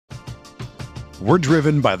We're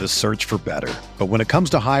driven by the search for better. But when it comes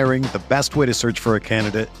to hiring, the best way to search for a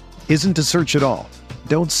candidate isn't to search at all.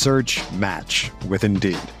 Don't search, match with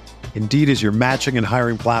Indeed. Indeed is your matching and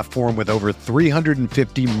hiring platform with over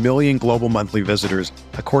 350 million global monthly visitors,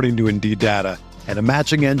 according to Indeed data, and a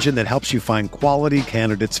matching engine that helps you find quality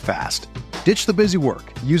candidates fast. Ditch the busy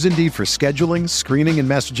work. Use Indeed for scheduling, screening, and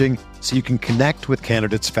messaging so you can connect with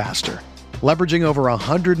candidates faster. Leveraging over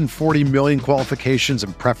 140 million qualifications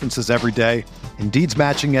and preferences every day, Indeed's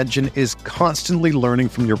matching engine is constantly learning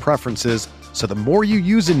from your preferences, so the more you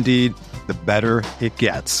use Indeed, the better it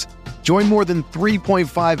gets. Join more than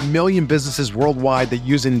 3.5 million businesses worldwide that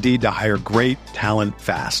use Indeed to hire great talent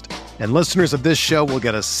fast. And listeners of this show will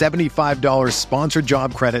get a $75 sponsored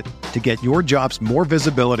job credit to get your jobs more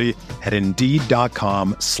visibility at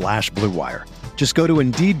Indeed.com/Blue Wire. Just go to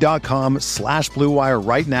Indeed.com/Blue Wire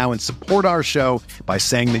right now and support our show by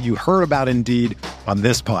saying that you heard about Indeed on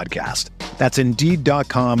this podcast. That's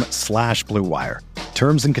Indeed.com/Blue Wire.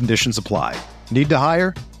 Terms and conditions apply. Need to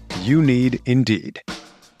hire? You need Indeed.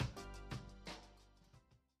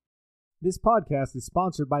 This podcast is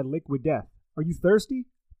sponsored by Liquid Death. Are you thirsty?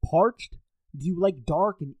 Parched? Do you like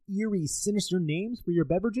dark and eerie, sinister names for your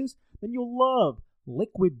beverages? Then you'll love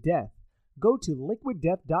Liquid Death. Go to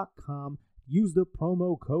liquiddeath.com. Use the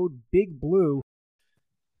promo code BIGBLUE.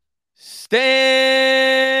 Stand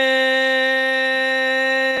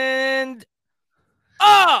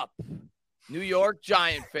up! New York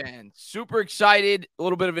Giant fans. Super excited. A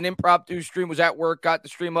little bit of an impromptu stream. Was at work, got the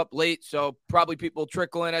stream up late, so probably people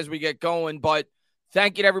trickle in as we get going. But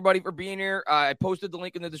thank you to everybody for being here. I posted the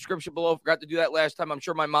link in the description below. Forgot to do that last time. I'm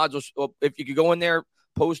sure my mods will, if you could go in there,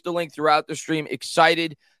 post the link throughout the stream.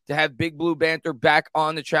 Excited to have Big Blue Banter back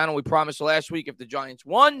on the channel. We promised last week if the Giants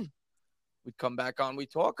won, we'd come back on. We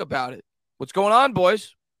talk about it. What's going on,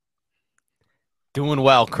 boys? Doing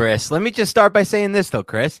well, Chris. Let me just start by saying this, though,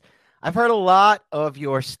 Chris. I've heard a lot of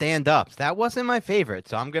your stand-ups. That wasn't my favorite,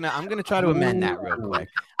 so I'm gonna try to amend that real quick.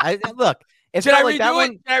 Look. It's Did I like redo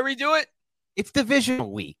it? Did I redo it? It's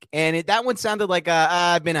divisional week, and that one sounded like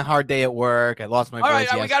I've been a hard day at work. I lost my voice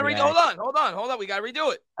yesterday. We got to redo. Hold on. We got to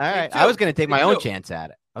redo it. All right, I was gonna take my own chance at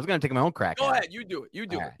it. I was gonna take my own crack. Go ahead, you do it. You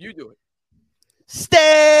do it. Stand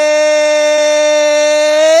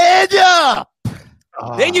up.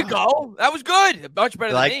 There you go. That was good. Much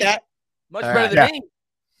better than me. That? Much better than me.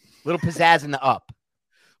 Little pizzazz in the up.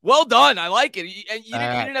 Well done. I like it. You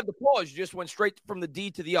didn't have the pause. You just went straight from the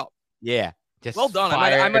D to the up. Yeah. Just well done. I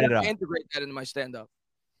might have to integrate that into my stand-up.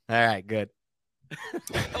 All right, good.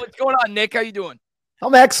 What's going on, Nick? How you doing?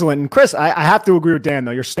 I'm excellent. And Chris, I have to agree with Dan,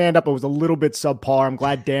 though. Your stand-up was a little bit subpar. I'm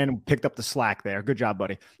glad Dan picked up the slack there. Good job,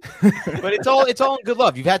 buddy. But it's all in good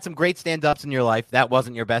love. You've had some great stand-ups in your life. That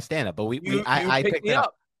wasn't your best stand-up, but I picked it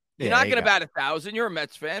up. You're not going to bat 1,000. You're a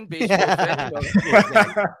Mets fan, baseball fan.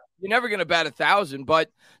 You're never going to bat 1,000.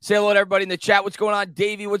 But say hello to everybody in the chat. What's going on,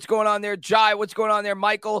 Davey? What's going on there, Jai? What's going on there,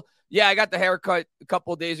 Michael? Yeah, I got the haircut a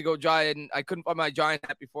couple of days ago, Jai, and I couldn't find my Giant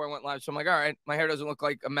hat before I went live. So I'm like, all right, my hair doesn't look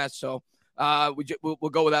like a mess, so we'll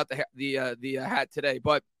go without the hat today.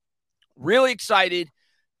 But really excited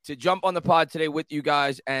to jump on the pod today with you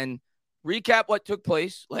guys and recap what took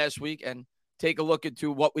place last week and take a look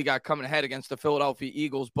into what we got coming ahead against the Philadelphia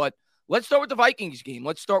Eagles. But let's start with the Vikings game.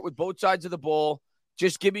 Let's start with both sides of the ball.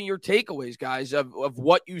 Just give me your takeaways, guys, of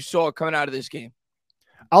what you saw coming out of this game.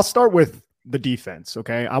 I'll start with the defense,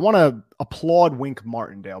 okay? I want to applaud Wink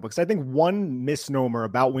Martindale because I think one misnomer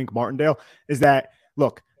about Wink Martindale is that,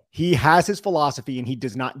 look, he has his philosophy and he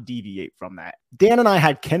does not deviate from that. Dan and I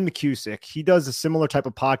had Ken McCusick. He does a similar type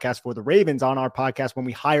of podcast for the Ravens on our podcast when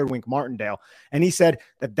we hired Wink Martindale. And he said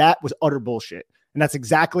that was utter bullshit. And that's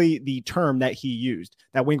exactly the term that he used,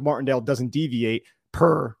 that Wink Martindale doesn't deviate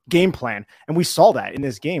per game plan. And we saw that in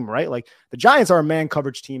this game, right? Like the Giants are a man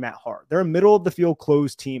coverage team at heart. They're a middle of the field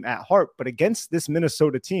closed team at heart. But against this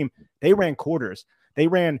Minnesota team, they ran quarters. They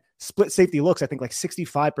ran split safety looks, I think like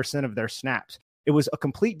 65% of their snaps. It was a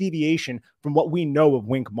complete deviation from what we know of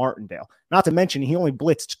Wink Martindale. Not to mention, he only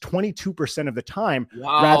blitzed 22% of the time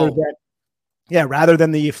rather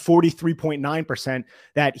than the 43.9%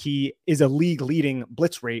 that he is a league leading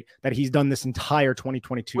blitz rate that he's done this entire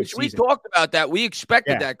 2022 Which season. We talked about that. We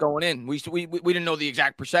expected that going in. We didn't know the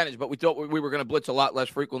exact percentage, but we thought we were going to blitz a lot less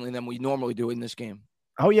frequently than we normally do in this game.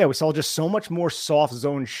 Oh, yeah. We saw just so much more soft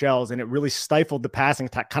zone shells, and it really stifled the passing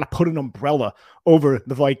attack, kind of put an umbrella over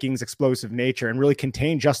the Vikings' explosive nature and really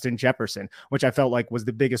contained Justin Jefferson, which I felt like was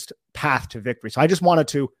the biggest path to victory. So I just wanted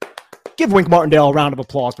to give Wink Martindale a round of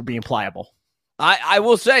applause for being pliable. I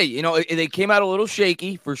will say, they came out a little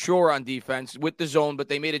shaky for sure on defense with the zone, but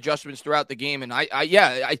they made adjustments throughout the game. And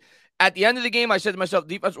at the end of the game, I said to myself,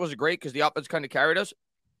 defense wasn't great because the offense kind of carried us.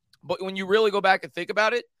 But when you really go back and think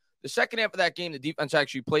about it, the second half of that game, the defense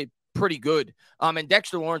actually played pretty good. And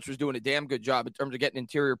Dexter Lawrence was doing a damn good job in terms of getting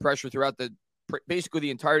interior pressure throughout basically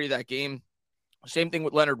the entirety of that game. Same thing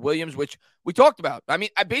with Leonard Williams, which we talked about. I mean,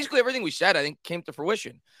 basically everything we said, I think, came to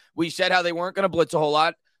fruition. We said how they weren't going to blitz a whole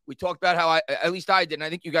lot. We talked about how, at least I did, and I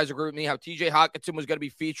think you guys agree with me, how TJ Hockenson was going to be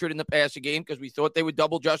featured in the passing game because we thought they would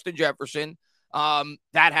double Justin Jefferson.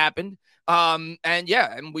 That happened.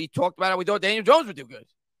 And we talked about how we thought Daniel Jones would do good.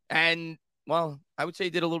 And, well, I would say he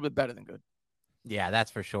did a little bit better than good. Yeah, that's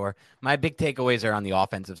for sure. My big takeaways are on the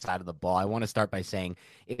offensive side of the ball. I want to start by saying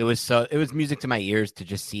it was music to my ears to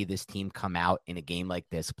just see this team come out in a game like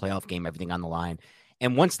this, a playoff game, everything on the line.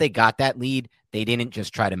 And once they got that lead, they didn't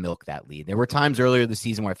just try to milk that lead. There were times earlier this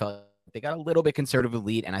season where I felt they got a little bit conservative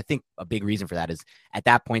lead. And I think a big reason for that is at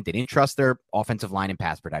that point, they didn't trust their offensive line and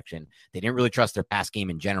pass protection. They didn't really trust their pass game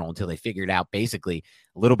in general until they figured out basically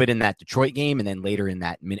a little bit in that Detroit game. And then later in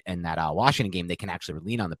that Washington game, they can actually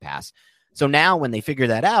lean on the pass. So now when they figured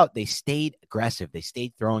that out, they stayed aggressive. They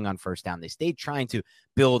stayed throwing on first down. They stayed trying to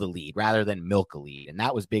build a lead rather than milk a lead. And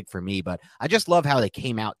that was big for me. But I just love how they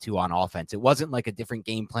came out too on offense. It wasn't like a different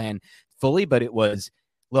game plan fully, but it was,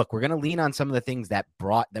 look, we're going to lean on some of the things that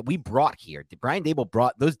we brought here. Brian Daboll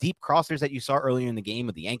brought those deep crossers that you saw earlier in the game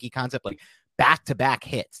with the Yankee concept, like back-to-back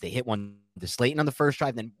hits. They hit one to Slayton on the first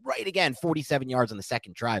drive, then right again, 47 yards on the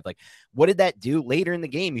second drive. Like, what did that do? Later in the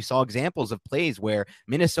game, you saw examples of plays where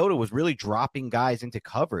Minnesota was really dropping guys into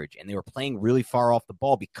coverage, and they were playing really far off the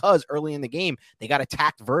ball because early in the game, they got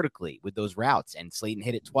attacked vertically with those routes, and Slayton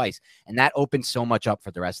hit it twice, and that opened so much up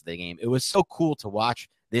for the rest of the game. It was so cool to watch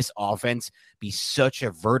this offense be such a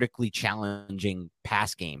vertically challenging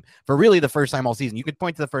pass game for really the first time all season. You could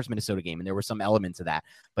point to the first Minnesota game, and there were some elements of that,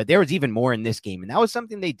 but there was even more in this game. And that was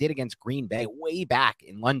something they did against Green Bay way back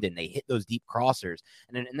in London. They hit those deep crossers.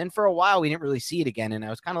 And then for a while, we didn't really see it again. And I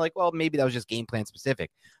was kind of like, well, maybe that was just game plan specific.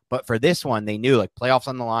 But for this one, they knew, like, playoffs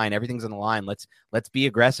on the line, everything's on the line. Let's be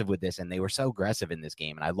aggressive with this. And they were so aggressive in this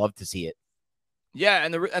game. And I love to see it. Yeah,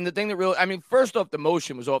 and the thing that really, I mean, first off, the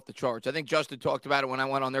motion was off the charts. I think Justin talked about it when I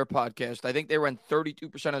went on their podcast. I think they ran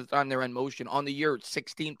 32% of the time they ran motion. On the year, it's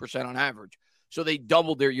 16% on average. So they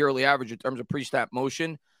doubled their yearly average in terms of pre-snap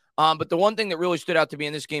motion. But the one thing that really stood out to me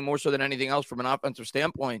in this game more so than anything else from an offensive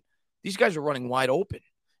standpoint, these guys are running wide open.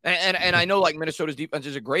 And I know, like, Minnesota's defense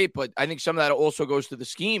isn't great, but I think some of that also goes to the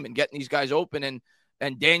scheme and getting these guys open.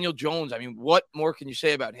 And Daniel Jones, I mean, what more can you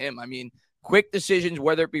say about him? I mean, quick decisions,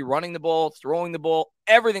 whether it be running the ball, throwing the ball,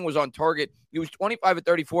 everything was on target. He was 25 of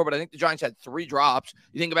 34, but I think the Giants had 3 drops.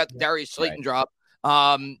 You think about the Darius Slayton drop.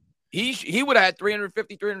 He would have had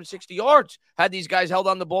 350, 360 yards had these guys held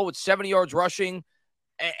on the ball with 70 yards rushing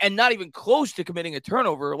and not even close to committing a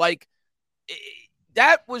turnover. Like,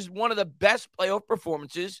 that was one of the best playoff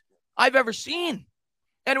performances I've ever seen.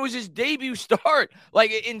 And it was his debut start.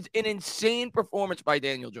 Like, an insane performance by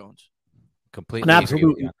Daniel Jones. Completely.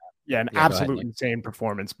 An absolute insane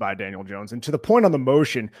performance by Daniel Jones. And to the point on the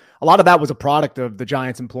motion, a lot of that was a product of the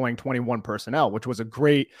Giants employing 21 personnel, which was a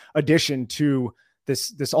great addition to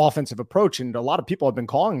this offensive approach. And a lot of people have been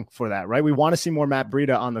calling for that, right? We want to see more Matt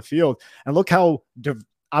Breida on the field. And look how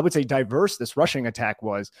I would say diverse this rushing attack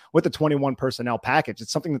was with the 21 personnel package.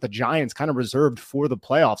 It's something that the Giants kind of reserved for the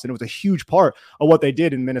playoffs, and it was a huge part of what they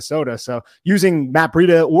did in Minnesota. So using Matt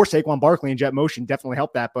Breida or Saquon Barkley in jet motion definitely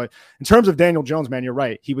helped that. But in terms of Daniel Jones, man, you're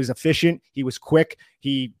right. He was efficient. He was quick.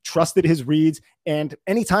 He trusted his reads. And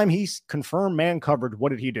anytime he's confirmed man covered,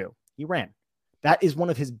 what did he do? He ran. That is one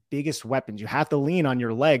of his biggest weapons. You have to lean on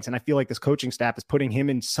your legs. And I feel like this coaching staff is putting him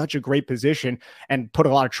in such a great position and put a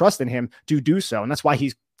lot of trust in him to do so. And that's why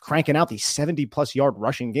he's cranking out these 70+ yard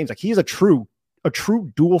rushing games. Like, he is a true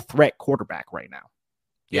dual threat quarterback right now.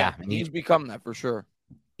 Yeah, he's become that for sure.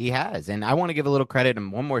 He has. And I want to give a little credit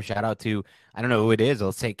and one more shout out to, I don't know who it is.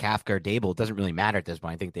 Let's say Kafka or Daboll. It doesn't really matter at this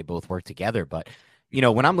point. I think they both work together. But, you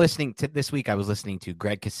know, when I'm listening to this week, I was listening to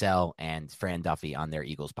Greg Cosell and Fran Duffy on their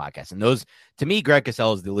Eagles podcast. And those, to me, Greg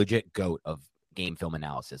Cosell is the legit GOAT of game film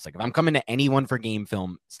analysis. Like, if I'm coming to anyone for game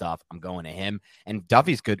film stuff, I'm going to him. And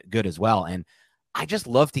Duffy's good as well. And I just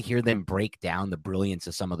love to hear them break down the brilliance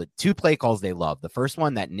of some of the 2 play calls they love. The first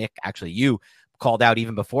one that Nick, actually you called out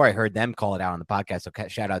even before I heard them call it out on the podcast. So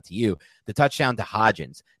shout out to you. The touchdown to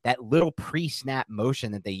Hodgins, that little pre-snap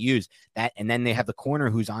motion that they use, that, and then they have the corner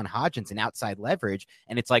who's on Hodgins and outside leverage.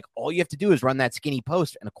 And it's like, all you have to do is run that skinny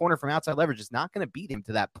post, and a corner from outside leverage is not going to beat him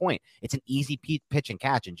to that point. It's an easy pitch and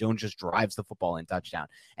catch, and Jones just drives the football in touchdown.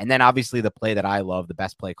 And then obviously the play that I love, the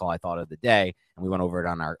best play call I thought of the day, and we went over it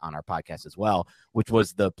on our podcast as well, which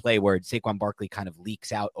was the play where Saquon Barkley kind of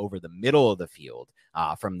leaks out over the middle of the field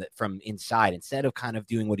from inside, instead of kind of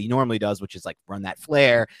doing what he normally does, which is like run that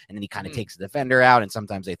flare, and then he kind of takes the defender out, and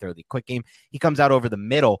sometimes they throw the quick game. He comes out over the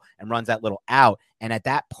middle and runs that little out, and at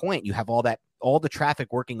that point, you have all the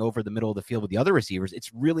traffic working over the middle of the field with the other receivers.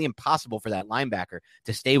 It's really impossible for that linebacker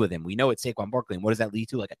to stay with him. We know it's Saquon Barkley, and what does that lead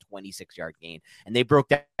to? Like a 26-yard gain. And they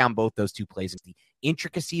broke down both those two plays, the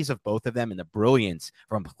intricacies of both of them and the brilliance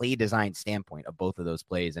from play design standpoint of both of those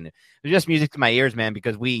plays. And it was just music to my ears, man,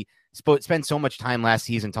 because we spent so much time last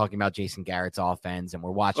season talking about Jason Garrett's offense, and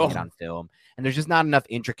we're watching it on film, and there's just not enough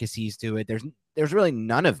intricacies to it. There's really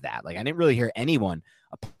none of that. Like, I didn't really hear anyone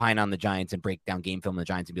opine on the Giants and break down game film of the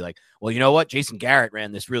Giants and be like, well, you know what? Jason Garrett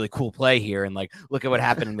ran this really cool play here, and like, look at what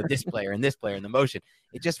happened with this player and the motion.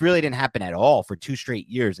 It just really didn't happen at all for 2 straight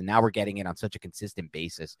years, and now we're getting it on such a consistent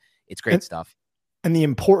basis. It's great stuff. And the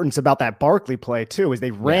importance about that Barkley play, too, is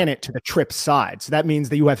they ran it to the trip side. So that means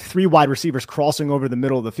that you have 3 wide receivers crossing over the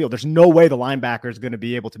middle of the field. There's no way the linebacker is going to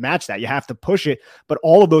be able to match that. You have to push it, but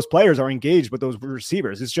all of those players are engaged with those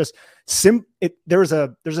receivers. It's just there's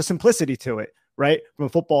a simplicity to it, right, from a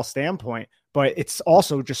football standpoint, but it's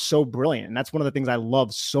also just so brilliant. And that's one of the things I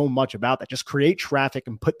love so much about that. Just create traffic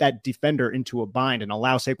and put that defender into a bind and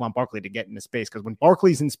allow Saquon Barkley to get into space. Because when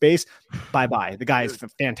Barkley's in space, bye-bye. The guy is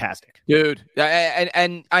fantastic. Dude,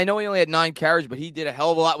 and I know he only had 9 carries, but he did a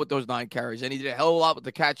hell of a lot with those 9 carries, and he did a hell of a lot with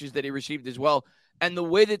the catches that he received as well. And the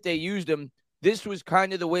way that they used him, this was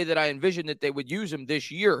kind of the way that I envisioned that they would use him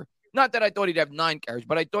this year. Not that I thought he'd have 9 carries,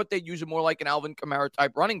 but I thought they'd use him more like an Alvin Kamara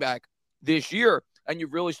type running back this year. And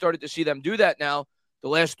you've really started to see them do that now the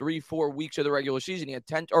last 3-4 weeks of the regular season. He had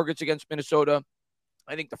 10 targets against Minnesota.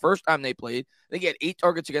 I think the first time they played, I think he had 8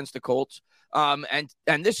 targets against the Colts. And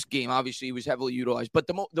this game, obviously, he was heavily utilized. But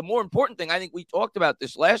the more important thing, I think we talked about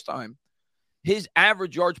this last time, his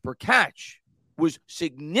average yards per catch was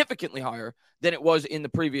significantly higher than it was in the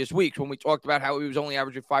previous weeks when we talked about how he was only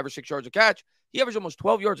averaging 5 or 6 yards a catch. He averaged almost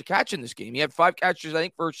 12 yards a catch in this game. He had 5 catches, I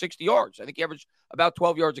think, for 60 yards. I think he averaged about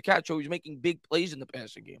 12 yards a catch, so he was making big plays in the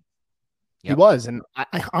passing game. Yep. He was. And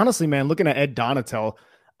I honestly, man, looking at Ed Donatel,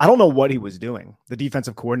 I don't know what he was doing, the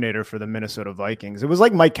defensive coordinator for the Minnesota Vikings. It was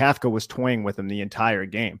like Mike Kafka was toying with him the entire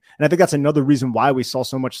game. And I think that's another reason why we saw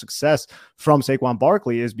so much success from Saquon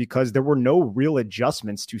Barkley, is because there were no real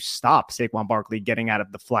adjustments to stop Saquon Barkley getting out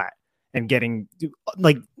of the flat and getting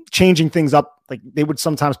like changing things up. Like they would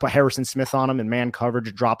sometimes put Harrison Smith on him in man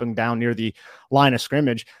coverage, dropping down near the line of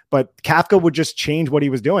scrimmage, but Kafka would just change what he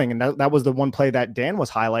was doing. And that was the one play that Dan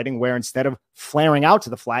was highlighting, where instead of flaring out to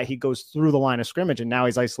the flat, he goes through the line of scrimmage, and now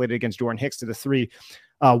he's isolated against Jordan Hicks to the 3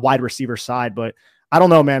 wide receiver side. But I don't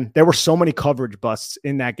know, man, there were so many coverage busts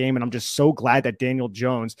in that game. And I'm just so glad that Daniel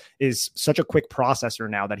Jones is such a quick processor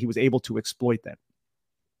now that he was able to exploit that.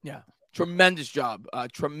 Yeah. Tremendous job.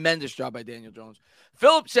 Tremendous job by Daniel Jones.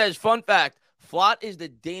 Philip says, fun fact, flot is the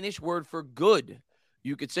Danish word for good.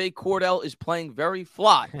 You could say Cordell is playing very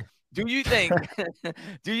flot. Do you think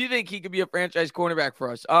he could be a franchise cornerback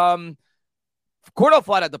for us? Cordell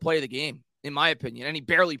Flott had the play of the game, in my opinion, and he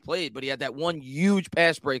barely played, but he had that one huge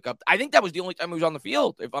pass breakup. I think that was the only time he was on the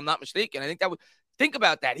field, if I'm not mistaken. Think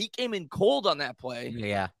about that. He came in cold on that play.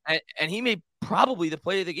 Yeah. And he made probably the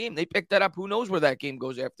play of the game. They picked that up. Who knows where that game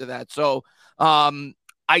goes after that? So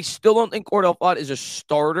I still don't think Cordell Flott is a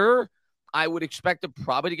starter. I would expect him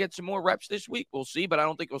probably to get some more reps this week. We'll see, but I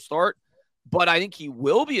don't think he'll start. But I think he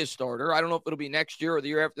will be a starter. I don't know if it'll be next year or the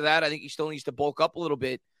year after that. I think he still needs to bulk up a little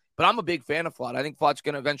bit. But I'm a big fan of Flott. I think Flott's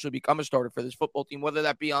going to eventually become a starter for this football team, whether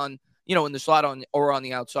that be on, in the slot or on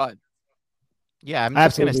the outside. Yeah, I'm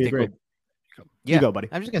just going to stick with. Yeah, you go, buddy.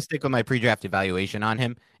 I'm just going to stick with my pre-draft evaluation on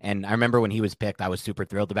him. And I remember when he was picked, I was super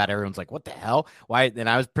thrilled about it. Everyone's like, what the hell? Why? And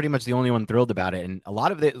I was pretty much the only one thrilled about it. And a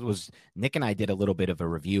lot of it was Nick and I did a little bit of a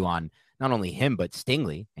review on not only him, but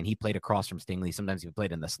Stingley. And he played across from Stingley. Sometimes he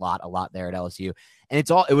played in the slot a lot there at LSU. And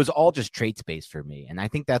it was all just traits based for me. And I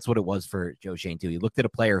think that's what it was for Joe Schoen too. He looked at a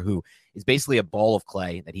player who is basically a ball of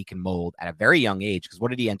clay that he can mold at a very young age. Because what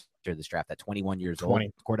did he enter this draft at 21 years 20.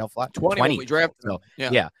 old? Cordell Flott? 20. We drafted him. So,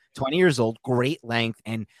 yeah, 20 years old, great length.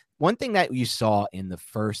 And one thing that you saw in the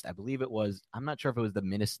first, I believe it was, I'm not sure if it was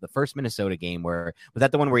the first Minnesota game, was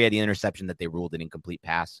that the one where he had the interception that they ruled an incomplete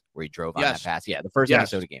pass, where he drove on that pass? Yeah, the first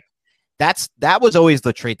Minnesota game. That was always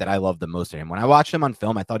the trait that I loved the most of him. When I watched him on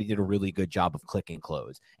film, I thought he did a really good job of click and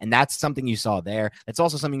close. And that's something you saw there. That's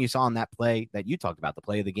also something you saw in that play that you talked about, the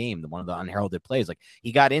play of the game, one of the unheralded plays. Like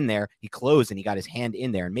he got in there, he closed, and he got his hand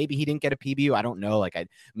in there. And maybe he didn't get a PBU. I don't know.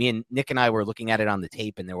 Me and Nick and I were looking at it on the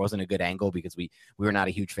tape, and there wasn't a good angle because we were not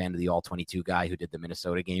a huge fan of the all-22 guy who did the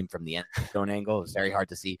Minnesota game from the end zone angle. It was very hard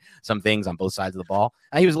to see some things on both sides of the ball.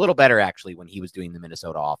 He was a little better, actually, when he was doing the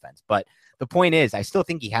Minnesota offense. But the point is, I still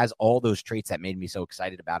think he has all those those traits that made me so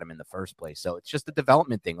excited about him in the first place. So it's just a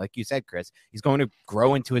development thing. Like you said, Chris, he's going to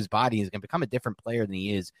grow into his body. He's going to become a different player than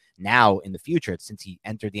he is now in the future. Since he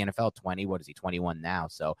entered the NFL 20, what is he, 21 now?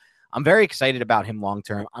 So I'm very excited about him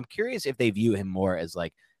long-term. I'm curious if they view him more as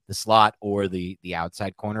like the slot or the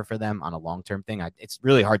outside corner for them on a long-term thing. It's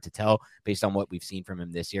really hard to tell based on what we've seen from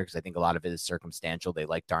him this year, because I think a lot of it is circumstantial. They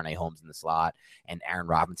like Darnay Holmes in the slot, and Aaron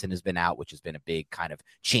Robinson has been out, which has been a big kind of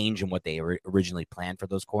change in what they originally planned for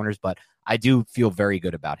those corners. But I do feel very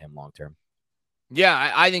good about him long-term.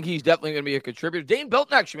 Yeah, I think he's definitely going to be a contributor. Dane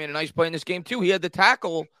Belton actually made a nice play in this game, too. He had the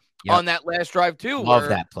tackle on that last drive, too. Love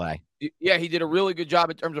that play. Yeah, he did a really good job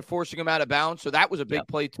in terms of forcing him out of bounds. So that was a big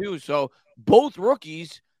play, too. So both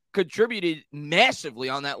rookies contributed massively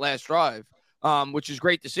on that last drive, which is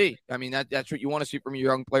great to see. I mean, that's what you want to see from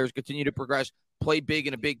your young players, continue to progress, play big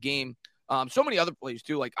in a big game. So many other plays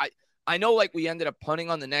too. Like I know like we ended up punting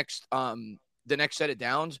on the next set of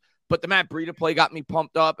downs, but the Matt Breida play got me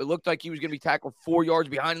pumped up. It looked like he was going to be tackled 4 yards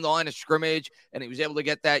behind the line of scrimmage, and he was able to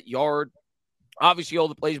get that yard. Obviously, all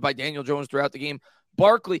the plays by Daniel Jones throughout the game.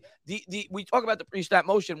 Barkley, we talk about the pre-snap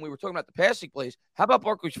motion. We were talking about the passing plays. How about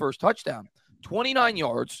Barkley's first touchdown? 29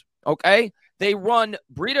 yards, okay? They run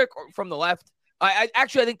Breida from the left. I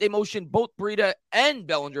think they motioned both Breida and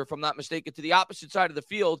Bellinger, if I'm not mistaken, to the opposite side of the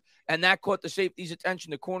field, and that caught the safety's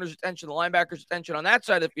attention, the corner's attention, the linebacker's attention on that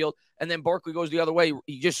side of the field, and then Barkley goes the other way.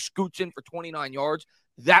 He just scoots in for 29 yards.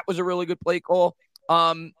 That was a really good play call.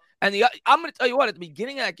 I'm going to tell you what, at the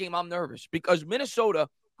beginning of that game, I'm nervous because Minnesota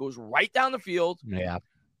goes right down the field. Yeah.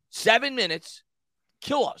 7 minutes.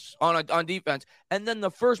 Kill us on defense. And then the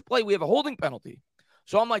first play, we have a holding penalty.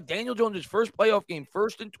 So I'm like, Daniel Jones' first playoff game,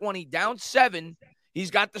 1st and 20, down 7. He's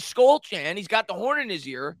got the skull chant. He's got the horn in his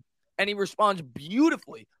ear, and he responds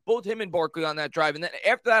beautifully, both him and Barkley on that drive. And then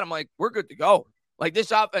after that, I'm like, we're good to go. Like, this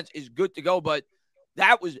offense is good to go. But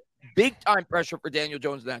that was big-time pressure for Daniel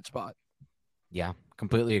Jones in that spot. Yeah,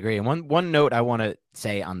 completely agree. And one note I want to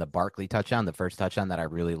say on the Barkley touchdown, the first touchdown that I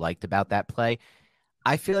really liked about that play,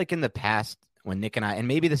 I feel like in the past, when Nick and I, and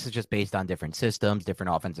maybe this is just based on different systems,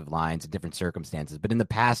 different offensive lines, and different circumstances, but in the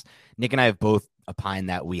past, Nick and I have both opined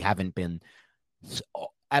that we haven't been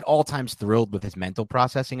at all times thrilled with his mental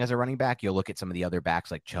processing as a running back. You'll look at some of the other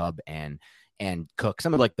backs like Chubb and Cook,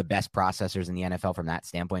 some of like the best processors in the NFL from that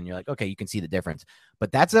standpoint. And you're like, okay, you can see the difference.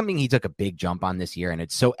 But that's something he took a big jump on this year, and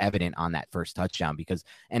it's so evident on that first touchdown because,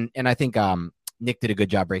 and I think Nick did a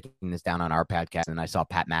good job breaking this down on our podcast, and I saw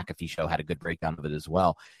Pat McAfee show had a good breakdown of it as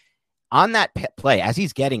well. On that play, as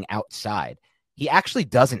he's getting outside, he actually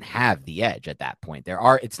doesn't have the edge at that point.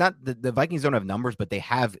 It's not the Vikings don't have numbers, but they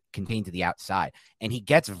have contained to the outside, and he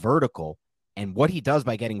gets vertical. And what he does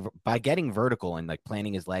by getting vertical and like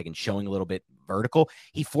planting his leg and showing a little bit vertical,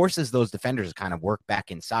 he forces those defenders to kind of work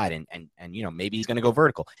back inside and you know, maybe he's going to go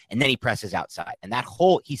vertical, and then he presses outside, and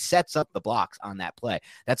he sets up the blocks on that play.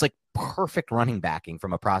 That's like perfect running backing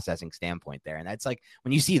from a processing standpoint there. And that's like,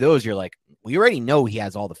 when you see those, you're like, we already know he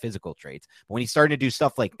has all the physical traits, but when he's starting to do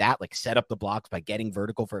stuff like that, like set up the blocks by getting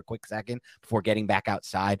vertical for a quick second before getting back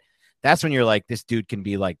outside, that's when you're like, this dude can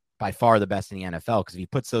be like by far the best in the NFL, because if he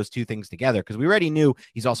puts those two things together, because we already knew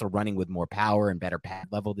he's also running with more power and better pad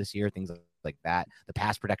level this year, things like that. The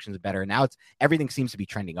pass protection is better. And now everything seems to be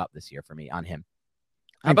trending up this year for me on him.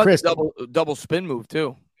 How about Chris, the double spin move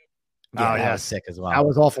too? Yeah, that was sick as well. That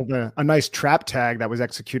was awful. A nice trap tag that was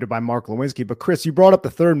executed by Mark Lewinsky. But Chris, you brought up the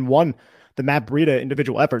 3rd and 1, the Matt Breida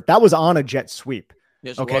individual effort. That was on a jet sweep.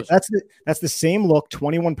 Yes, okay, that's the same look,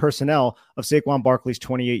 21 personnel of Saquon Barkley's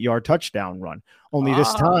 28-yard touchdown run. Only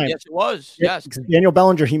this time, yes, it was. Yes, Daniel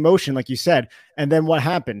Bellinger, he motioned like you said, and then what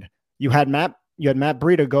happened? You had Matt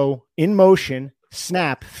Breida go in motion,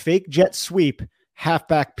 snap, fake jet sweep,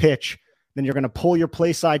 halfback pitch. Then you're going to pull your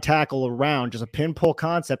play side tackle around, just a pin pull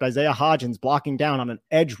concept. Isaiah Hodgins blocking down on an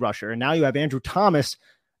edge rusher, and now you have Andrew Thomas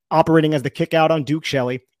operating as the kick out on Duke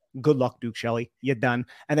Shelley. Good luck, Duke Shelley. You're done.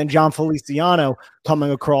 And then John Feliciano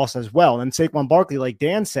coming across as well. And Saquon Barkley, like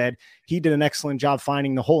Dan said, he did an excellent job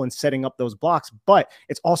finding the hole and setting up those blocks. But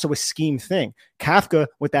it's also a scheme thing. Kafka,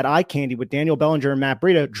 with that eye candy with Daniel Bellinger and Matt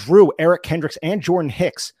Breida, drew Eric Kendricks and Jordan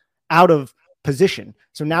Hicks out of position.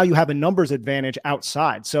 So now you have a numbers advantage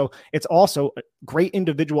outside. So it's also a great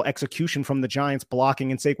individual execution from the Giants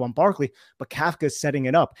blocking and Saquon Barkley, but Kafka is setting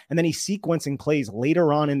it up. And then he's sequencing plays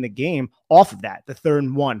later on in the game off of that. The 3rd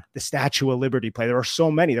and 1, the Statue of Liberty play. There are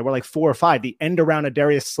so many. There were like 4 or 5. The end around of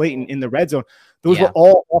Darius Slayton in the red zone. Those were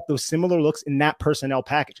all off those similar looks in that personnel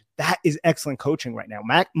package. That is excellent coaching right now.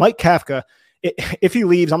 Mike Kafka, if he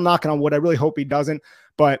leaves, I'm knocking on wood. I really hope he doesn't.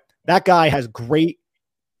 But that guy has great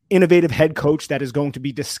innovative head coach that is going to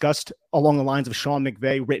be discussed along the lines of Sean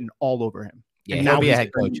McVay written all over him. Yeah, And he'll now be a he's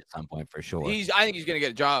head coach at some point for sure. I think he's going to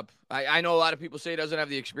get a job. I know a lot of people say he doesn't have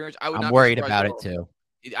the experience. I'm worried about it too.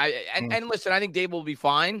 And listen, I think Dable will be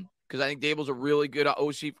fine because I think Dable's a really good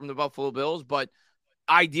OC from the Buffalo Bills. But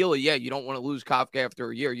ideally, yeah, you don't want to lose Kafka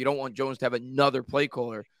after a year. You don't want Jones to have another play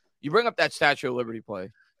caller. You bring up that Statue of Liberty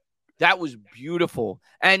play. That was beautiful.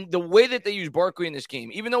 And the way that they used Barkley in this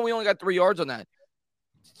game, even though we only got 3 yards on that,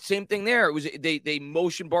 same thing there. It was they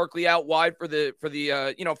motioned Barkley out wide for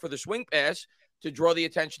the swing pass to draw the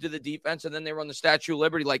attention to the defense, and then they run the Statue of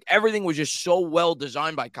Liberty. Like, everything was just so well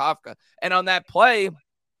designed by Kafka. And on that play,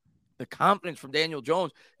 the confidence from Daniel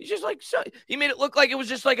Jones, he's just like, he made it look like it was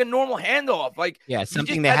just like a normal handoff. Like, yeah,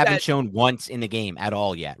 something they haven't shown once in the game at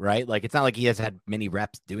all yet, right? Like, it's not like he has had many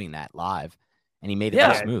reps doing that live, and he made it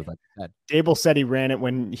that smooth. Like I said. Dable said he ran it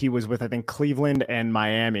when he was with, I think, Cleveland and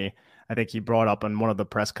Miami. I think he brought up on one of the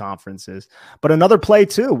press conferences. But another play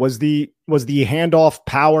too was the handoff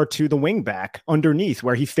power to the wing back underneath,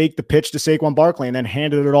 where he faked the pitch to Saquon Barkley and then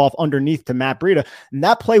handed it off underneath to Matt Breida. And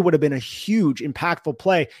that play would have been a huge, impactful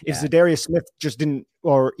play if Zadarius Smith just didn't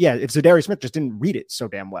read it so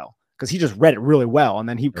damn well, because he just read it really well, and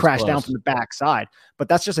then he crashed down from the backside. But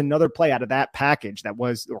that's just another play out of that package that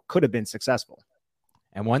was or could have been successful.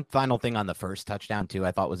 And one final thing on the first touchdown too,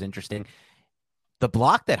 I thought was interesting. The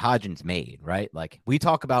block that Hodgins made, right? Like, we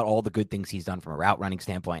talk about all the good things he's done from a route running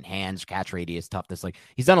standpoint, hands, catch radius, toughness. Like,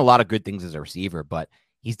 he's done a lot of good things as a receiver, but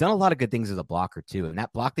he's done a lot of good things as a blocker too. And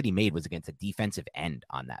that block that he made was against a defensive end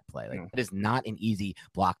on that play. Like, it is not an easy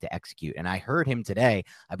block to execute. And I heard him today,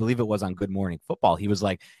 I believe it was on Good Morning Football. He was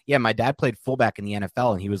like, yeah, my dad played fullback in the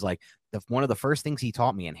NFL. And he was like, one of the first things he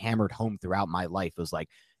taught me and hammered home throughout my life was like,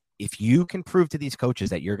 if you can prove to these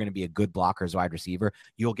coaches that you're going to be a good blocker as a wide receiver,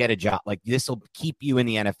 you'll get a job. Like, this will keep you in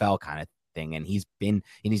the NFL kind of thing. And he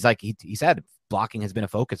said, blocking has been a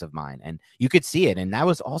focus of mine, and you could see it. And that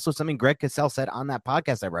was also something Greg Cosell said on that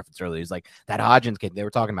podcast I referenced earlier. He's like, that Hodgins kid, they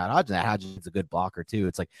were talking about Hodgins, that Hodgins is a good blocker too.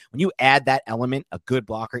 It's like, when you add that element, a good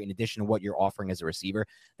blocker, in addition to what you're offering as a receiver,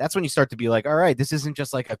 that's when you start to be like, all right, this isn't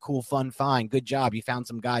just like a cool, fun find. Good job. You found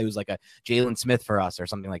some guy who's like a Jalen Smith for us or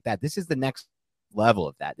something like that. This is the next level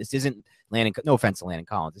of that. This isn't Landon, no offense to Landon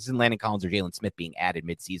Collins. This isn't Landon Collins or Jalen Smith being added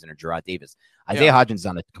midseason or Gerard Davis. Isaiah Hodgins is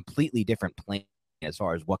on a completely different plane as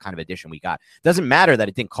far as what kind of addition we got. Doesn't matter that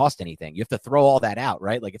it didn't cost anything. You have to throw all that out,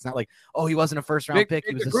 right? Like, it's not like, oh, he wasn't a first round pick.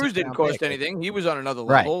 He was Cruz didn't cost anything. He was on another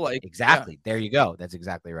level. Right. Like, exactly. There you go. That's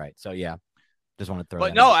exactly right. So yeah, just want to throw.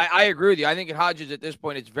 But no, I agree with you. I think at Hodgins at this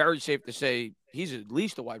point, it's very safe to say he's at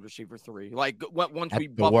least a wide receiver 3. Like, once we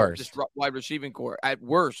bump up this wide receiving core at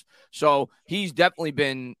worst. So he's definitely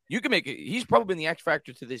been. You can make it. He's probably been the X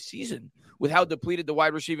factor to this season with how depleted the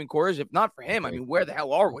wide receiving core is. If not for him, I mean, where the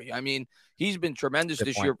hell are we? I mean, he's been tremendous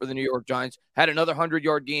this year for the New York Giants. Had another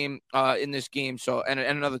 100-yard game in this game, so and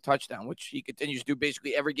another touchdown, which he continues to do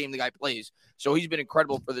basically every game the guy plays. So he's been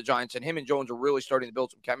incredible for the Giants, and him and Jones are really starting to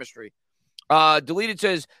build some chemistry. Deleted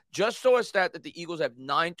says, just saw a stat that the Eagles have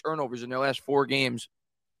 9 turnovers in their last 4 games.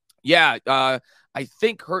 Yeah, I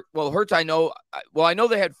think Hurts, I know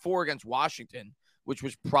they had 4 against Washington, which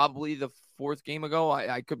was probably the 4th game ago.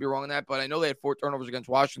 I could be wrong on that, but I know they had 4 turnovers against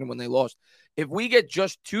Washington when they lost. If we get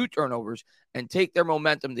just 2 turnovers and take their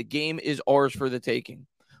momentum, the game is ours for the taking.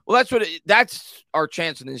 Well, that's our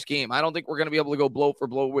chance in this game. I don't think we're going to be able to go blow for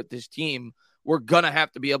blow with this team. We're going to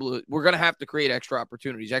have to create extra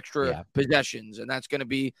opportunities, extra possessions. And that's going to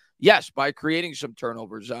be, by creating some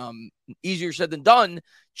turnovers. Easier said than done.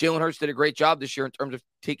 Jalen Hurts did a great job this year in terms of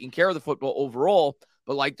taking care of the football overall.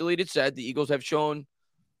 But like Deleted said, the Eagles have shown,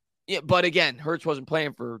 but again, Hurts wasn't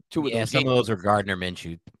playing for 2 of those games. Some of those are Gardner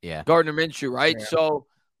Minshew. Yeah. Gardner Minshew, right? Yeah. So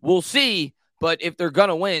we'll see. But if they're going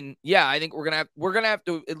to win, I think we're going to have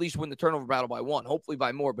to at least win the turnover battle by 1, hopefully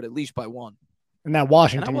by more, but at least by 1. And that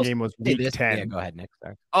Washington game was week 10. Yeah, go ahead, Nick.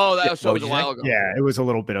 Sorry. Oh, that was a while ago. Yeah, it was a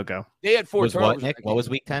little bit ago. They had 4 turnovers. What, Nick? What was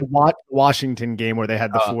week 10? Washington game where they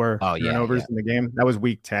had the 4 turnovers in the game. That was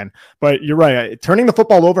week 10. But you're right. Turning the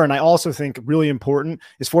football over, and I also think really important,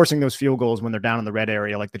 is forcing those field goals when they're down in the red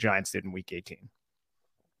area like the Giants did in week 18.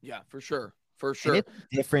 Yeah, for sure. For sure.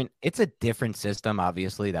 And it's a different system,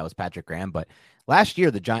 obviously. That was Patrick Graham. But last year,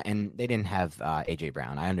 the Giants, and they didn't have A.J.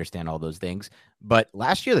 Brown. I understand all those things. But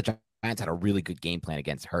last year, the Giants had a really good game plan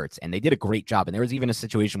against Hurts, and they did a great job. And there was even a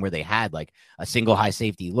situation where they had like a single high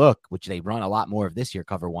safety look, which they run a lot more of this year,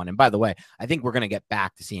 cover 1. And by the way, I think we're going to get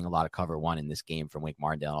back to seeing a lot of cover 1 in this game from Wink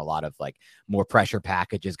Martindale, a lot of like more pressure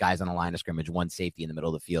packages, guys on the line of scrimmage, 1 safety in the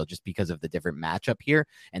middle of the field, just because of the different matchup here.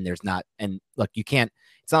 And look, it's not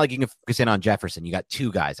like you can focus in on Jefferson. You got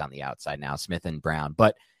 2 guys on the outside now, Smith and Brown,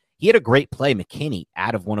 but He had a great play, McKinney,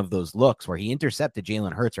 out of one of those looks where he intercepted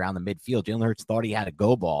Jalen Hurts around the midfield. Jalen Hurts thought he had a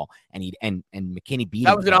go ball, and McKinney beat him.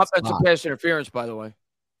 That was an offensive pass interference, by the way.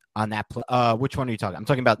 On that play, which one are you talking? I'm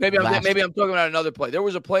talking about maybe I'm talking about another play. There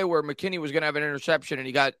was a play where McKinney was going to have an interception, and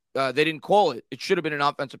he got they didn't call it. It should have been an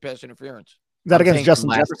offensive pass interference. Is that against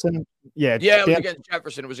Justin Jefferson? Yeah, it was against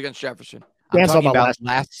Jefferson. It was against Jefferson. I'm talking about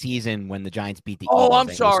last season when the Giants beat the Eagles.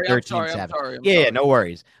 I'm sorry. I'm sorry. Yeah, no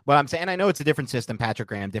worries. But I'm saying, I know it's a different system, Patrick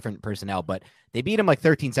Graham, different personnel, but they beat him like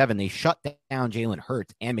 13-7. They shut down Jalen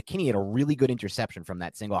Hurts, and McKinney had a really good interception from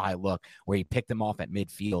that single high look where he picked him off at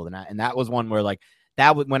midfield. And that was one where, like,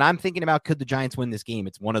 that would, when I'm thinking about could the Giants win this game,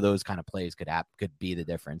 it's one of those kind of plays could be the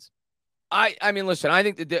difference. I mean, listen, I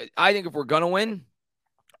think if we're gonna win,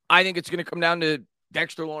 I think it's gonna come down to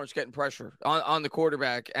Dexter Lawrence getting pressure on the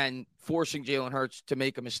quarterback and forcing Jalen Hurts to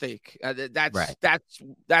make a mistake. That's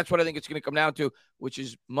what I think it's gonna come down to, which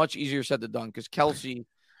is much easier said than done because Kelce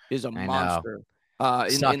is a monster.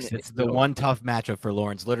 It's the one tough matchup for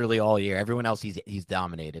Lawrence literally all year. Everyone else he's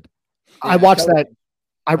dominated. I watched that.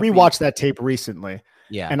 I rewatched that tape recently.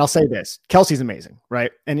 Yeah. And I'll say this, Kelce's amazing,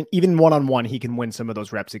 right? And even one-on-one, he can win some of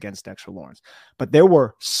those reps against Dexter Lawrence. But there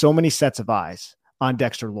were so many sets of eyes on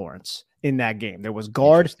Dexter Lawrence in that game. There was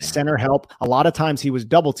guard, center help. A lot of times he was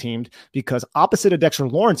double teamed because opposite of Dexter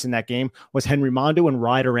Lawrence in that game was Henry Mondu and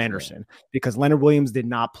Ryder Anderson because Leonard Williams did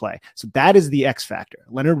not play. So that is the X factor.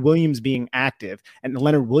 Leonard Williams being active and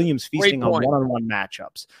Leonard Williams feasting on one-on-one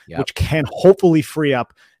matchups, which can hopefully free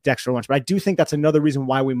up Dexter Lawrence. But I do think that's another reason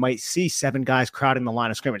why we might see 7 guys crowding the line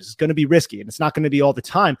of scrimmage. It's going to be risky and it's not going to be all the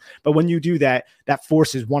time. But when you do that, that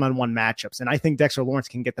forces one-on-one matchups. And I think Dexter Lawrence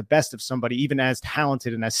can get the best of somebody, even as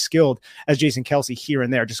talented and as skilled as Jason Kelce here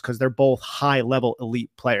and there, just because they're both high-level elite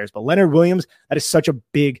players. But Leonard Williams, that is such a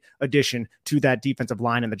big addition to that defensive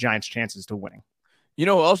line and the Giants' chances to winning. You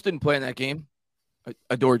know who else didn't play in that game?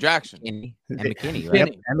 Adore Jackson. And McKinney,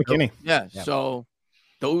 right? And McKinney. Yeah, so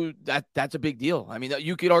that's a big deal. I mean,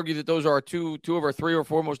 you could argue that those are two of our 3 or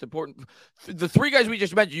 4 most important. The 3 guys we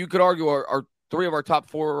just mentioned, you could argue are 3 of our top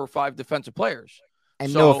 4 or 5 defensive players.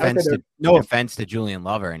 And no offense to Julian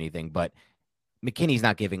Love or anything, but McKinney's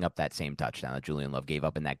not giving up that same touchdown that Julian Love gave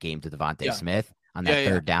up in that game to Devontae Smith on that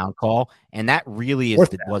third down call. And that really was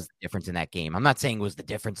the difference in that game. I'm not saying it was the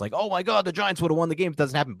difference like, oh my God, the Giants would have won the game. It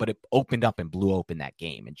doesn't happen, but it opened up and blew open that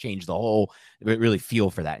game and changed the whole really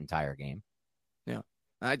feel for that entire game. Yeah.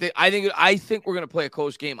 I think we're going to play a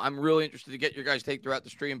close game. I'm really interested to get your guys' take throughout the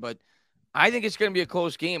stream, but I think it's going to be a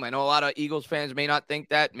close game. I know a lot of Eagles fans may not think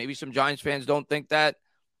that. Maybe some Giants fans don't think that.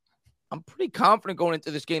 I'm pretty confident going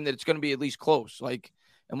into this game that it's going to be at least close.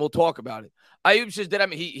 And we'll talk about it. Ayub says,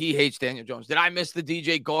 he hates Daniel Jones. Did I miss the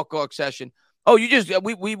DJ Gawk session? Oh,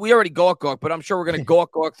 we already gawk, but I'm sure we're going to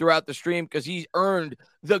gawk throughout the stream because he's earned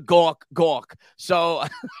the gawk. So,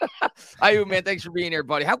 Ayub, man, thanks for being here,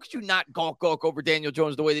 buddy. How could you not gawk over Daniel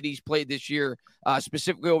Jones the way that he's played this year,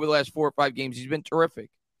 specifically over the last 4 or 5 games? He's been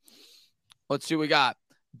terrific. Let's see what we got.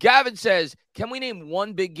 Gavin says, can we name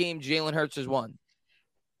one big game Jalen Hurts has won?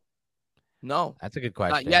 No. That's a good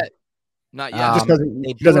question. Not yet. Just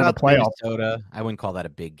he doesn't have a playoff. Minnesota. I wouldn't call that a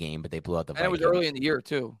big game, but they blew out the Vikings. And it was early in the year,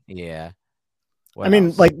 too. Yeah. I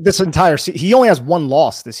mean, like this entire season, he only has 1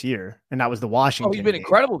 loss this year, and that was the Washington. Oh, he's been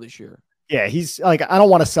incredible this year. Yeah, he's like, I don't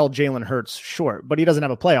want to sell Jalen Hurts short, but he doesn't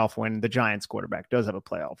have a playoff win. The Giants quarterback does have a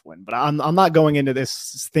playoff win. But I'm not going into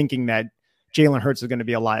this thinking that Jalen Hurts is going to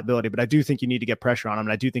be a liability, but I do think you need to get pressure on him,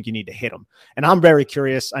 and I do think you need to hit him. And I'm very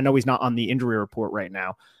curious. I know he's not on the injury report right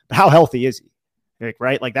now, but how healthy is he?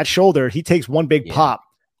 Right? Like that shoulder, he takes one big pop.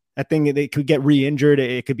 That thing, it could get re-injured.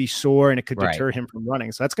 It could be sore, and it could deter him from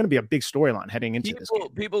running. So that's going to be a big storyline heading into this game.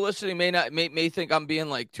 People listening may think I'm being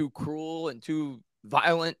like too cruel and too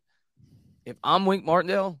violent. If I'm Wink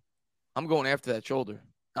Martindale, I'm going after that shoulder.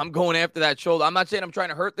 I'm not saying I'm trying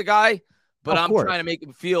to hurt the guy, but I'm trying to make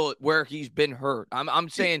him feel where he's been hurt. I'm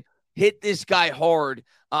saying hit this guy hard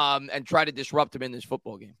and try to disrupt him in this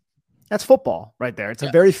football game. That's football right there. It's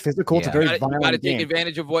a very physical, it's a very violent game. You got to take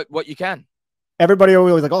advantage of what you can. Everybody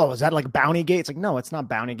always like, oh, is that like Bounty Gate? It's like, no, it's not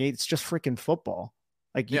Bounty Gate. It's just freaking football.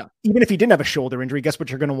 Like, even if he didn't have a shoulder injury, guess what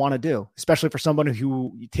you're going to want to do? Especially for someone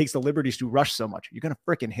who takes the liberties to rush so much. You're going to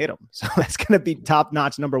freaking hit him. So that's going to be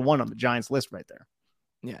top-notch number 1 on the Giants list right there.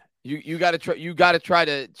 Yeah, you got to try. You got to try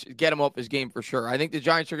to get him off his game for sure. I think the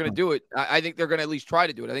Giants are going to do it. I think they're going to at least try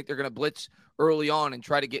to do it. I think they're going to blitz early on and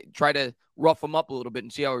try to rough him up a little bit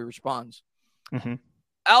and see how he responds. Mm-hmm.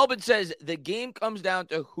 Albin says the game comes down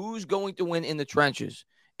to who's going to win in the trenches.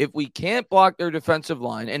 If we can't block their defensive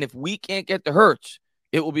line, and if we can't get the Hurts,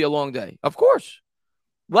 it will be a long day. Of course.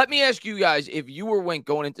 Let me ask you guys, if you were Wink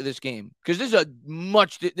going into this game, because this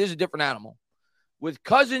is a different animal. With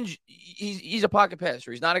Cousins, he's a pocket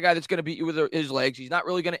passer. He's not a guy that's going to beat you with his legs. He's not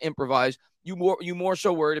really going to improvise. You more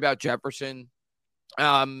so worried about Jefferson,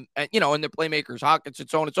 and and the playmakers, Hawkins, and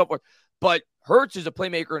so on and so forth. But Hurts is a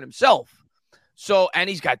playmaker in himself. So, and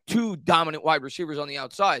he's got two dominant wide receivers on the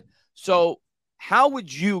outside. So, how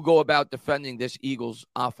would you go about defending this Eagles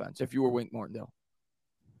offense if you were Wink Martindale?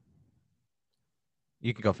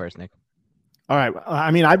 You can go first, Nick. All right.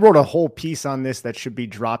 I mean, I wrote a whole piece on this that should be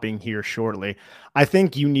dropping here shortly. I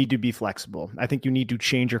think you need to be flexible. I think you need to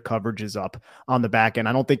change your coverages up on the back end.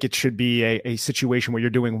 I don't think it should be a situation where you're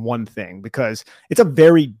doing one thing, because it's a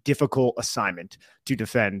very difficult assignment to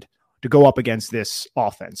defend, to go up against this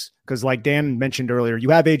offense. Because like Dan mentioned earlier, you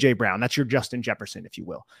have A.J. Brown. That's your Justin Jefferson, if you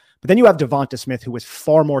will. But then you have Devonta Smith, who is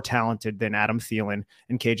far more talented than Adam Thielen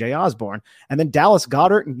and KJ Osborne. And then Dallas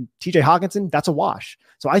Goedert and TJ Hawkinson, that's a wash.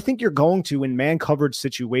 So I think you're going to, in man coverage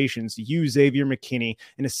situations, use Xavier McKinney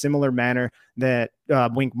in a similar manner that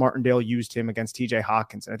Wink Martindale used him against TJ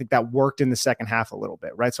Hawkinson. I think that worked in the second half a little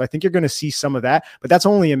bit, right? So I think you're going to see some of that, but that's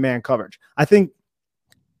only in man coverage. I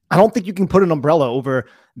don't think you can put an umbrella over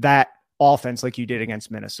that offense like you did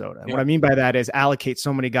against Minnesota. Yeah. What I mean by that is allocate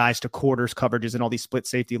so many guys to quarters coverages and all these split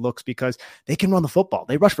safety looks, because they can run the football.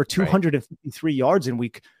 They rushed for 253 yards in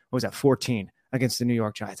week, 14 against the New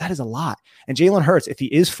York Giants. That is a lot. And Jalen Hurts, if he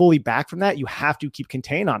is fully back from that, you have to keep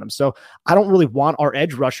contained on him. So I don't really want our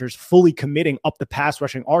edge rushers fully committing up the pass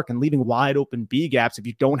rushing arc and leaving wide open B gaps if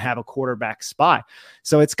you don't have a quarterback spy.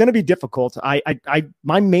 So it's going to be difficult.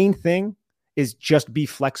 My main thing is just be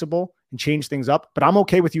flexible and change things up. But I'm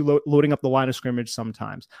okay with you loading up the line of scrimmage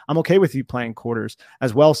sometimes. I'm okay with you playing quarters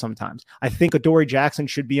as well sometimes. I think Adoree Jackson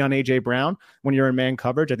should be on A.J. Brown when you're in man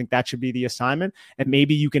coverage. I think that should be the assignment. And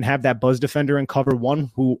maybe you can have that buzz defender in cover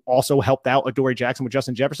one who also helped out Adoree Jackson with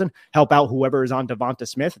Justin Jefferson, help out whoever is on Devonta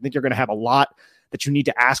Smith. I think you're going to have a lot that you need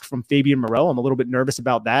to ask from Fabian Moreau. I'm a little bit nervous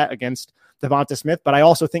about that against Devonta Smith, but I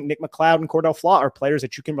also think Nick McLeod and Cordell Flott are players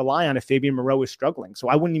that you can rely on if Fabian Moreau is struggling. So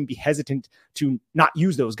I wouldn't even be hesitant to not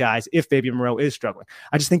use those guys if Fabian Moreau is struggling.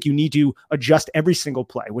 I just think you need to adjust every single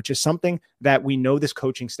play, which is something that we know this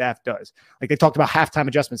coaching staff does. Like they talked about halftime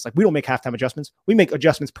adjustments. Like we don't make halftime adjustments. We make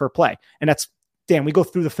adjustments per play. And that's, Dan, we go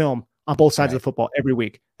through the film on both sides of the football every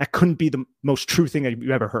week. That couldn't be the most true thing that you've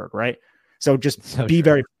ever heard, right? So just be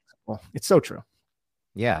very flexible. It's so true.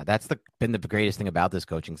 Yeah, that's been the greatest thing about this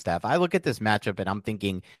coaching staff. I look at this matchup and I'm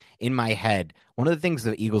thinking in my head, one of the things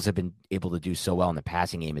the Eagles have been able to do so well in the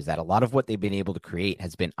passing game is that a lot of what they've been able to create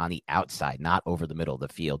has been on the outside, not over the middle of the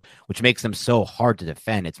field, which makes them so hard to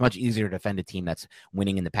defend. It's much easier to defend a team that's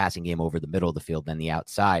winning in the passing game over the middle of the field than the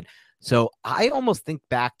outside. So I almost think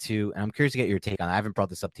back to, and I'm curious to get your take on it. I haven't brought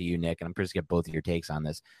this up to you, Nick, and I'm curious to get both of your takes on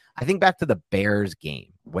this. I think back to the Bears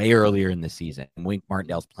game way earlier in the season, and Wink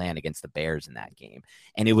Martindale's plan against the Bears in that game.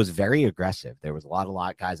 And it was very aggressive. There was a lot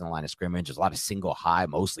of guys on the line of scrimmage. There's a lot of single high,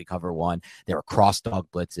 mostly cover one. There were cross dog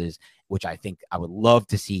blitzes, which I think I would love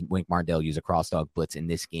to see Wink Martindale use a cross dog blitz in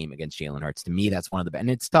this game against Jalen Hurts. To me, that's one of the best. And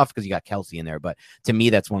it's tough because you got Kelsey in there, but to me,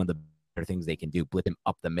 that's one of the things they can do, blitz him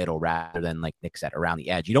up the middle rather than, like Nick said, around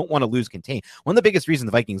the edge. You don't want to lose contain. One of the biggest reasons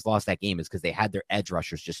the Vikings lost that game is because they had their edge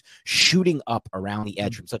rushers just shooting up around the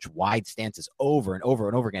edge from such wide stances over and over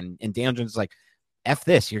and over again. And Dan Jones is like, F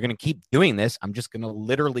this, you're going to keep doing this. I'm just going to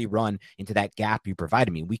literally run into that gap you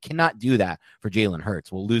provided me. We cannot do that for Jalen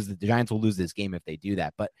Hurts. The Giants will lose this game if they do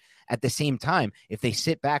that. But at the same time, if they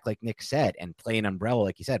sit back, like Nick said, and play an umbrella,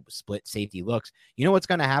 like you said, with split safety looks, you know what's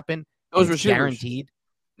going to happen? Those receivers. Guaranteed.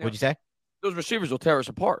 Yeah. What'd you say? Those receivers will tear us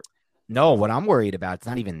apart. No, what I'm worried about, it's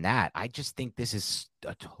not even that. I just think this is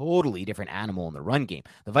a totally different animal in the run game.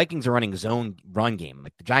 The Vikings are running zone run game.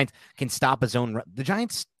 Like the Giants can stop a zone run. The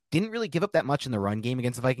Giants didn't really give up that much in the run game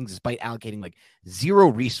against the Vikings, despite allocating like zero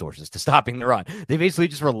resources to stopping the run. They basically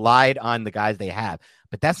just relied on the guys they have.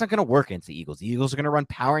 But that's not going to work against the Eagles. The Eagles are going to run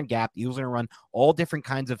power and gap. The Eagles are going to run all different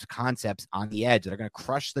kinds of concepts on the edge that are going to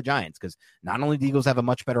crush the Giants, because not only do the Eagles have a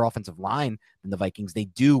much better offensive line than the Vikings, they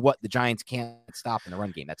do what the Giants can't stop in the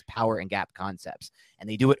run game. That's power and gap concepts. And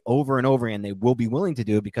they do it over and over, and they will be willing to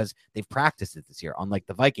do it because they've practiced it this year, unlike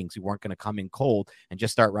the Vikings, who weren't going to come in cold and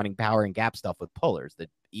just start running power and gap stuff with pullers. The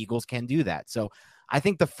Eagles can do that. So I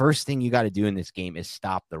think the first thing you got to do in this game is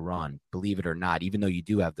stop the run, believe it or not, even though you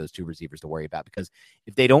do have those two receivers to worry about, because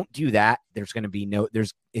if they don't do that, it's going to be a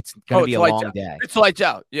long day. It's lights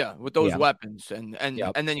out. Yeah. With those weapons. And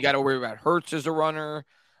then you got to worry about Hurts as a runner.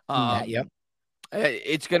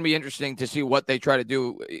 It's going to be interesting to see what they try to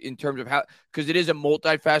do in terms of how, because it is a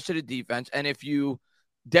multifaceted defense. And if you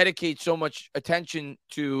dedicate so much attention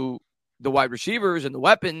to the wide receivers and the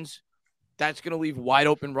weapons, that's going to leave wide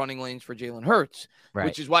open running lanes for Jalen Hurts,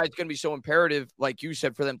 which is why it's going to be so imperative, like you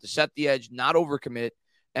said, for them to set the edge, not overcommit.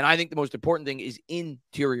 And I think the most important thing is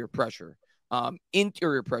interior pressure.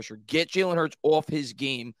 Interior pressure. Get Jalen Hurts off his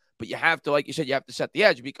game, but you have to, like you said, you have to set the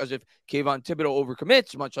edge, because if Kayvon Thibodeau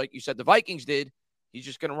overcommits, much like you said the Vikings did, he's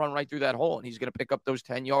just going to run right through that hole, and he's going to pick up those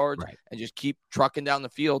 10 yards and just keep trucking down the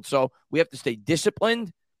field. So we have to stay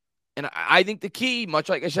disciplined. And I think the key, much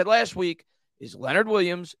like I said last week, is Leonard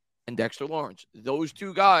Williams and Dexter Lawrence. Those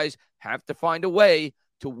two guys have to find a way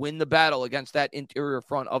to win the battle against that interior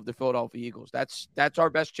front of the Philadelphia Eagles. That's our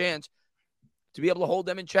best chance to be able to hold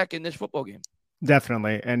them in check in this football game.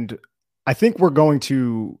 Definitely. And I think we're going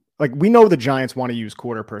to, like, we know the Giants want to use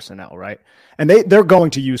quarter personnel, right? And they're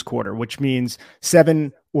going to use quarter, which means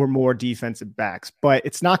 7 or more defensive backs. But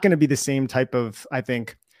it's not going to be the same type of, I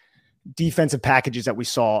think, defensive packages that we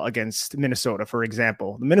saw against Minnesota, for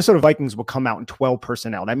example. The Minnesota Vikings will come out in 12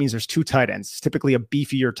 personnel. That means there's 2 tight ends. It's typically a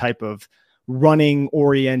beefier type of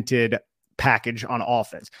running-oriented package on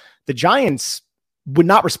offense. The Giants would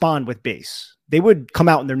not respond with base. They would come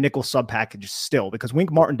out in their nickel sub package still, because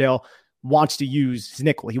Wink Martindale wants to use his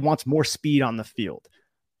nickel. He wants more speed on the field.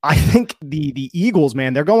 I think the Eagles,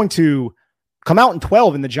 man, they're going to come out in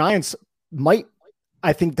 12, and the Giants might,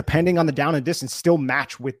 I think, depending on the down and distance, still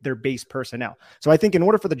match with their base personnel. So I think in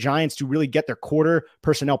order for the Giants to really get their quarter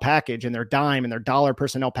personnel package and their dime and their dollar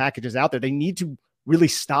personnel packages out there, they need to really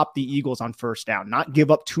stop the Eagles on first down, not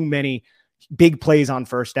give up too many big plays on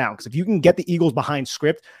first down. Because if you can get the Eagles behind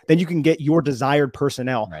script, then you can get your desired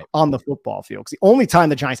personnel on the football field. Because the only time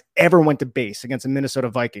the Giants ever went to base against the Minnesota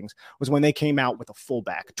Vikings was when they came out with a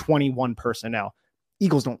fullback, 21 personnel.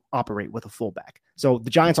 Eagles don't operate with a fullback. So the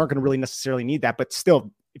Giants aren't going to really necessarily need that. But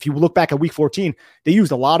still, if you look back at week 14, they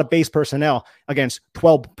used a lot of base personnel against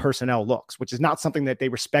 12 personnel looks, which is not something that they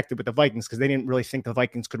respected with the Vikings, because they didn't really think the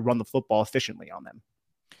Vikings could run the football efficiently on them.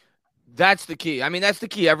 That's the key. I mean, that's the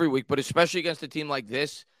key every week, but especially against a team like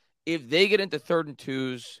this, if they get into 3rd and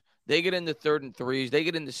 2s, they get into 3rd and 3s, they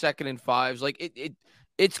get into 2nd and 5s, like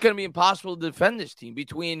it's going to be impossible to defend this team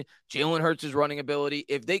between Jalen Hurts' running ability.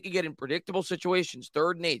 If they could get in predictable situations,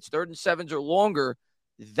 3rd and 8s, 3rd and 7s or longer,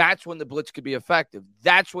 that's when the blitz could be effective.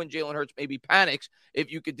 That's when Jalen Hurts maybe panics,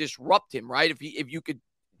 if you could disrupt him, right? If you could,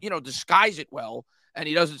 disguise it well, and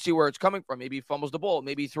he doesn't see where it's coming from. Maybe he fumbles the ball.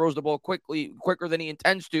 Maybe he throws the ball quicker than he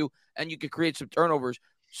intends to, and you could create some turnovers.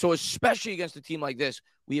 So especially against a team like this,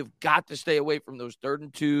 we have got to stay away from those 3rd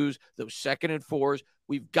and 2s, those 2nd and 4s.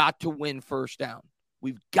 We've got to win first down.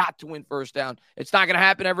 We've got to win first down. It's not going to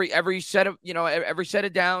happen every set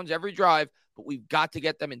of downs, every drive, but we've got to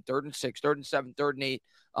get them in 3rd and 6, 3rd and 7, 3rd and 8.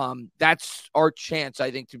 That's our chance, I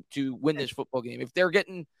think, to win this football game. If they're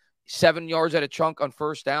getting 7 yards at a chunk on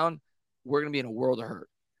first down, we're going to be in a world of hurt.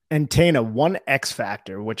 And Tana, one X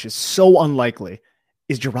factor, which is so unlikely,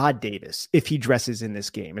 is Jarrad Davis if he dresses in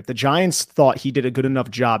this game. If the Giants thought he did a good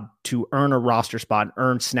enough job to earn a roster spot and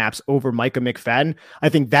earn snaps over Micah McFadden, I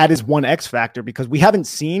think that is one X factor, because we haven't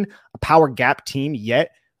seen a power gap team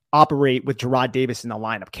yet operate with Jarrad Davis in the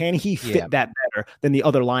lineup. Can he fit that better than the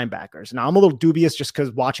other linebackers? Now, I'm a little dubious just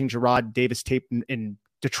because watching Jarrad Davis tape in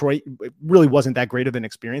Detroit, it really wasn't that great of an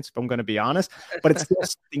experience, if I'm going to be honest, but it's still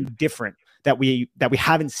something different that we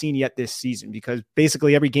haven't seen yet this season, because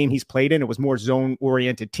basically every game he's played in, it was more zone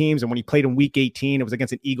oriented teams. And when he played in week 18, it was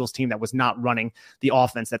against an Eagles team that was not running the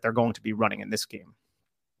offense that they're going to be running in this game.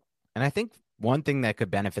 And I think one thing that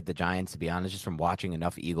could benefit the Giants, to be honest, just from watching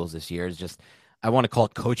enough Eagles this year, is just, I want to call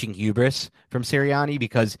it coaching hubris from Sirianni,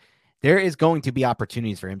 because there is going to be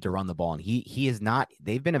opportunities for him to run the ball. And he is not,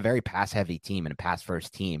 they've been a very pass heavy team and a pass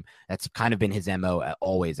first team. That's kind of been his MO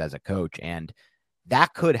always as a coach. And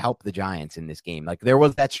that could help the Giants in this game. Like, there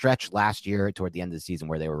was that stretch last year toward the end of the season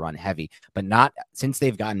where they were run heavy, but not since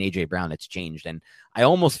they've gotten AJ Brown. It's changed. And I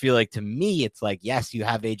almost feel like, to me, it's like, yes, you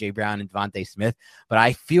have AJ Brown and Devontae Smith, but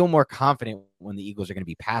I feel more confident when the Eagles are going to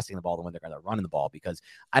be passing the ball than when they're going to run the ball, because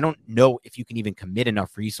I don't know if you can even commit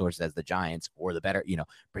enough resources as the Giants, or the better,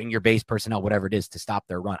 bring your base personnel, whatever it is, to stop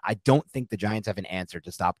their run. I don't think the Giants have an answer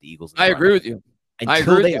to stop the Eagles. I agree with you.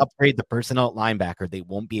 Until they upgrade the personnel at linebacker, they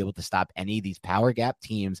won't be able to stop any of these power gap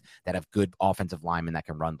teams that have good offensive linemen that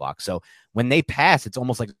can run block. So when they pass, it's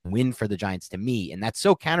almost like a win for the Giants to me. And that's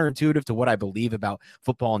so counterintuitive to what I believe about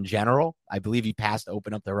football in general. I believe you pass to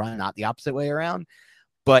open up the run, not the opposite way around.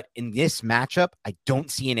 But in this matchup, I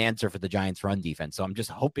don't see an answer for the Giants' run defense. So I'm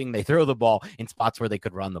just hoping they throw the ball in spots where they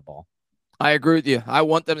could run the ball. I agree with you. I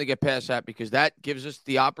want them to get past that, because that gives us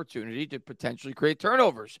the opportunity to potentially create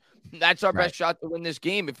turnovers. That's our best shot to win this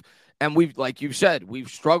game. And we've, like you said, we've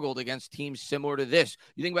struggled against teams similar to this.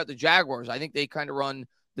 You think about the Jaguars. I think they kind of run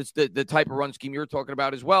That's the type of run scheme you're talking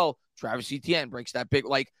about as well. Travis Etienne breaks that big.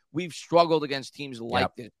 Like, we've struggled against teams like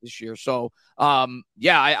this year. So,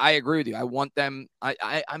 I agree with you. I want them.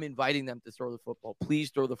 I'm inviting them to throw the football.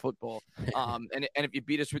 Please throw the football. And if you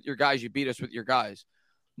beat us with your guys, you beat us with your guys.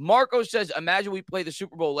 Marco says, imagine we play the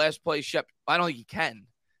Super Bowl last play. Shep, I don't think he can.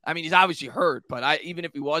 I mean, he's obviously hurt, but even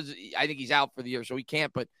if he was, I think he's out for the year, so he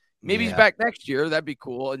can't. But maybe he's back next year. That'd be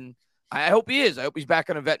cool. And I hope he is. I hope he's back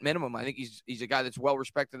on a vet minimum. I think he's a guy that's well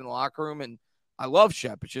respected in the locker room, and I love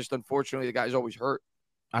Shep. It's just unfortunately the guy's always hurt.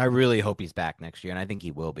 I really hope he's back next year, and I think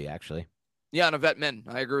he will be, actually. Yeah, on a vet min.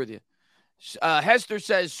 I agree with you. Hester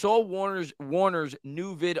says, saw Warner's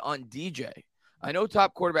new vid on DJ. I know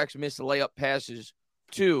top quarterbacks miss the layup passes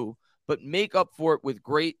too, but make up for it with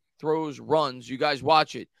great throws, runs. You guys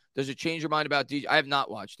watch it. Does it change your mind about DJ? I have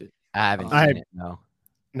not watched it. I haven't seen it, no.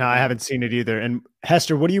 No, I haven't seen it either. And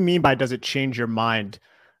Hester, what do you mean by does it change your mind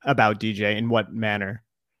about DJ? In what manner?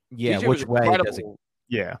 Yeah, DJ which way does it?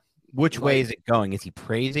 Yeah. Which way is it going? Is he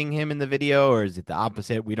praising him in the video, or is it the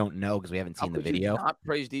opposite? We don't know because we haven't seen the video. Not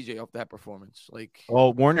praise DJ off that performance.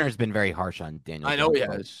 Well, Warner has been very harsh on Daniel. I know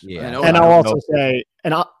Jones. he has. Yeah, and I'll also say,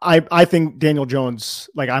 and I think Daniel Jones,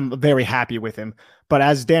 I'm very happy with him. But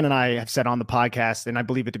as Dan and I have said on the podcast, and I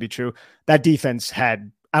believe it to be true, that defense had,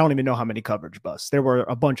 I don't even know how many coverage busts. There were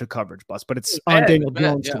a bunch of coverage busts, but it's on Daniel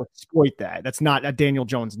Jones to exploit that. That's not a Daniel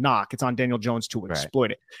Jones knock. It's on Daniel Jones to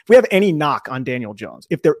exploit it. If we have any knock on Daniel Jones,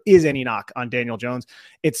 if there is any knock on Daniel Jones,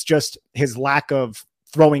 it's just his lack of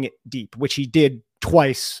throwing it deep, which he did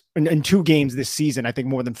twice in 2 games this season, I think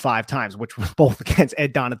more than 5 times, which was both against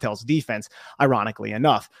Ed Donatell's defense, ironically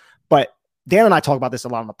enough. But Dan and I talk about this a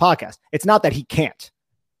lot on the podcast. It's not that he can't.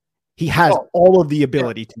 He has all of the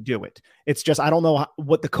ability to do it. It's just, I don't know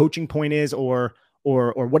what the coaching point is or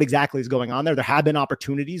what exactly is going on there. There have been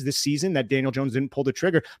opportunities this season that Daniel Jones didn't pull the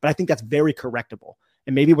trigger, but I think that's very correctable.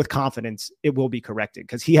 And maybe with confidence, it will be corrected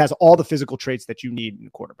because he has all the physical traits that you need in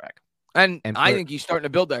a quarterback. And I think he's starting to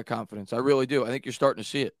build that confidence. I really do. I think you're starting to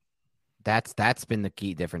see it. That's been the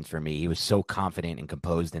key difference for me. He was so confident and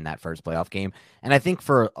composed in that first playoff game. And I think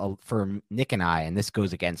for Nick and I, and this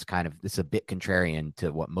goes against this is a bit contrarian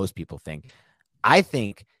to what most people think. I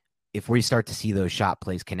think if we start to see those shot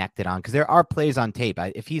plays connected on, because there are plays on tape.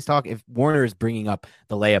 If Warner is bringing up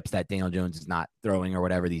the layups that Daniel Jones is not throwing or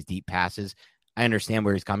whatever, these deep passes, I understand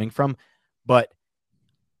where he's coming from, but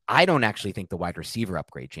I don't actually think the wide receiver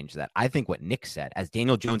upgrade changes that. I think what Nick said, as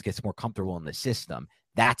Daniel Jones gets more comfortable in the system,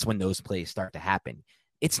 that's when those plays start to happen.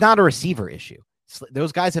 It's not a receiver issue.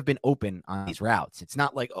 Those guys have been open on these routes. It's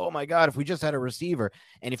not like, oh my God, if we just had a receiver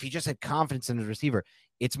and if he just had confidence in his receiver,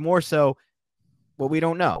 it's more so what we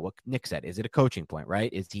don't know. What Nick said, is it a coaching point,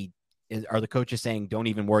 right? Are the coaches saying, don't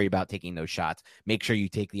even worry about taking those shots. Make sure you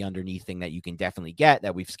take the underneath thing that you can definitely get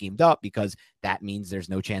that we've schemed up because that means there's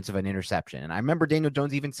no chance of an interception. And I remember Daniel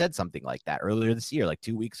Jones even said something like that earlier this year, like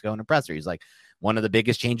 2 weeks ago in a presser. He's like, one of the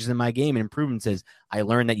biggest changes in my game and improvements is I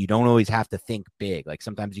learned that you don't always have to think big. Like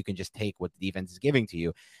sometimes you can just take what the defense is giving to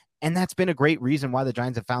you. And that's been a great reason why the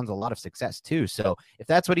Giants have found a lot of success too. So if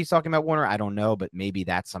that's what he's talking about, Warner, I don't know, but maybe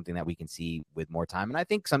that's something that we can see with more time. And I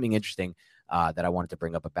think something interesting that I wanted to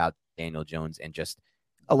bring up about Daniel Jones and just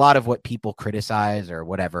a lot of what people criticize or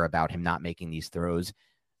whatever about him not making these throws.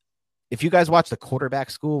 If you guys watch the quarterback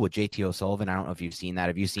school with JT O'Sullivan, I don't know if you've seen that.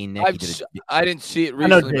 Have you seen Nick? I didn't see it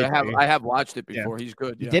recently, but I have watched it before. Yeah. He's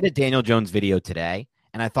good. He did a Daniel Jones video today,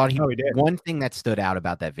 and I thought he did. One thing that stood out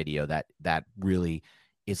about that video that really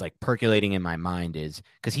is like percolating in my mind is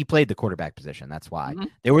because he played the quarterback position. That's why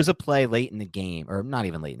there was a play late in the game, or not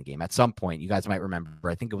even late in the game. At some point, you guys might remember,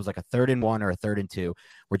 I think it was like a 3rd and 1 or a 3rd and 2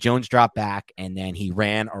 where Jones dropped back and then he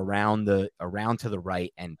ran around to the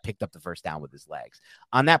right and picked up the first down with his legs.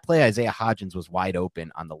 On that play, Isaiah Hodgins was wide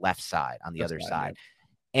open on the left side, on the other side.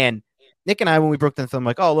 And Nick and I, when we broke the film,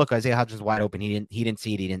 like, oh, look, Isaiah Hodgins was wide open. He didn't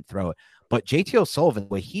see it. He didn't throw it. But JT O'Sullivan, the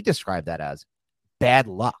way he described that as bad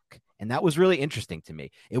luck. And that was really interesting to me.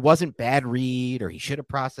 It wasn't bad read or he should have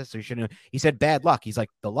processed or he shouldn't have. He said bad luck. He's like,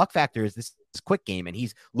 the luck factor is this quick game and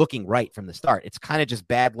he's looking right from the start. It's kind of just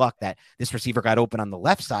bad luck that this receiver got open on the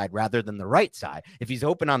left side rather than the right side. If he's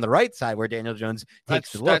open on the right side where Daniel Jones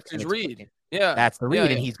takes the look. That's his read. Yeah. That's the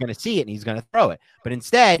read, and he's going to see it, and he's going to throw it. But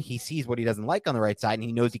instead, he sees what he doesn't like on the right side, and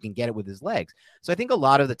he knows he can get it with his legs. So I think a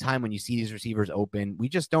lot of the time when you see these receivers open, we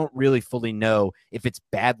just don't really fully know if it's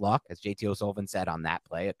bad luck, as JT O'Sullivan said on that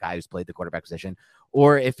play, a guy who's played the quarterback position,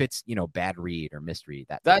 or if it's, bad read or misread.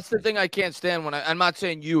 That's the thing I can't stand when I'm not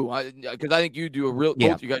saying you, because I think you do both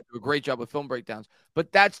you guys do a great job with film breakdowns.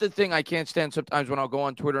 But that's the thing I can't stand sometimes when I'll go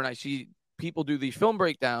on Twitter and I see people do these film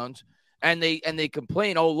breakdowns. And they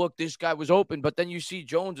complain, oh, look, this guy was open. But then you see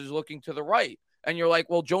Jones is looking to the right. And you're like,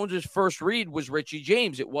 well, Jones's first read was Richie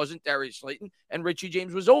James. It wasn't Darius Slayton, and Richie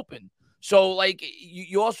James was open. So, like,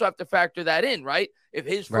 you also have to factor that in, right? If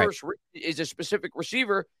his first read is a specific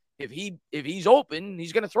receiver, if he's open,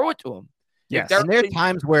 he's going to throw it to him. Yes. And there are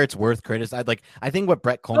times where it's worth criticizing. Like, I think what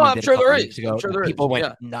Brett Coleman did a couple weeks ago, people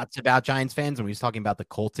went nuts about Giants fans when he was talking about the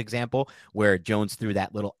Colts example, where Jones threw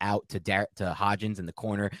that little out to Hodgins in the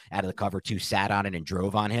corner out of the cover 2, sat on it and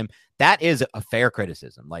drove on him. That is a fair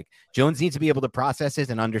criticism. Like, Jones needs to be able to process this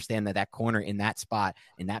and understand that corner in that spot,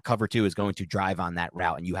 in that cover 2, is going to drive on that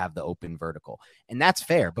route, and you have the open vertical. And that's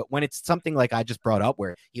fair. But when it's something like I just brought up,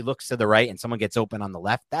 where he looks to the right and someone gets open on the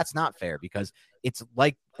left, that's not fair, because it's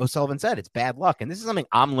like O'Sullivan said, it's bad luck. And this is something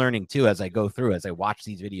I'm learning too as I go through, as I watch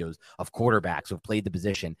these videos of quarterbacks who have played the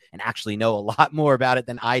position and actually know a lot more about it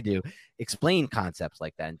than I do, explain concepts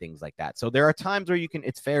like that and things like that. So there are times where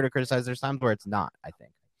it's fair to criticize. There's times where it's not, I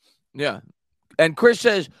think. Yeah. And Chris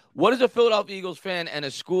says, what does a Philadelphia Eagles fan and a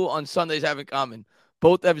school on Sundays have in common?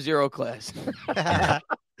 Both have 0 class.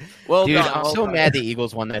 Well, dude, done. I'm so mad the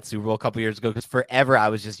Eagles won that Super Bowl a couple years ago, because forever I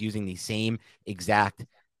was just using the same exact,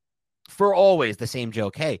 for always the same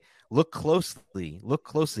joke. Hey, look closely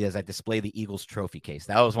as I display the Eagles trophy case.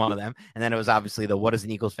 That was one of them. And then it was obviously the, what does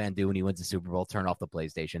an Eagles fan do when he wins the Super Bowl? Turn off the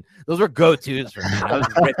PlayStation. Those were go-tos for me. I was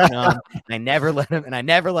ripping on, and I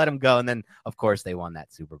never let him go. And then, of course, they won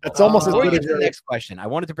that Super Bowl. It's almost as good as the next question. I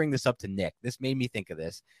wanted to bring this up to Nick. This made me think of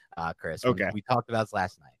this, Chris. Okay. We talked about this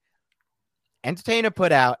last night. Entertainer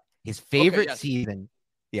put out his favorite season.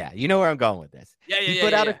 Yeah, you know where I'm going with this. He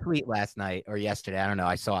put out a tweet last night or yesterday. I don't know.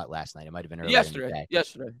 I saw it last night. It might have been earlier. Yesterday.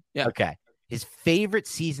 Yeah. Okay. His favorite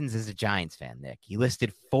seasons as a Giants fan, Nick. He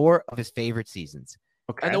listed 4 of his favorite seasons.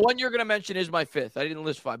 Okay. And the one you're going to mention is my 5th. I didn't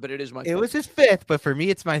list 5, but it is my 5th. It was his 5th, but for me,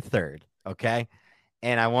 it's my 3rd. Okay.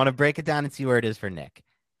 And I want to break it down and see where it is for Nick.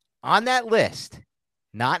 On that list,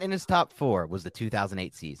 not in his top 4, was the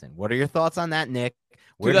 2008 season. What are your thoughts on that, Nick?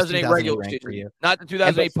 Where 2008 regular season, not the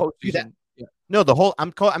 2008 postseason. No, the whole.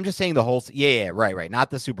 I'm just saying the whole. Yeah, right. Not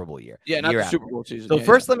the Super Bowl year. Yeah, not the Super Bowl season. So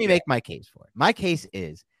first, let me make my case for it. My case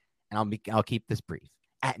is, and I'll keep this brief.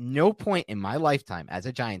 At no point in my lifetime as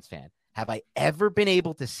a Giants fan have I ever been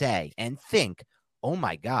able to say and think, "Oh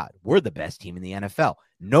my God, we're the best team in the NFL.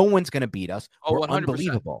 No one's going to beat us. We're 100%.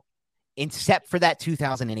 Unbelievable." Except for that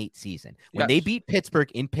 2008 season when they beat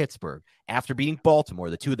Pittsburgh in Pittsburgh after beating Baltimore,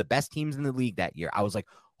 the 2 of the best teams in the league that year. I was like,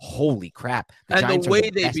 holy crap. The way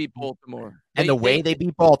they beat Baltimore. And the way they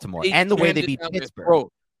beat Baltimore. And the way they beat Pittsburgh.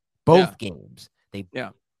 Both games. They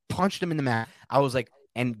punched them in the mouth. I was like,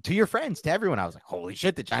 and to your friends, to everyone, I was like, holy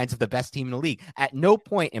shit, the Giants are the best team in the league. At no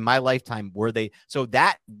point in my lifetime were they. So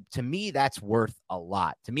that, to me, that's worth a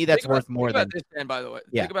lot. To me, that's worth more than. Think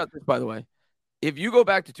about this, by the way. If you go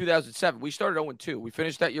back to 2007, we started 0-2. We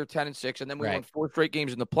finished that year 10-6, and then we won 4 straight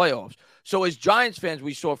games in the playoffs. So as Giants fans,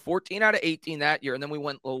 we saw 14 out of 18 that year, and then we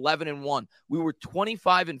went 11-1. We were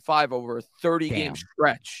 25-5 over a 30-game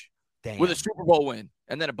stretch with a Super Bowl win,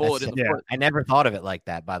 and then a bullet in the foot. I never thought of it like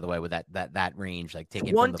that, by the way, with that range, like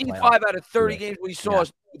taking 25 out of 30 games we saw,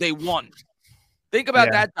 they won. Think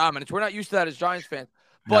about that dominance. We're not used to that as Giants fans.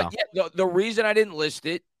 But the reason I didn't list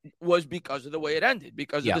it was because of the way it ended,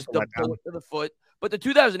 because of the bullet to the foot. But the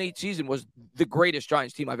 2008 season was the greatest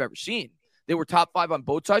Giants team I've ever seen. They were top 5 on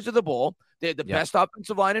both sides of the ball. They had the best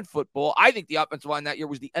offensive line in football. I think the offensive line that year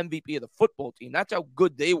was the MVP of the football team. That's how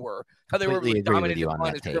good they were. How they were really dominating the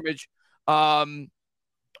line of scrimmage.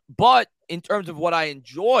 But in terms of what I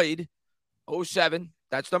enjoyed, 2007,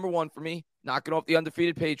 that's number 1 for me. Knocking off the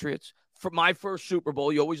undefeated Patriots. For my first Super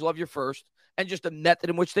Bowl, you always love your first. And just the method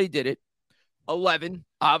in which they did it. 11,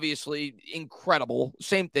 obviously, incredible.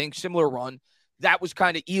 Same thing, similar run. That was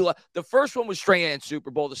kind of Eli. The first one was Strahan's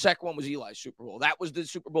Super Bowl. The second one was Eli's Super Bowl. That was the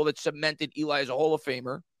Super Bowl that cemented Eli as a Hall of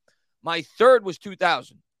Famer. My third was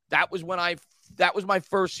 2000. That was my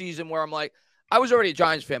first season where I'm like, I was already a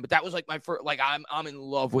Giants fan, but that was like my first, like I'm in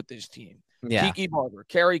love with this team. Yeah. Tiki Barber,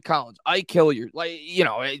 Kerry Collins, Ike Hilliard,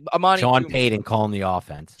 Amani Sean Payton calling the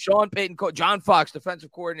offense. Sean Payton, John Fox,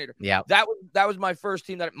 defensive coordinator. Yeah, that was my first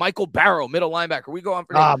team. That Michael Barrow, middle linebacker. We go on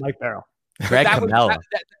for Mike Barrow. Greg Camella.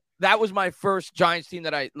 That was my first Giants team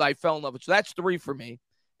that I fell in love with. So that's 3 for me.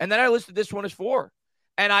 And then I listed this one as 4.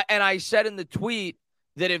 And I said in the tweet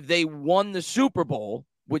that if they won the Super Bowl,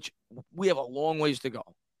 which we have a long ways to go,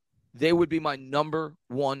 they would be my number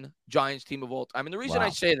 1 Giants team of all time. And the reason I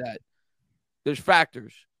say that, there's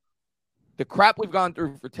factors. The crap we've gone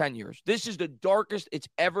through for 10 years. This is the darkest it's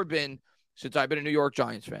ever been since I've been a New York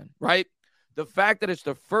Giants fan, right? The fact that it's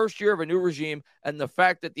the first year of a new regime and the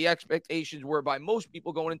fact that the expectations were by most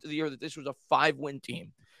people going into the year that this was a 5-win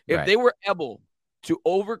team. If they were able to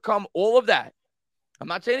overcome all of that, I'm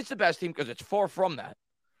not saying it's the best team because it's far from that.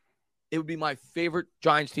 It would be my favorite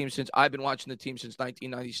Giants team since I've been watching the team since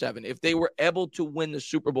 1997. If they were able to win the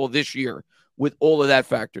Super Bowl this year with all of that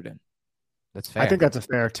factored in. That's fair. I think that's a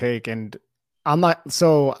fair take. And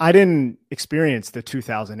I didn't experience the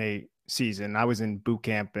 2008 season. I was in boot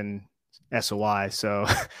camp and SOI. So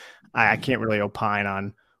I can't really opine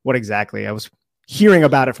on what exactly. I was hearing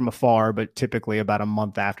about it from afar, but typically about a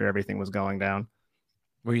month after everything was going down.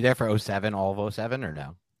 Were you there for 07, all of 07 or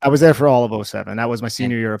no? I was there for all of 07. That was my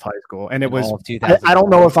senior year of high school. And it was, I don't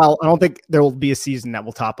know I don't think there will be a season that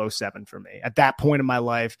will top 07 for me. At that point in my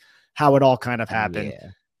life, how it all kind of happened. Yeah.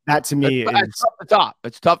 That to me it's tough to top.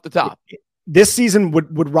 It's tough to top. This season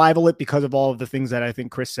would rival it because of all of the things that I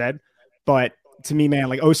think Chris said. But to me, man,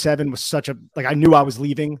 like 07 was such a, like, I knew I was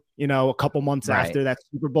leaving, a couple months after that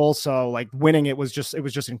Super Bowl. So like winning it was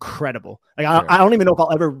just incredible. Like, I don't even know if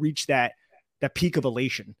I'll ever reach that peak of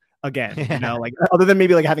elation again, like other than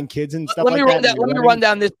maybe like having kids and stuff. Let me run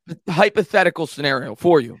down this hypothetical scenario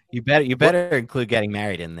for you. You better include getting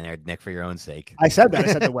married in there, Nick, for your own sake. I said that.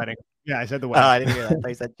 I said the wedding. Yeah, I said the wedding. Oh, I didn't hear that.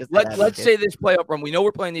 I said just let's say this playoff run. We know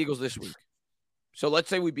we're playing the Eagles this week. So let's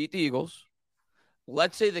say we beat the Eagles.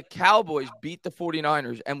 Let's say the Cowboys beat the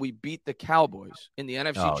 49ers and we beat the Cowboys in the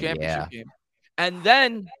NFC Championship game. And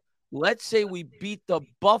then let's say we beat the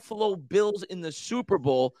Buffalo Bills in the Super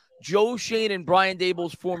Bowl, Joe Schoen and Brian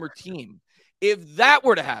Daboll's former team. If that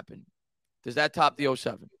were to happen, does that top the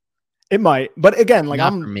 07? It might. But again, like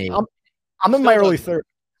I'm in my early 30s.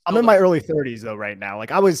 I'm in my early 30s though right now.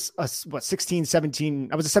 Like I was 16, 17.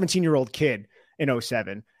 I was a 17-year-old kid in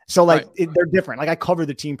 07. So like they're different. Like I cover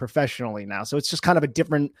the team professionally now. So it's just kind of a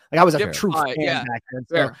different, like I was a true fan back then.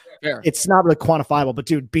 So it's not really quantifiable, but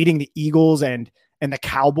dude, beating the Eagles and the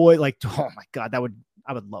Cowboy, like, oh my God, I would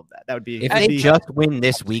love that. That would be, if they just win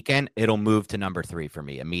this weekend, it'll move to number 3 for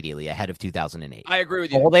me immediately ahead of 2008. I agree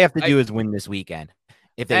with you. All they have to do is win this weekend.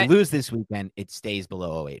 If they lose this weekend, it stays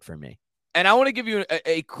below 08 for me. And I want to give you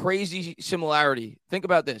a crazy similarity. Think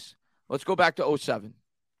about this. Let's go back to 07.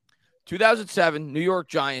 2007, New York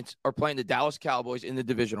Giants are playing the Dallas Cowboys in the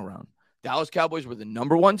divisional round. Dallas Cowboys were the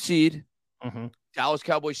number 1 seed. Mm-hmm. Dallas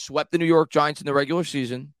Cowboys swept the New York Giants in the regular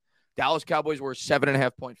season. Dallas Cowboys were a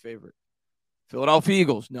 7.5-point favorite. Philadelphia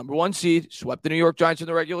Eagles, number 1 seed, swept the New York Giants in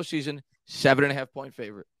the regular season, 7.5-point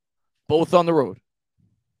favorite. Both on the road.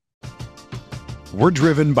 We're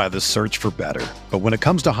driven by the search for better. But when it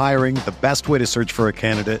comes to hiring, the best way to search for a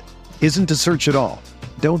candidate isn't to search at all.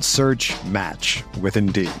 Don't search, match with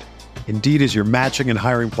Indeed. Indeed is your matching and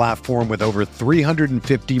hiring platform with over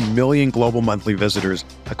 350 million global monthly visitors,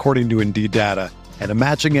 according to Indeed data, and a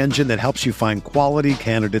matching engine that helps you find quality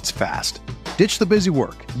candidates fast. Ditch the busy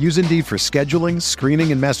work. Use Indeed for scheduling,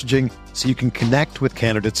 screening, and messaging so you can connect with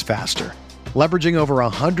candidates faster. Leveraging over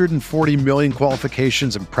 140 million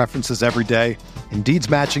qualifications and preferences every day, Indeed's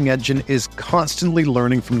matching engine is constantly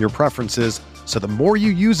learning from your preferences, so the more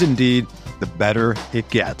you use Indeed, the better it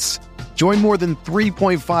gets. Join more than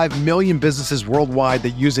 3.5 million businesses worldwide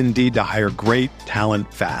that use Indeed to hire great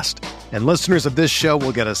talent fast. And listeners of this show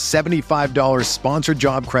will get a $75 sponsored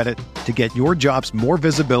job credit to get your jobs more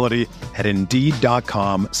visibility at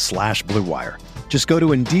Indeed.com/Blue Wire. Just go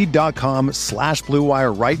to Indeed.com/Blue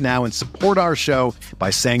Wire right now and support our show by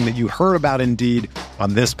saying that you heard about Indeed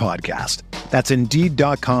on this podcast. That's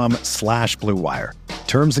Indeed.com/Blue Wire.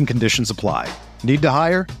 Terms and conditions apply. Need to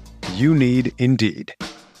hire? You need Indeed.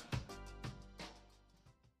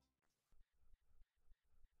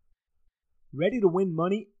 Ready to win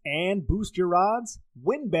money and boost your odds?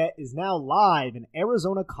 WynnBET is now live in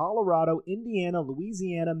Arizona, Colorado, Indiana,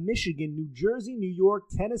 Louisiana, Michigan, New Jersey, New York,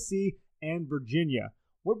 Tennessee, and Virginia.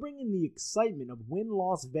 We're bringing the excitement of Wynn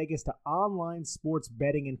Las Vegas to online sports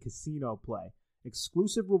betting and casino play.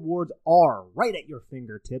 Exclusive rewards are right at your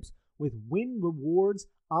fingertips with Wynn Rewards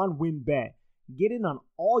on WynnBET. Get in on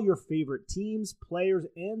all your favorite teams, players,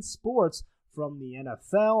 and sports from the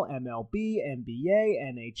NFL, MLB, NBA,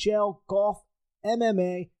 NHL, golf,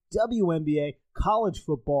 MMA, WNBA, college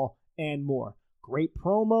football, and more. Great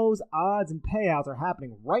promos, odds, and payouts are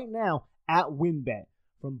happening right now at WynnBET.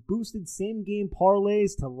 From boosted same-game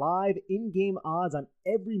parlays to live in-game odds on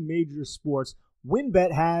every major sports,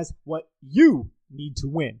 WynnBET has what you need to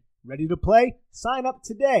win. Ready to play? Sign up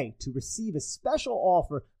today to receive a special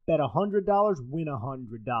offer. Bet $100, win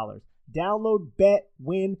 $100. Download Bet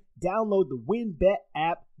Win. Download the WynnBET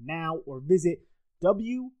app now or visit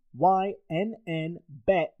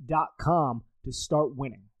wynnbet.com to start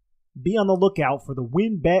winning. Be on the lookout for the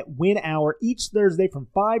WynnBET Win Hour each Thursday from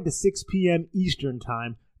 5 to 6 p.m. Eastern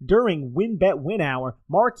Time. During WynnBET Win Hour,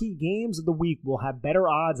 marquee games of the week will have better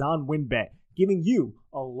odds on WynnBET, giving you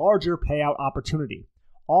a larger payout opportunity.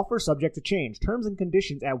 Offer subject to change. Terms and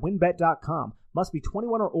conditions at winbet.com. Must be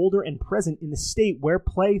 21 or older and present in the state where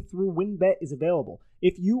play through WinBet is available.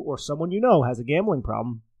 If you or someone you know has a gambling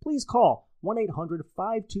problem, please call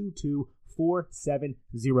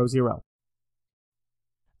 1-800-522-4700.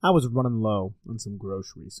 I was running low on some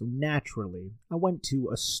groceries, so naturally, I went to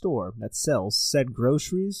a store that sells said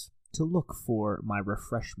groceries to look for my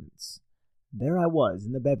refreshments. There I was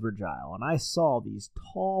in the beverage aisle, and I saw these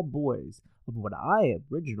tall boys of what I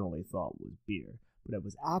originally thought was beer, but it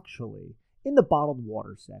was actually in the bottled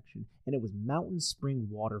water section, and it was mountain spring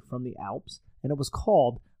water from the Alps, and it was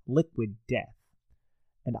called Liquid Death.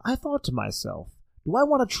 And I thought to myself, do I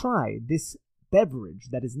want to try this beverage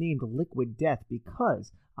that is named Liquid Death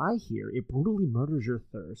because I hear it brutally murders your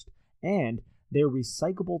thirst, and their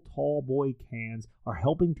recyclable tall boy cans are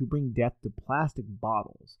helping to bring death to plastic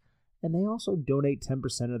bottles. And they also donate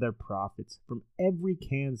 10% of their profits from every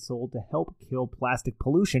can sold to help kill plastic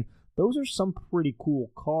pollution. Those are some pretty cool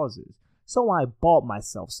causes. So I bought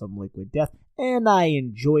myself some Liquid Death, and I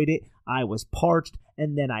enjoyed it. I was parched,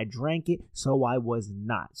 and then I drank it, so I was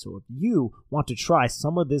not. So if you want to try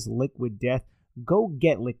some of this Liquid Death, go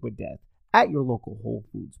get Liquid Death at your local Whole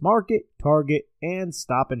Foods Market, Target, and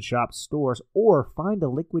Stop and Shop stores, or find a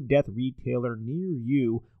Liquid Death retailer near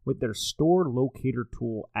you with their store locator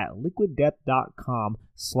tool at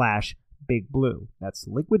liquiddeath.com/bigblue. That's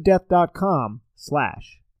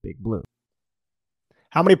liquiddeath.com/bigblue.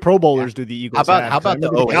 How many Pro Bowlers do the Eagles have? How about the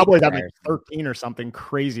Cowboys have like 13 or something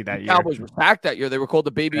crazy that year? Cowboys were packed that year. They were called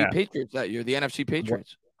the Baby Patriots that year, the NFC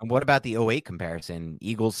Patriots. And what about the 08 comparison?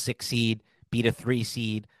 Eagles 6 seed, beat a 3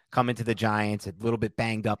 seed, come into the Giants, a little bit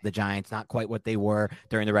banged up the Giants, not quite what they were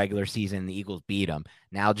during the regular season. The Eagles beat them.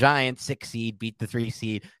 Now Giants 6 seed, beat the 3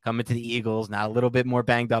 seed, come into the Eagles, now a little bit more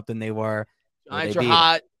banged up than they were. Giants are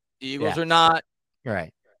hot. The Eagles are not.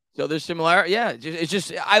 Right. So there's similarity. Yeah, it's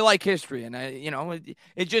just I like history, and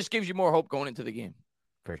it just gives you more hope going into the game.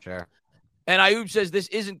 For sure. And Ayub says this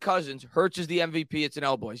isn't Cousins. Hurts is the MVP. It's an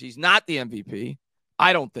L, boys. He's not the MVP.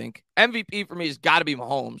 I don't think. MVP for me has got to be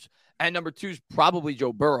Mahomes. And number 2 is probably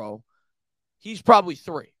Joe Burrow. He's probably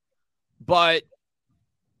 3. But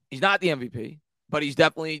he's not the MVP. But he's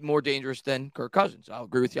definitely more dangerous than Kirk Cousins. I'll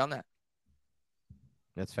agree with you on that.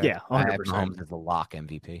 That's fair. Yeah, 100%. I have Mahomes as the lock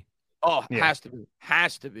MVP. Oh, yeah.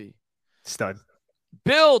 Has to be. Stud.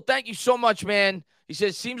 Bill, thank you so much, man. He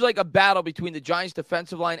says, seems like a battle between the Giants'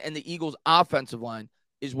 defensive line and the Eagles' offensive line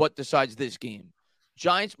is what decides this game.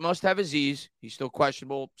 Giants must have Azeez. He's still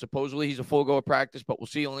questionable. Supposedly he's a full go of practice, but we'll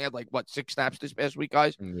see. He only had 6 snaps this past week,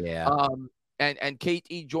 guys. Yeah. And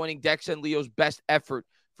KT joining Dex and Leo's best effort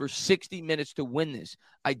for 60 minutes to win this.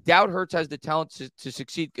 I doubt Hurts has the talent to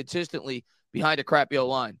succeed consistently behind a crappy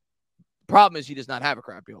O-line. Problem is he does not have a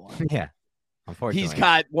crappy O-line. Yeah. Unfortunately. He's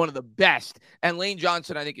got one of the best. And Lane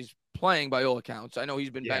Johnson, I think, is playing by all accounts. I know he's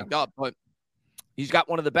been banged up, but he's got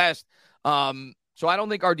one of the best. So I don't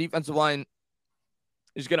think our defensive line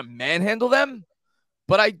is going to manhandle them.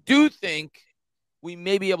 But I do think we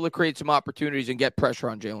may be able to create some opportunities and get pressure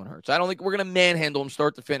on Jalen Hurts. I don't think we're going to manhandle him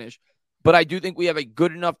start to finish. But I do think we have a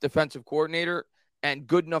good enough defensive coordinator and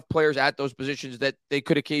good enough players at those positions that they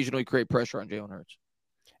could occasionally create pressure on Jalen Hurts.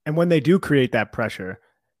 And when they do create that pressure,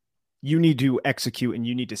 you need to execute and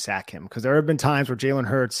you need to sack him, because there have been times where Jalen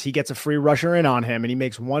Hurts, he gets a free rusher in on him and he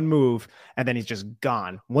makes one move and then he's just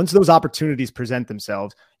gone. Once those opportunities present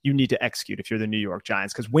themselves, you need to execute if you're the New York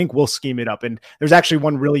Giants, because Wink will scheme it up. And there's actually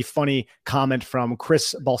one really funny comment from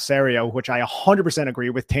Chris Balserio, which I 100% agree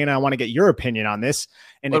with. Tana, I want to get your opinion on this.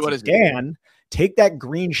 And what is Dan, take that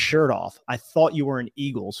green shirt off. I thought you were an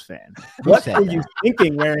Eagles fan. What were you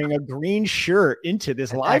thinking wearing a green shirt into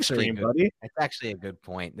this live stream, buddy? It's actually a good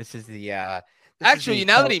point. This is the actually,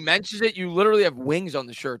 now that he mentions it, you literally have wings on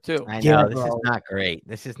the shirt too. I know, this is not great.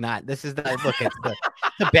 This is not look, it's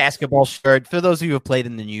the basketball shirt. For those of you who have played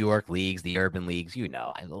in the New York leagues, the urban leagues,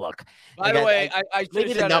 look. By the way, I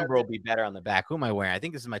maybe the number will be better on the back. Who am I wearing? I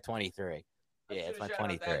think this is my 23. Yeah, it's my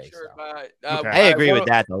 23. Shirt, okay. I agree with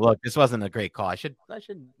that though. Look, this wasn't a great call. I should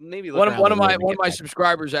maybe look one of my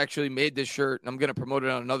subscribers actually made this shirt, and I'm gonna promote it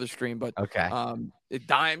on another stream. But okay, it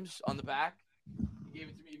dimes on the back. He gave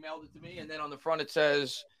it to me, mailed it to me, and then on the front it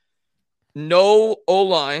says no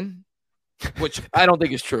O-line, which I don't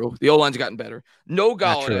think is true. The O-line's gotten better. No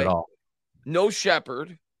Golladay, no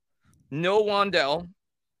Shepard, no Wandell,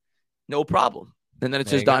 no problem. And then it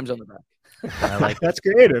says dimes on the back. I like that's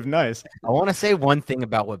creative. Nice. I want to say one thing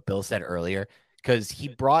about what Bill said earlier. because he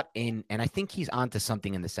brought in, and I think he's onto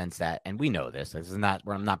something in the sense that, and we know this is not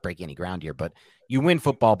where I'm not breaking any ground here, but you win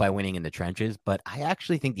football by winning in the trenches. But I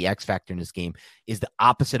actually think the X factor in this game is the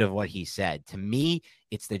opposite of what he said. To me,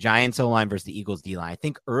 it's the Giants O-line versus the Eagles D-line. I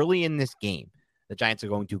think early in this game, the Giants are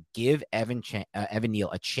going to give Evan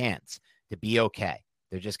Neal a chance to be okay.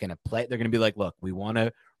 They're just going to play. They're going to be like, look, we want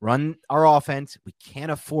to run our offense. We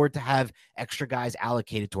can't afford to have extra guys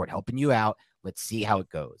allocated toward helping you out. Let's see how it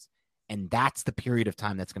goes. And that's the period of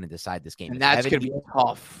time that's going to decide this game. And that's going to be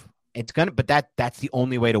tough. It's going to, but that's the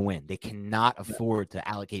only way to win. They cannot afford to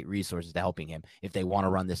allocate resources to helping him if they want to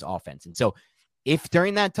run this offense. And so if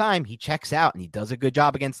during that time he checks out and he does a good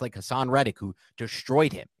job against like Hassan Reddick, who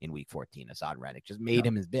destroyed him in week 14, Hassan Reddick just made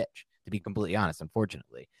him his bitch, to be completely honest,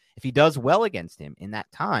 unfortunately. If he does well against him in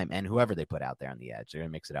that time and whoever they put out there on the edge, they're going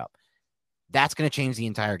to mix it up. That's going to change the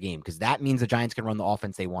entire game because that means the Giants can run the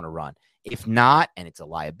offense they want to run. If not, and it's a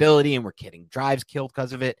liability and we're getting drives killed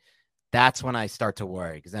because of it, that's when I start to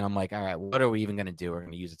worry because then I'm like, all right, what are we even going to do? We're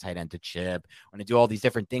going to use a tight end to chip. We're going to do all these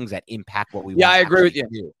different things that impact what we want. Yeah, I agree with you.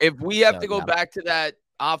 Do. If we have to go back to that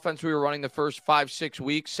offense we were running the first 5, 6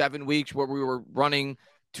 weeks, 7 weeks where we were running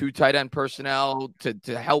 2 tight end personnel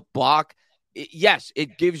to help block, yes,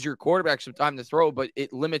 it gives your quarterback some time to throw, but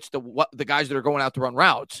it limits the guys that are going out to run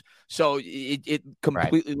routes. So it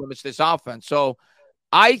completely limits this offense. So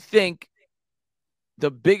I think the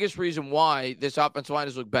biggest reason why this offensive line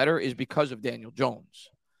has looked better is because of Daniel Jones.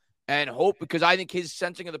 And hope, because I think his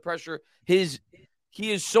sensing of the pressure, he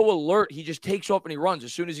is so alert, he just takes off and he runs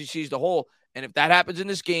as soon as he sees the hole. And if that happens in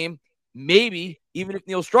this game, maybe even if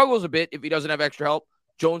Neal struggles a bit, if he doesn't have extra help,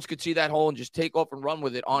 Jones could see that hole and just take off and run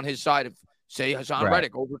with it on his side. If, say, Hassan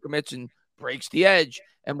Reddick overcommits and breaks the edge,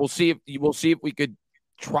 and we'll see if we could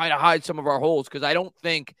try to hide some of our holes, because I don't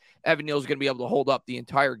think Evan Neal is going to be able to hold up the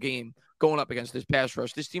entire game going up against this pass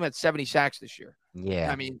rush. This team had 70 sacks this year.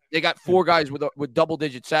 Yeah. I mean, they got 4 guys with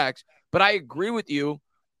double-digit sacks. But I agree with you.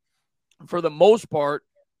 For the most part,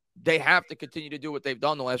 they have to continue to do what they've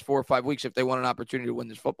done the last 4 or 5 weeks if they want an opportunity to win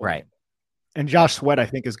this football game. And Josh Sweat, I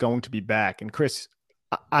think, is going to be back. And Chris,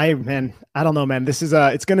 I don't know, man. This is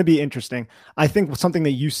it's going to be interesting. I think something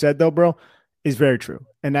that you said, though, bro, is very true.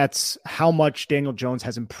 And that's how much Daniel Jones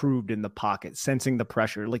has improved in the pocket, sensing the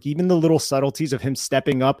pressure. Like even the little subtleties of him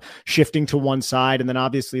stepping up, shifting to one side, and then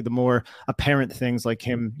obviously the more apparent things like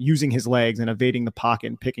him using his legs and evading the pocket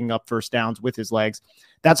and picking up first downs with his legs.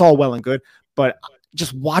 That's all well and good. But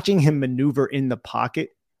just watching him maneuver in the pocket,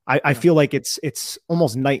 I feel like it's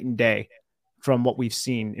almost night and day from what we've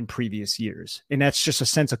seen in previous years. And that's just a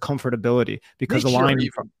sense of comfortability because the line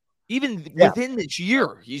even within this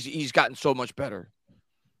year, he's gotten so much better.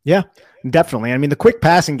 Yeah, definitely. I mean, the quick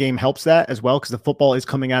passing game helps that as well because the football is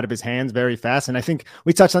coming out of his hands very fast. And I think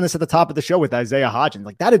we touched on this at the top of the show with Isaiah Hodgins.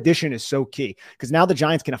 Like that addition is so key because now the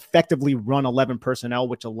Giants can effectively run 11 personnel,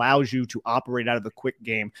 which allows you to operate out of the quick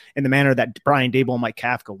game in the manner that Brian Daboll and Mike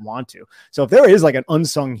Kafka want to. So if there is like an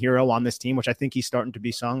unsung hero on this team, which I think he's starting to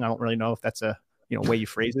be sung, I don't really know if that's a way you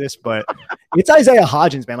phrase this, but it's Isaiah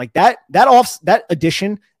Hodgins, man. Like that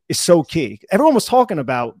addition is so key. Everyone was talking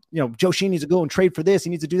about, Joe Sheen needs to go and trade for this. He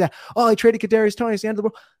needs to do that. Oh, I traded Kadarius Toney. It's the end of the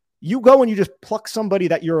world. You go and you just pluck somebody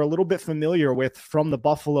that you're a little bit familiar with from the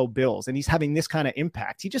Buffalo Bills, and he's having this kind of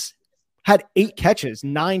impact. He just had 8 catches,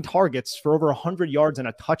 9 targets for over 100 yards and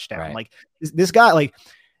a touchdown. Right. Like this guy,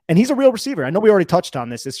 and he's a real receiver. I know we already touched on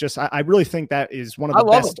this. It's just, I really think that is one of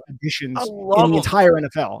the best additions in the entire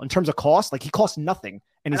NFL in terms of cost. Like he costs nothing.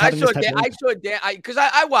 And he's having I saw Dan, because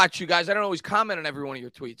I watch you guys. I don't always comment on every one of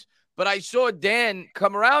your tweets, but I saw Dan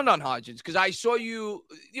come around on Hodgins because I saw you.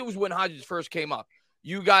 It was when Hodgins first came up.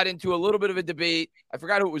 You got into a little bit of a debate. I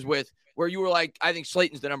forgot who it was with, where you were like, I think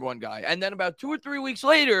Slayton's the number 1 guy. And then about 2 or 3 weeks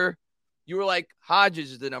later, you were like,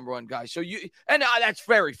 Hodges is the number 1 guy. So that's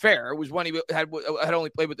very fair. It was when he had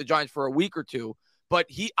only played with the Giants for a week or two. But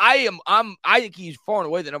I think he's far and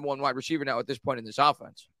away the number 1 wide receiver now at this point in this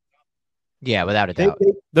offense. Yeah, without a doubt.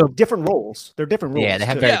 They're different roles. They're different roles. Yeah, they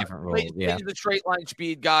have very different roles. He's the straight line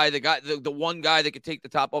speed guy, the one guy that could take the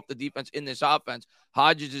top off the defense in this offense.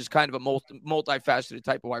 Hodges is kind of a multifaceted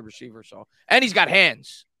type of wide receiver. So, and he's got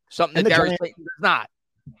hands, something that Darius Slayton does not.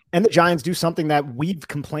 And the Giants do something that we've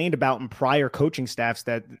complained about in prior coaching staffs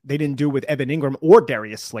that they didn't do with Evan Ingram or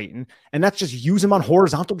Darius Slayton, and that's just use them on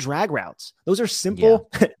horizontal drag routes. Those are simple.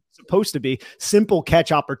 Yeah. Supposed to be simple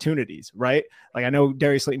catch opportunities, right? Like I know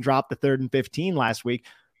Darius Slayton dropped the 3rd and 15 last week,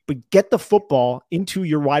 but get the football into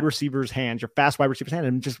your wide receiver's hands, your fast wide receiver's hand,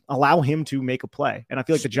 and just allow him to make a play. And I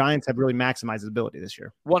feel like the Giants have really maximized his ability this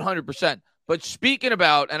year. 100%. But speaking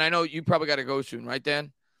about, and I know you probably got to go soon, right,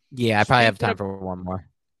 Dan? Yeah, I probably have time for one more.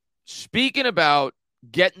 Speaking about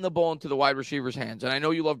getting the ball into the wide receiver's hands. And I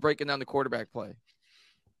know you love breaking down the quarterback play.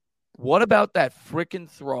 What about that freaking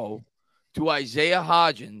throw to Isaiah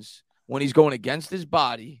Hodgins when he's going against his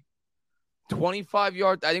body?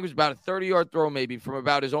 25-yard, I think it was about a 30-yard throw maybe from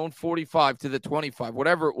about his own 45 to the 25,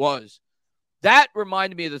 whatever it was. That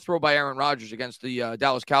reminded me of the throw by Aaron Rodgers against the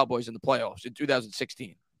Dallas Cowboys in the playoffs in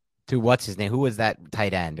 2016. To what's his name? Who was that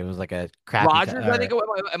tight end? It was like a crappy Rodgers, I think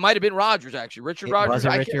it might have been Rodgers, actually. Richard Rodgers. Was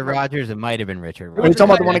it Richard Rodgers? It might have been Richard Are you Rodgers.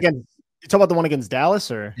 talking about the one against? You talking about the one against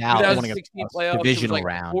Dallas or Dallas. 2016 playoffs? Divisional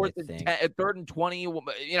round. 3rd and 20. You know,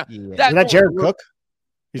 Yeah. Is that Jared Cook?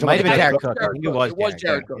 It might have been Jared Cook. I think it was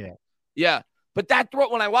Jared Cook. Yeah. But that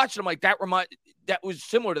throw, when I watched it, I'm like, that was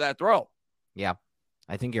similar to that throw. Yeah.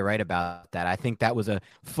 I think you're right about that. I think that was a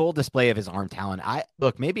full display of his arm talent.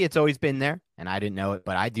 Look, maybe it's always been there and I didn't know it,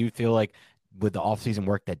 but I do feel like with the offseason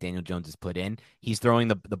work that Daniel Jones has put in, he's throwing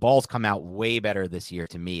the balls come out way better this year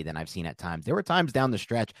to me than I've seen at times. There were times down the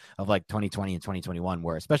stretch of like 2020 and 2021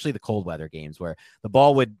 where, especially the cold weather games, where the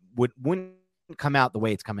ball wouldn't come out the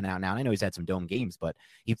way it's coming out now. And I know he's had some dome games, but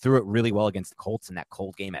he threw it really well against the Colts in that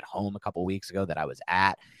cold game at home a couple of weeks ago that I was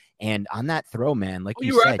at. And on that throw, man, like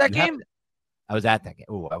you were said, at that game? I was at that game.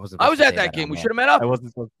 Oh, I was at that game. We should have met up. I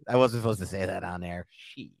wasn't supposed to say that on air.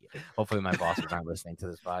 Hopefully my bosses aren't listening to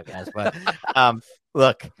this podcast. But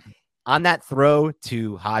look, on that throw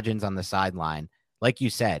to Hodgins on the sideline, like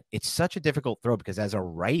you said, it's such a difficult throw because as a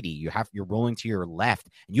righty, you're rolling to your left,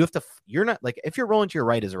 and you're not like, if you're rolling to your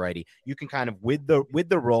right as a righty, you can kind of with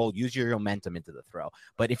the roll use your momentum into the throw.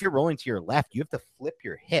 But if you're rolling to your left, you have to flip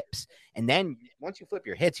your hips, and then once you flip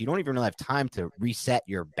your hips, you don't even really have time to reset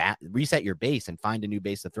your base and find a new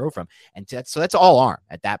base to throw from. And so that's all arm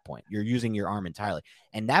at that point. You're using your arm entirely.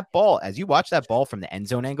 And that ball, as you watch that ball from the end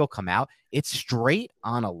zone angle come out, it's straight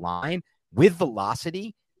on a line with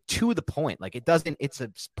velocity to the point. Like it's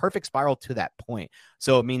a perfect spiral to that point.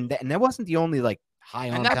 So, I mean, and that wasn't the only like high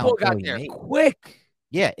on. And that ball got there quick.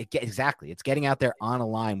 Yeah, exactly. It's getting out there on a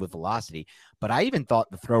line with velocity. But I even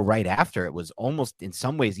thought the throw right after it was almost in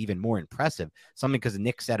some ways even more impressive. Something because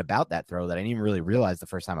Nick said about that throw that I didn't even really realize the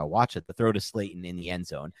first time I watched it. The throw to Slayton in the end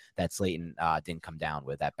zone that Slayton didn't come down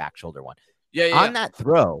with, that back shoulder one. Yeah. On that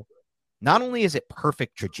throw, not only is it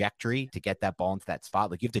perfect trajectory to get that ball into that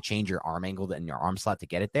spot, like you have to change your arm angle and your arm slot to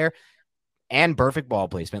get it there, and perfect ball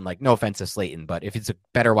placement. Like, no offense to Slayton, but if it's a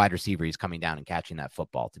better wide receiver, he's coming down and catching that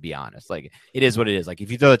football, to be honest. Like, it is what it is. Like,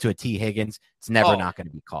 if you throw it to a T. Higgins, it's never not going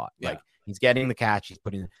to be caught. Yeah. Like, he's getting the catch, he's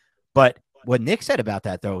putting – but what Nick said about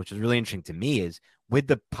that, though, which is really interesting to me, is with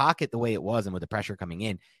the pocket the way it was and with the pressure coming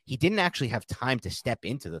in, he didn't actually have time to step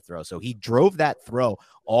into the throw. So he drove that throw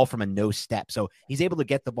all from a no step. So he's able to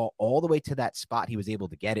get the ball all the way to that spot he was able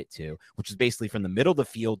to get it to, which is basically from the middle of the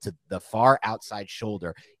field to the far outside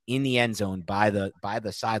shoulder in the end zone by the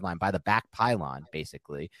sideline, by the back pylon,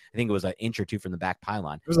 basically. I think it was an inch or two from the back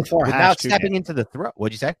pylon. It was a far hash. Without stepping into the throw.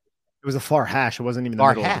 What'd you say? It was a far hash. It wasn't even the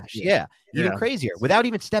far middle hash. Yeah. Even crazier. Without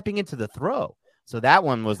even stepping into the throw. So that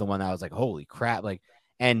one was the one that I was like, holy crap. Like,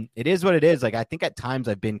 and it is what it is. Like, I think at times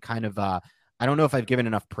I've been kind of, I don't know if I've given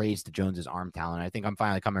enough praise to Jones's arm talent. I think I'm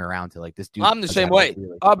finally coming around to like this dude. I'm the same way.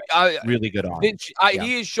 Really good arm.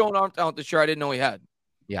 He has shown arm talent this year I didn't know he had.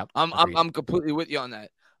 Yeah. I'm completely with you on that.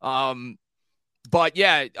 But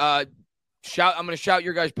yeah, I'm going to shout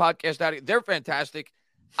your guys' podcast out. They're fantastic.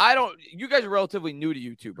 You guys are relatively new to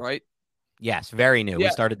YouTube, right? Yes, very new. Yeah. We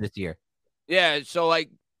started this year. Yeah, so like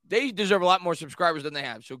they deserve a lot more subscribers than they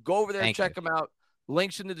have. So go over there and check them out.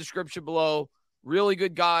 Links in the description below. Really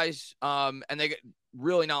good guys, and they get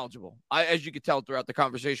really knowledgeable. As you could tell throughout the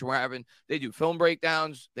conversation we're having, they do film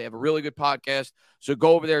breakdowns. They have a really good podcast. So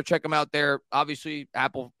go over there, check them out there. Obviously,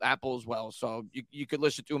 Apple as well. So you could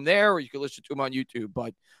listen to them there, or you could listen to them on YouTube.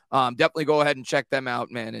 But definitely go ahead and check them out,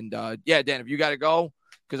 man. And yeah, Dan, if you got to go,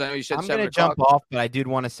 because I know you said I'm going to jump off, but I did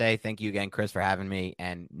want to say thank you again, Chris, for having me,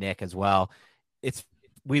 and Nick as well.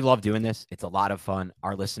 We love doing this. It's a lot of fun.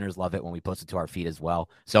 Our listeners love it when we post it to our feed as well.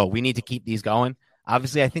 So we need to keep these going.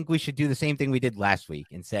 Obviously, I think we should do the same thing we did last week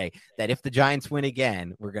and say that if the Giants win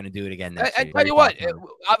again, we're going to do it again next week. I tell you what,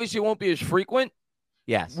 obviously it won't be as frerequent.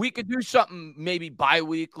 Yes. We could do something maybe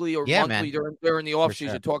bi-weekly or monthly during the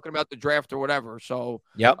offseason, talking about the draft or whatever. So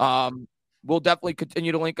we'll definitely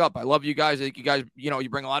continue to link up. I love you guys. I think you guys, you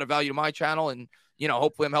bring a lot of value to my channel, and,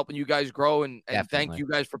 hopefully I'm helping you guys grow, and thank you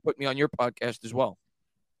guys for putting me on your podcast as well.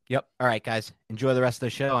 Yep. All right, guys. Enjoy the rest of the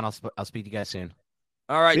show, and I'll speak to you guys soon.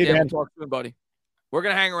 All right, Dan. We'll talk soon, buddy. We're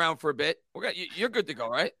going to hang around for a bit. You're good to go,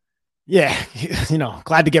 right? Yeah.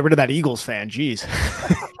 Glad to get rid of that Eagles fan. Jeez.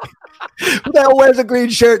 Who the hell wears a green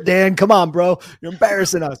shirt, Dan? Come on, bro. You're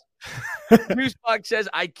embarrassing us. Newsbox says,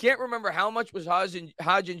 I can't remember how much was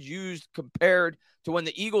Hodgins used compared to when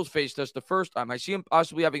the Eagles faced us the first time. I see him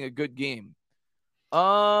possibly having a good game.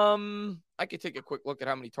 I could take a quick look at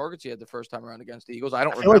how many targets he had the first time around against the Eagles. I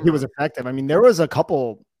feel like he was effective. I mean, there was a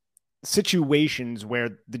couple situations where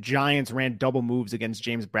the Giants ran double moves against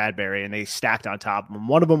James Bradberry and they stacked on top of him.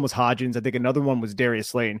 One of them was Hodgins. I think another one was Darius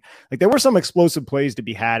Slayton. Like, there were some explosive plays to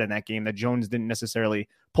be had in that game that Jones didn't necessarily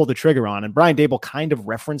pull the trigger on. And Brian Daboll kind of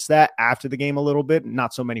referenced that after the game a little bit,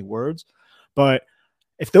 not so many words. But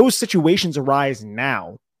if those situations arise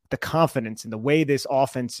now, the confidence and the way this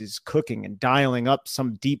offense is cooking and dialing up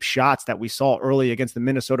some deep shots that we saw early against the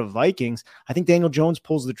Minnesota Vikings, I think Daniel Jones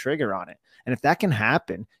pulls the trigger on it. And if that can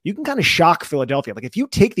happen, you can kind of shock Philadelphia. Like, if you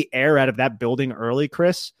take the air out of that building early,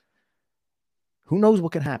 Chris, who knows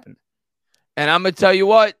what can happen? And I'm going to tell you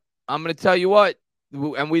what,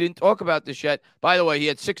 and we didn't talk about this yet. By the way, he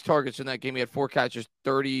had 6 targets in that game. He had 4 catches,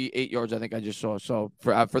 38 yards, I think I just saw. So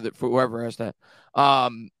for whoever has that. But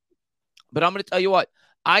I'm going to tell you what,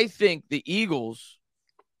 I think the Eagles,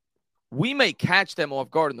 we may catch them off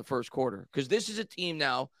guard in the first quarter, because this is a team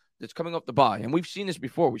now that's coming off the bye. And we've seen this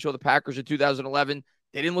before. We saw the Packers in 2011.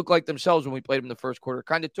 They didn't look like themselves when we played them in the first quarter. It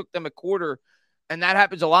kind of took them a quarter, and that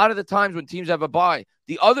happens a lot of the times when teams have a bye.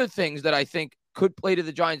 The other things that I think could play to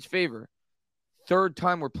the Giants' favor, third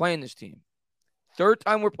time we're playing this team.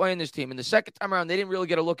 And the second time around, they didn't really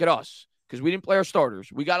get a look at us because we didn't play our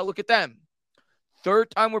starters. We got to look at them.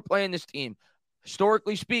 Third time we're playing this team.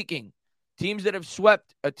 Historically speaking, teams that have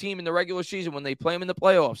swept a team in the regular season, when they play them in the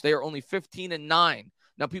playoffs, they are only 15-9.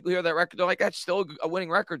 Now, people hear that record, they're like, that's still a winning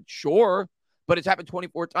record. Sure, but it's happened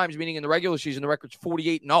 24 times, meaning in the regular season, the record's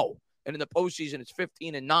 48-0. And in the postseason, it's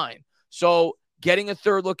 15-9. So getting a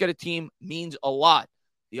third look at a team means a lot.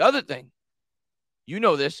 The other thing, you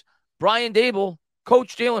know this, Brian Daboll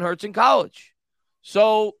coached Jalen Hurts in college.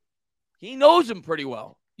 So he knows him pretty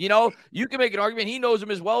well. You know, you can make an argument he knows him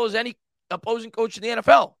as well as any opposing coach in the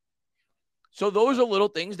NFL. So those are little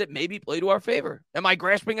things that maybe play to our favor. Am I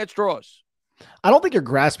grasping at straws? I don't think you're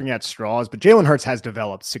grasping at straws, but Jalen Hurts has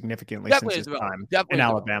developed significantly since his time in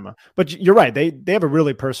Alabama. But you're right. They have a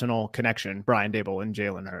really personal connection, Brian Daboll and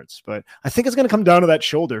Jalen Hurts. But I think it's going to come down to that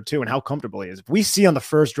shoulder, too, and how comfortable he is. If we see on the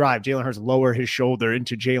first drive Jalen Hurts lower his shoulder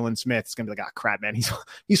into Jalen Smith, it's going to be like, oh, crap, man,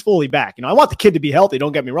 he's fully back. You know, I want the kid to be healthy,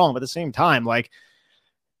 don't get me wrong, but at the same time, like,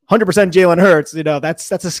 100% Jalen Hurts, you know,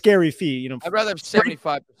 that's a scary feat. You know, I'd rather have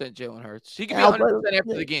 75% Jalen Hurts. He can be 100%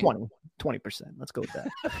 after the game. 20%. Let's go with that.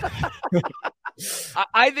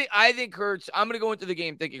 I think Hurts. I'm going to go into the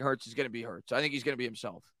game thinking Hurts is going to be Hurts. I think he's going to be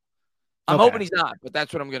himself. I'm hoping he's not, but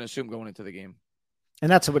that's what I'm going to assume going into the game.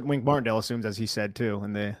 And that's what Wink Martindale assumes, as he said too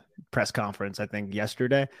in the press conference, I think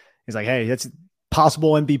yesterday. He's like, "Hey, that's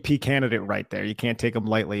possible MVP candidate right there. You can't take him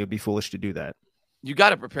lightly. It'd be foolish to do that." You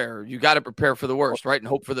got to prepare. You got to prepare for the worst, right? And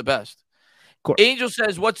hope for the best. Angel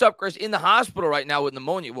says, "What's up, Chris? In the hospital right now with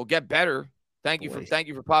pneumonia. We'll get better. Thank you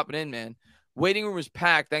for popping in, man. Waiting room is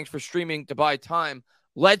packed. Thanks for streaming to buy time.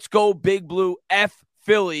 Let's go, Big Blue F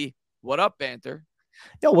Philly. What up, Banter?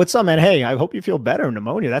 Yo, what's up, man? Hey, I hope you feel better.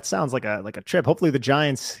 Pneumonia. That sounds like a trip. Hopefully the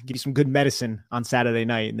Giants give you some good medicine on Saturday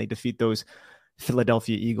night and they defeat those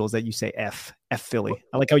Philadelphia Eagles that you say F Philly.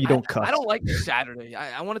 I like how you don't cuss. I don't like the Saturday.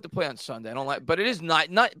 I wanted to play on Sunday. I don't like, but it is not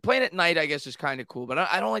playing at night. I guess is kind of cool, but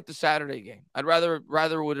I don't like the Saturday game. I'd rather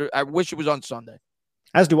I wish it was on Sunday.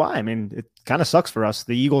 As do I. I mean, it kind of sucks for us.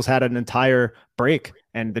 The Eagles had an entire break,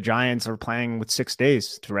 and the Giants are playing with 6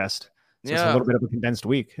 days to rest. So it's a little bit of a condensed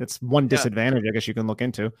week. It's one disadvantage, I guess you can look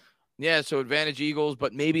into. Yeah, so advantage Eagles,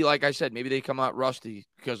 but maybe, like I said, maybe they come out rusty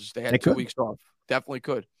because they had 2 weeks off. Definitely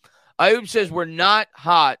could. Ayub says we're not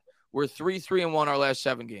hot. We're 3-3-1 our last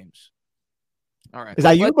 7 games. All right. Is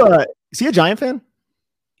Ayub is he a Giant fan?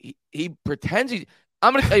 He pretends he's.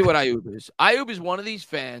 I'm going to tell you what Ayub is. Ayub is one of these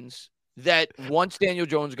fans that wants Daniel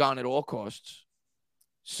Jones gone at all costs.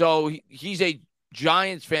 So he's a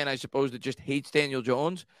Giants fan, I suppose, that just hates Daniel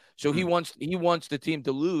Jones. So he wants the team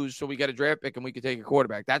to lose so we get a draft pick and we can take a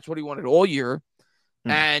quarterback. That's what he wanted all year.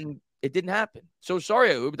 And it didn't happen. So sorry,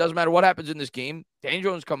 Ayub. It doesn't matter what happens in this game.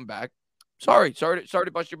 Daniel Jones coming back. Sorry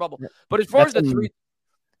to bust your bubble. But as far as the three,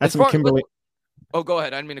 that's some Kimberly. Oh, go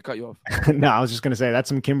ahead. I didn't mean to cut you off. No, I was just going to say that's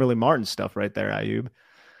some Kimberly Martin stuff right there, Ayub.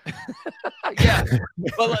 Yeah.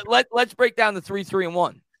 But let's break down the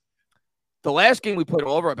 3-3-1. The last game we played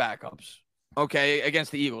all of our backups, okay,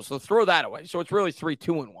 against the Eagles. So throw that away. So it's really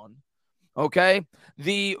 3-2-1. Okay.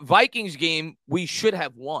 The Vikings game, we should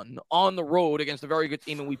have won on the road against a very good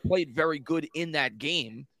team, and we played very good in that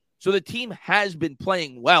game. So the team has been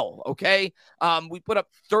playing well. Okay. We put up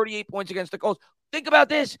 38 points against the Colts. Think about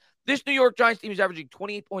this. This New York Giants team is averaging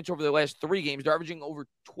 28 points over the last 3 games. They're averaging over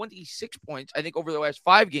 26 points, I think, over the last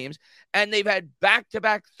 5 games. And they've had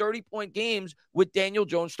back-to-back 30-point games with Daniel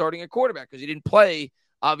Jones starting at quarterback because he didn't play,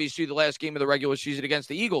 obviously, the last game of the regular season against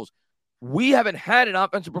the Eagles. We haven't had an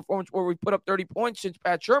offensive performance where we put up 30 points since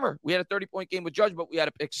Pat Shurmur. We had a 30-point game with Judge, but we had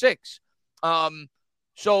a pick 6.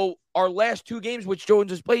 So our last 2 games, which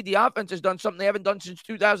Jones has played, the offense has done something they haven't done since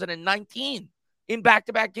 2019 in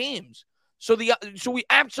back-to-back games. So we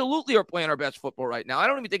absolutely are playing our best football right now. I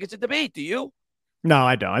don't even think it's a debate. Do you? No,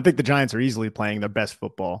 I don't. I think the Giants are easily playing their best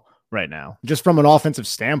football right now, just from an offensive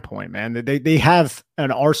standpoint, man. They have an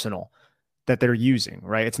arsenal that they're using,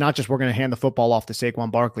 right? It's not just we're going to hand the football off to Saquon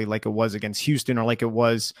Barkley like it was against Houston or like it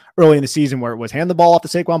was early in the season where it was hand the ball off to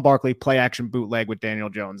Saquon Barkley, play action bootleg with Daniel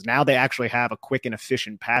Jones. Now they actually have a quick and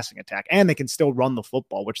efficient passing attack, and they can still run the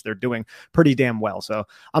football, which they're doing pretty damn well. So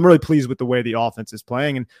I'm really pleased with the way the offense is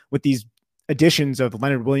playing, and with these additions of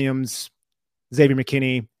Leonard Williams, Xavier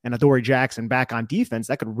McKinney, and Adoree Jackson back on defense,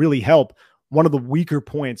 that could really help one of the weaker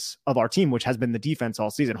points of our team, which has been the defense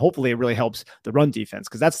all season. Hopefully it really helps the run defense,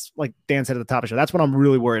 because that's, like Dan said at the top of the show, that's what I'm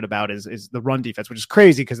really worried about is the run defense, which is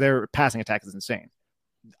crazy because their passing attack is insane.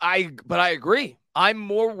 But I agree. I'm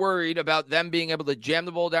more worried about them being able to jam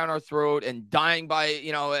the ball down our throat and dying by,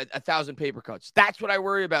 1,000 paper cuts. That's what I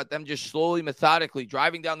worry about, them just slowly, methodically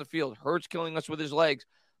driving down the field. Hurts killing us with his legs.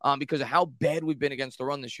 Because of how bad we've been against the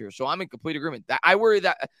run this year. So I'm in complete agreement. I worry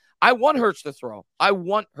that I want Hurts to throw.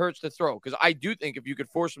 Because I do think if you could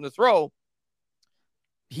force him to throw,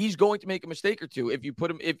 he's going to make a mistake or two if you put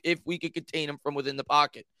him, if we could contain him from within the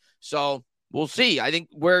pocket. So we'll see. I think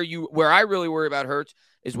where I really worry about Hurts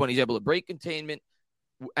is when he's able to break containment,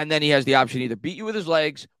 and then he has the option to either beat you with his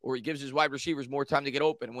legs or he gives his wide receivers more time to get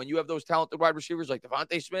open. And when you have those talented wide receivers like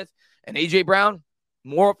Devontae Smith and A.J. Brown,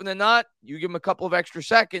 more often than not, you give them a couple of extra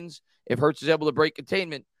seconds. If Hurts is able to break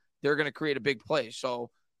containment, they're going to create a big play. So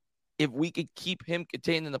if we could keep him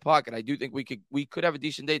contained in the pocket, I do think we could have a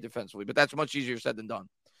decent day defensively, but that's much easier said than done.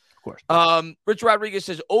 Of course. Rich Rodriguez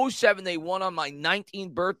says, 07, they won on my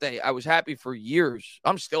 19th birthday. I was happy for years.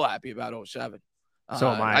 I'm still happy about 07. So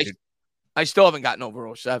am I. I still haven't gotten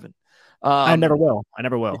over 07. I never will.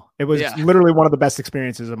 It was literally one of the best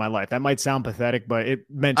experiences of my life. That might sound pathetic, but it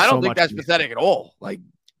meant so much. I don't think that's pathetic at all. Like,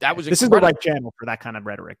 that was This incredible. is the right channel for that kind of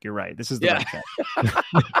rhetoric. You're right. This is the right channel.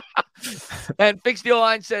 And Fixed Deal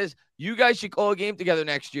Line says, you guys should call a game together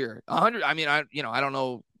next year. 100. I mean, I don't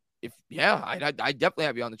know if, I definitely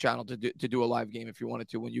have you on the channel to do a live game if you wanted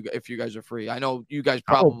to, if you guys are free. I know you guys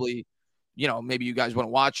probably, maybe you guys want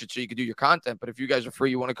to watch it so you can do your content, but if you guys are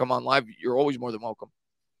free, you want to come on live, you're always more than welcome.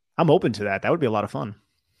 I'm open to that. That would be a lot of fun.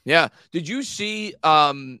 Yeah. Did you see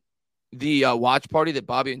the watch party that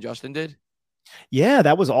Bobby and Justin did? Yeah,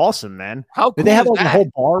 that was awesome, man. How cool did they have is like that? a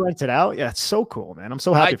whole bar rented out? Yeah, it's so cool, man. I'm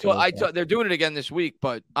so happy for them. They're doing it again this week,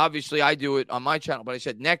 but obviously I do it on my channel. But I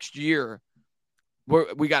said next year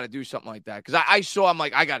we got to do something like that, because I saw, I'm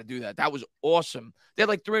like, I got to do that. That was awesome. They had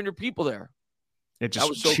like 300 people there. It just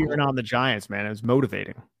was so cheering cool on the Giants, man. It was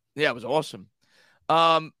motivating. Yeah, it was awesome.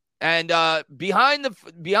 And behind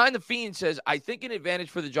the Fiend says, I think an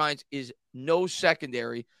advantage for the Giants is no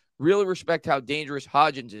secondary. Really respect how dangerous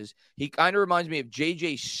Hodgins is. He kind of reminds me of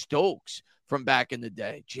J.J. Stokes from back in the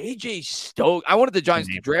day. J.J. Stokes. I wanted the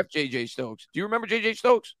Giants to draft J.J. Stokes. Do you remember J.J.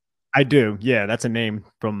 Stokes? I do. Yeah, that's a name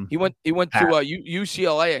from. He went to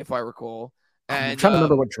UCLA, if I recall. And I'm trying to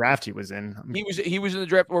remember what draft he was in. He was in the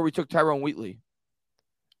draft where we took Tyrone Wheatley.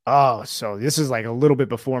 Oh, so this is like a little bit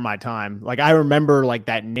before my time. Like, I remember like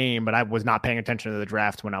that name, but I was not paying attention to the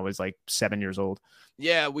draft when I was like 7 years old.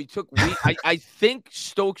 Yeah, I think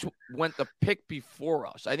Stokes went the pick before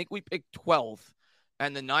us. I think we picked 12th,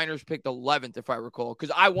 and the Niners picked 11th, if I recall,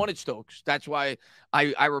 because I wanted Stokes. That's why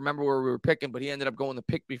I remember where we were picking, but he ended up going the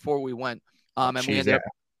pick before we went, and we ended up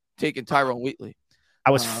taking Tyrone Wheatley. I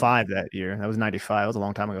was 5 that year. That was 95. That was a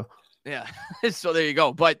long time ago. Yeah, so there you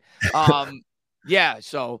go. But yeah,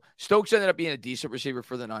 so Stokes ended up being a decent receiver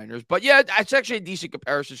for the Niners. But yeah, it's actually a decent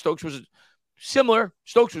comparison. Stokes was similar.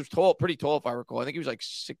 Stokes was pretty tall, if I recall. I think he was like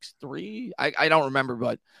 6'3". I don't remember,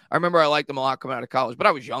 but I remember I liked him a lot coming out of college. But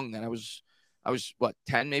I was young then. I was what,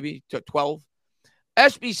 10 maybe to 12.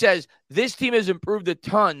 SB says this team has improved a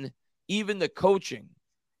ton, even the coaching.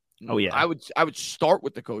 Oh yeah, I would start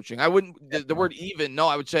with the coaching. I wouldn't the word even. No,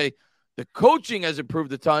 I would say the coaching has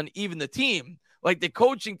improved a ton, even the team. Like, the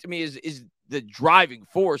coaching to me is the driving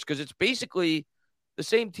force, because it's basically the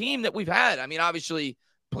same team that we've had. I mean, obviously,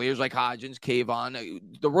 players like Hodgins, Kayvon,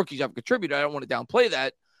 the rookies have contributed. I don't want to downplay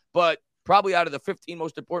that, but probably out of the 15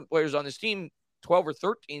 most important players on this team, 12 or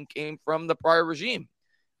 13 came from the prior regime.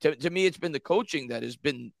 To me, it's been the coaching that has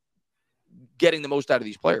been getting the most out of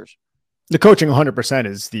these players. The coaching 100%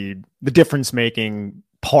 is the difference making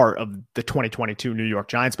part of the 2022 New York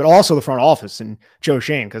Giants, but also the front office and Joe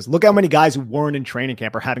Schoen. Because look how many guys who weren't in training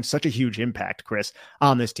camp are having such a huge impact, Chris,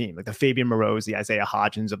 on this team, like the Fabian Moreaus, the Isaiah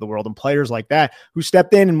Hodgins of the world, and players like that who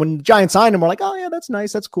stepped in. And when the Giants signed them, we're like, oh yeah, that's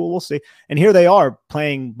nice, that's cool, we'll see. And here they are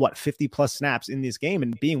playing 50 plus snaps in this game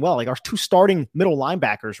and being well. Like our two starting middle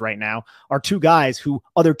linebackers right now are two guys who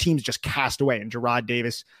other teams just cast away, and Jarrad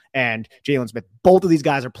Davis and Jalen Smith. Both of these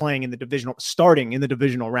guys are playing starting in the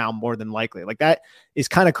divisional round more than likely. Like that is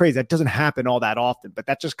kind of crazy. That doesn't happen all that often, but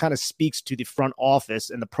that just kind of speaks to the front office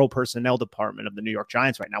and the pro personnel department of the New York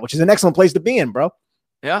Giants right now, which is an excellent place to be in, bro.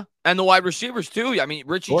 Yeah. And the wide receivers too. I mean,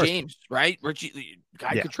 Richie James, right? Richie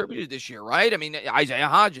contributed this year, right? I mean, Isaiah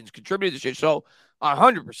Hodgins contributed this year. So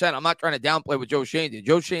 100%, I'm not trying to downplay what Joe Schoen did.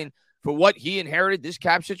 Joe Schoen, for what he inherited, this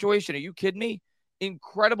cap situation, are you kidding me?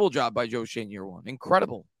 Incredible job by Joe Schoen year one.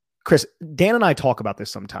 Incredible. Chris, Dan and I talk about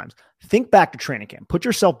this sometimes. Think back to training camp. Put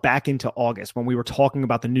yourself back into August when we were talking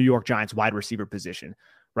about the New York Giants wide receiver position,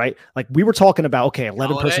 right? Like we were talking about, okay,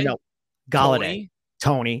 11 personnel. Galladay,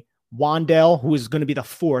 Tony, Wandale, who is going to be the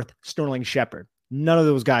fourth, Sterling Shepard. None of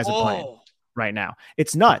those guys are playing right now.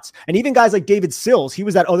 It's nuts. And even guys like David Sills, he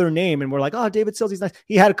was that other name, and we're like, oh, David Sills, he's nice.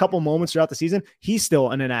 He had a couple moments throughout the season. He's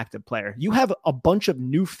still an inactive player. You have a bunch of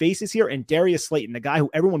new faces here, and Darius Slayton, the guy who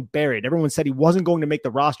everyone buried. Everyone said he wasn't going to make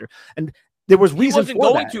the roster. And there was reason for that. He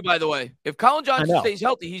wasn't going to, by the way. If Colin Johnson stays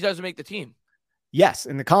healthy, he doesn't make the team. Yes,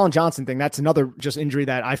 and the Colin Johnson thing, that's another just injury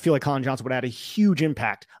that I feel like Colin Johnson would add a huge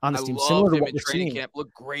impact on this team. Similar to what we're seeing. Camp.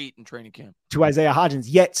 Looked great in training camp. To Isaiah Hodgins,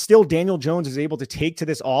 yet still Daniel Jones is able to take to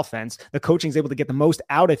this offense. The coaching is able to get the most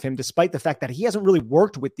out of him, despite the fact that he hasn't really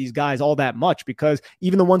worked with these guys all that much, because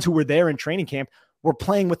even the ones who were there in training camp were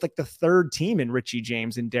playing with like the third team in Richie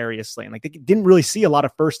James and Darius Slayton. Like they didn't really see a lot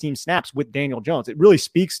of first team snaps with Daniel Jones. It really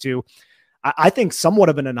speaks to, I think, somewhat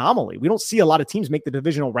of an anomaly. We don't see a lot of teams make the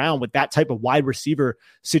divisional round with that type of wide receiver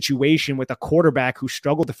situation, with a quarterback who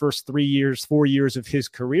struggled the first 4 years of his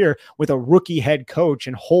career, with a rookie head coach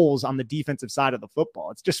and holes on the defensive side of the football.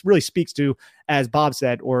 It just really speaks to, as Bob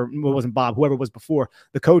said, or it wasn't Bob, whoever was before,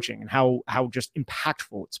 the coaching and how just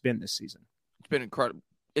impactful it's been this season. It's been incredible.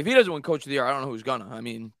 If he doesn't win Coach of the Year, I don't know who's gonna. I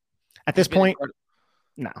mean, at this point,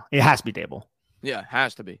 no, it has to be Dable. Yeah, it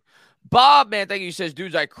has to be. Bob, man, thank you. He says,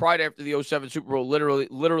 dudes, I cried after the 07 Super Bowl.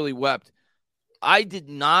 Literally wept. I did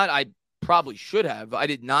not. I probably should have. I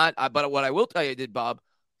did not. But what I will tell you I did, Bob,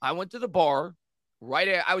 I went to the bar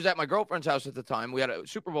I was at my girlfriend's house at the time. We had a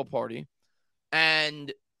Super Bowl party.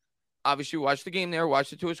 And obviously watched the game there,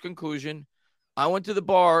 watched it to its conclusion. I went to the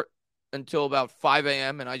bar until about 5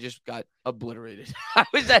 a.m. and I just got obliterated.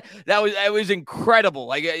 It was incredible.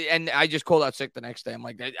 Like, and I just called out sick the next day. I'm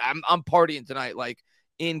like, I'm partying tonight. Like,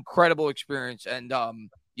 incredible experience. And I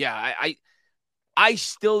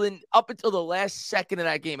still didn't, up until the last second of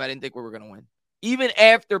that game, I didn't think we were going to win. Even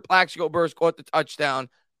after Plaxico Burress caught the touchdown,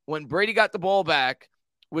 when Brady got the ball back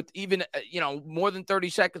with even more than 30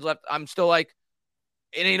 seconds left, I'm still like,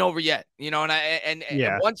 it ain't over yet,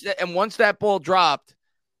 And once that ball dropped,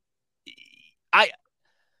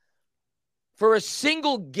 for a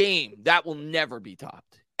single game, that will never be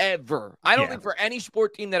topped. Ever. I don't think for any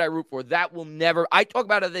sport team that I root for, that will never. I talk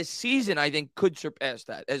about it this season, I think could surpass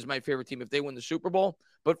that as my favorite team if they win the Super Bowl.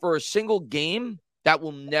 But for a single game, that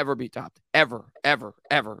will never be topped. Ever, ever,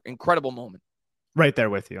 ever. Incredible moment. Right there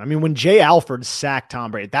with you. I mean, when Jay Alford sacked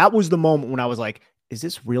Tom Brady, that was the moment when I was like, is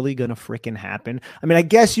this really going to freaking happen? I mean, I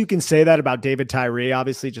guess you can say that about David Tyree,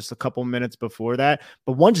 obviously, just a couple minutes before that.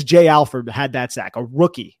 But once Jay Alford had that sack, a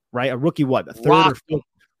rookie, right? A rookie, a third or fourth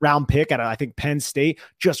round pick at, I think, Penn State,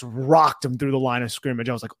 just rocked him through the line of scrimmage.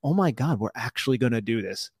 I was like, oh my God, we're actually going to do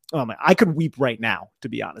this. Oh my, I could weep right now, to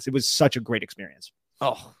be honest. It was such a great experience.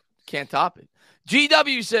 Oh, can't top it.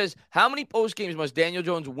 GW says, how many post games must Daniel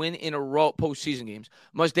Jones win in a row, postseason games?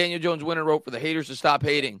 Must Daniel Jones win in a row for the haters to stop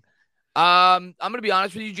hating? I'm going to be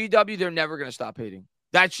honest with you, GW, they're never going to stop hating.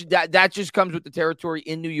 That just comes with the territory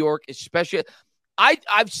in New York, especially.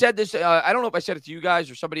 I've said this. I don't know if I said it to you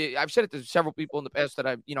guys or somebody. I've said it to several people in the past that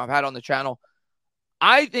I've had on the channel.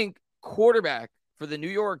 I think quarterback for the New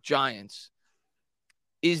York Giants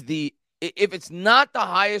is if it's not the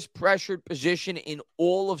highest pressured position in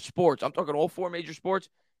all of sports, I'm talking all four major sports,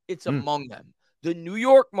 it's among them. The New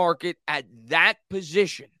York market at that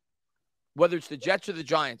position, whether it's the Jets or the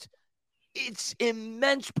Giants, it's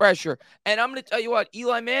immense pressure. And I'm going to tell you what,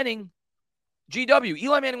 Eli Manning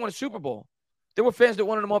won a Super Bowl. There were fans that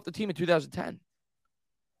wanted him off the team in 2010.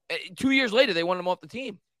 2 years later, they wanted him off the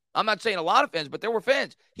team. I'm not saying a lot of fans, but there were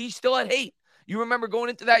fans. He still had hate. You remember going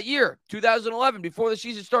into that year, 2011, before the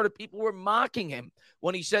season started, people were mocking him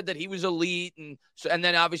when he said that he was elite. And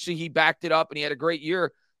then obviously he backed it up and he had a great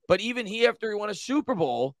year. But even after he won a Super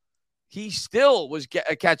Bowl, he still was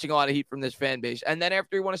catching a lot of heat from this fan base. And then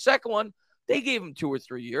after he won a second one, they gave him 2 or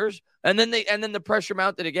 3 years. And then the pressure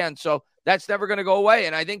mounted again. So that's never going to go away.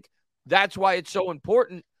 And I think that's why it's so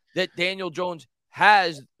important that Daniel Jones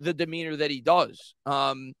has the demeanor that he does.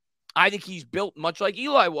 I think he's built much like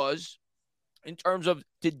Eli was in terms of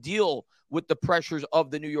to deal with the pressures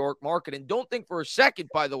of the New York market. And don't think for a second,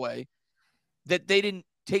 by the way, that they didn't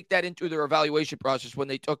take that into their evaluation process when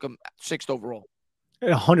they took him 6th overall.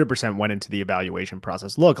 It 100% went into the evaluation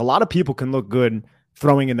process. Look, a lot of people can look good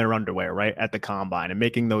throwing in their underwear, right, at the combine and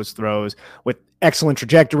making those throws with excellent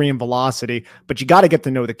trajectory and velocity, but you got to get to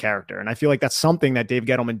know the character. And I feel like that's something that Dave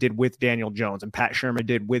Gettleman did with Daniel Jones and Pat Shermer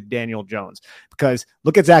did with Daniel Jones, because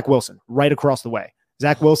look at Zach Wilson right across the way.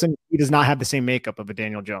 Zach Wilson, he does not have the same makeup of a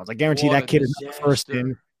Daniel Jones. I guarantee that kid is first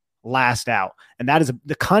in, last out. And that is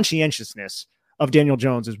the conscientiousness of Daniel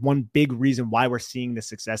Jones is one big reason why we're seeing the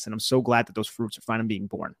success. And I'm so glad that those fruits are finally being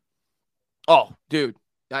born. Oh, dude.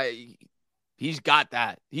 He's got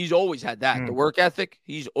that. He's always had that. The work ethic,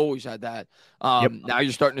 he's always had that. Now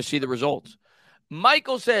you're starting to see the results.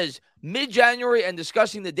 Michael says, mid-January and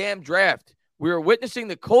discussing the damn draft, we are witnessing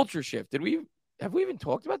the culture shift. Have we even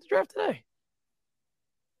talked about the draft today?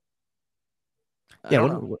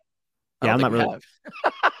 I'm not really.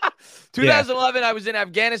 2011, I was in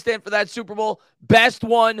Afghanistan for that Super Bowl. Best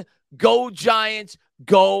one. Go Giants.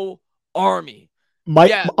 Go Army.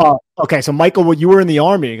 Okay, so Michael, you were in the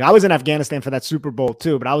Army. I was in Afghanistan for that Super Bowl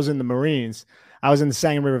too, but I was in the Marines. I was in the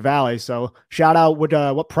Sangam River Valley. So shout out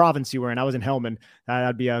what province you were in. I was in Helmand.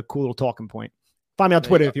 That'd be a cool little talking point. Find me on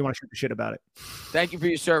Twitter if you want to shoot the shit about it. Thank you for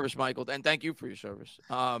your service, Michael, and thank you for your service.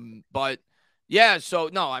 But yeah, so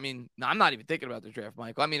no, I mean, I'm not even thinking about the draft,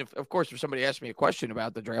 Michael. I mean, of course, if somebody asks me a question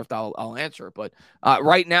about the draft, I'll answer it. But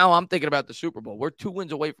right now, I'm thinking about the Super Bowl. We're 2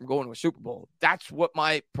 wins away from going to a Super Bowl. That's what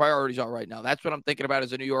my priorities are right now. That's what I'm thinking about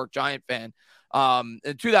as a New York Giant fan.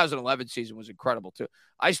 The 2011 season was incredible, too.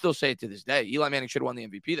 I still say it to this day. Eli Manning should have won the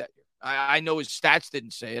MVP that year. I know his stats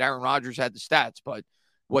didn't say it. Aaron Rodgers had the stats, but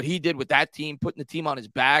what he did with that team, putting the team on his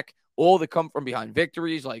back, all the come from behind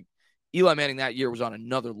victories, like Eli Manning that year was on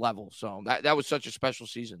another level. So that was such a special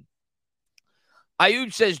season.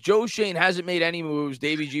 Ayud says Joe Shane hasn't made any moves.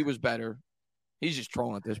 Davey G was better. He's just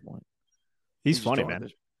trolling at this point. He's funny, man.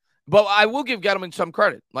 But I will give Gettleman some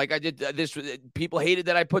credit. Like I did this. People hated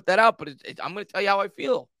that I put that out, but I'm going to tell you how I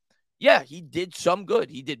feel. Yeah, he did some good.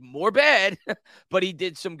 He did more bad, but he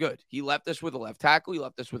did some good. He left us with a left tackle. He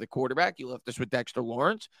left us with a quarterback. He left us with Dexter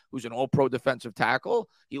Lawrence, who's an all-pro defensive tackle.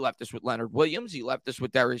 He left us with Leonard Williams. He left us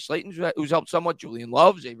with Darius Slayton, who's helped somewhat. Julian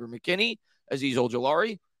Love, Xavier McKinney, Azeez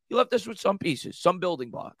Ojulari. He left us with some pieces, some building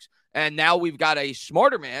blocks. And now we've got a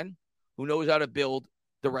smarter man who knows how to build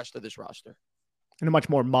the rest of this roster. In a much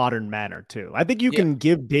more modern manner, too. I think you can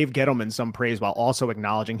give Dave Gettleman some praise while also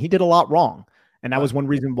acknowledging he did a lot wrong. And that was one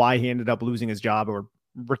reason why he ended up losing his job or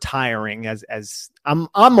retiring. As I'm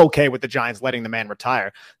okay with the Giants letting the man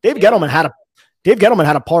retire. Dave Gettleman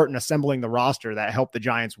had a part in assembling the roster that helped the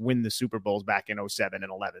Giants win the Super Bowls back in 07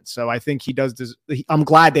 and 11. So I think he does this. I'm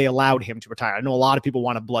glad they allowed him to retire. I know a lot of people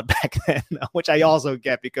wanted blood back then, which I also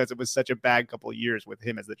get because it was such a bad couple of years with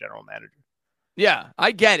him as the general manager. Yeah,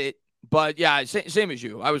 I get it. But yeah, same as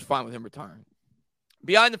you. I was fine with him retiring.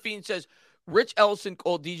 Behind the Fiend says, Rich Ellison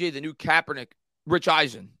called DJ the new Kaepernick. Rich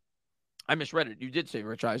Eisen. I misread it. You did say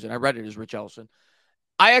Rich Eisen. I read it as Rich Ellison.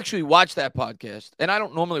 I actually watched that podcast, and I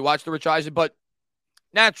don't normally watch the Rich Eisen, but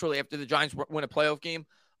naturally, after the Giants win a playoff game,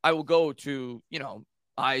 I will go to,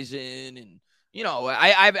 Eisen, and,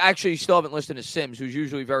 I've actually still haven't listened to Sims, who's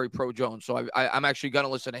usually very pro-Jones, so I'm actually going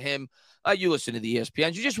to listen to him. You listen to the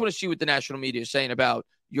ESPNs. You just want to see what the national media is saying about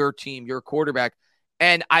your team, your quarterback,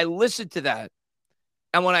 and I listened to that,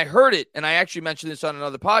 and when I heard it, and I actually mentioned this on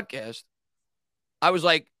another podcast, I was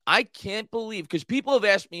like, I can't believe, because people have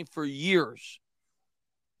asked me for years,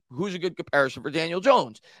 who's a good comparison for Daniel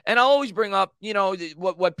Jones? And I'll always bring up,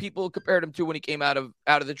 what people compared him to when he came out of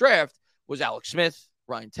the draft was Alex Smith,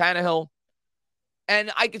 Ryan Tannehill.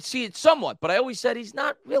 And I could see it somewhat, but I always said he's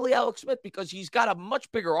not really Alex Smith because he's got a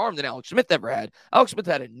much bigger arm than Alex Smith ever had. Alex Smith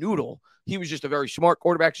had a noodle. He was just a very smart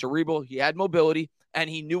quarterback, cerebral. He had mobility, and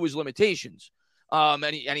he knew his limitations. And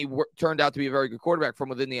he turned out to be a very good quarterback from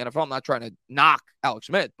within the NFL. I'm not trying to knock Alex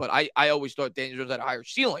Smith, but I always thought Daniel Jones had a higher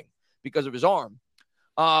ceiling because of his arm.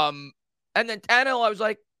 And then Tannehill, I was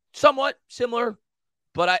like, somewhat similar,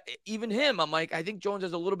 but even him, I'm like, I think Jones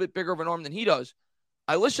has a little bit bigger of an arm than he does.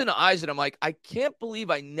 I listen to Eisen, I'm like, I can't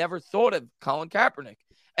believe I never thought of Colin Kaepernick.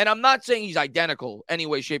 And I'm not saying he's identical any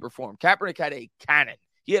way, shape, or form. Kaepernick had a cannon.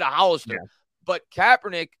 He had a Hollister. Yeah. But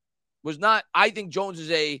Kaepernick was not. I think Jones is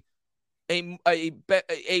a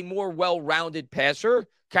more well-rounded passer.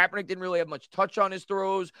 Kaepernick didn't really have much touch on his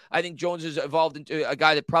throws. I think Jones has evolved into a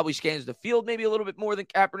guy that probably scans the field maybe a little bit more than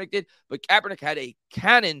Kaepernick did. But Kaepernick had a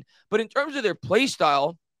cannon. But in terms of their play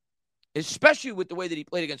style, especially with the way that he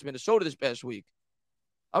played against Minnesota this past week,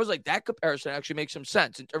 I was like, that comparison actually makes some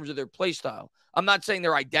sense in terms of their play style. I'm not saying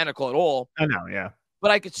they're identical at all. I know, yeah.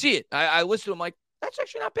 But I could see it. I listened to him like, that's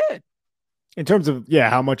actually not bad. In terms of,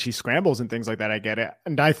 how much he scrambles and things like that, I get it.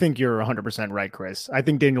 And I think you're 100% right, Chris. I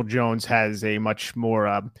think Daniel Jones has a much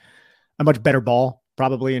better ball,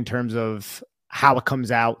 probably in terms of how it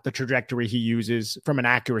comes out, the trajectory he uses from an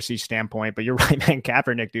accuracy standpoint. But you're right, man.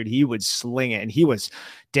 Kaepernick, dude, he would sling it. And he was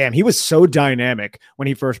so dynamic when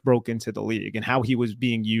he first broke into the league and how he was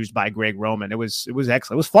being used by Greg Roman. It was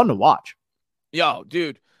excellent. It was fun to watch. Yo,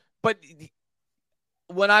 dude. But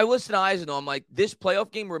when I listen to Eisner, I'm like, this playoff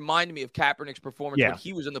game reminded me of Kaepernick's performance when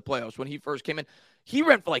he was in the playoffs, when he first came in. He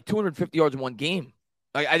ran for like 250 yards in one game.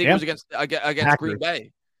 I think it was against Green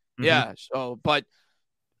Bay. Mm-hmm. Yeah. So, but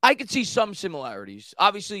I could see some similarities.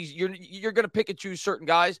 Obviously, you're going to pick and choose certain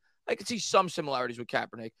guys. I could see some similarities with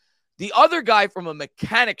Kaepernick. The other guy from a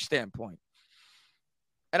mechanic standpoint,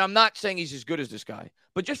 and I'm not saying he's as good as this guy,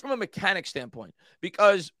 but just from a mechanic standpoint,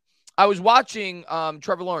 because I was watching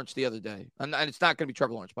Trevor Lawrence the other day, and it's not going to be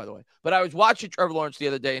Trevor Lawrence, by the way, but I was watching Trevor Lawrence the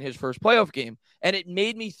other day in his first playoff game, and it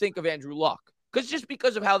made me think of Andrew Luck,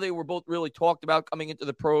 because of how they were both really talked about coming into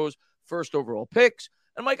the pros, first overall picks.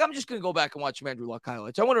 And I'm like, I'm just going to go back and watch some Andrew Luck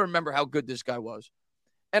highlights. I want to remember how good this guy was.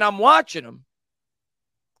 And I'm watching him,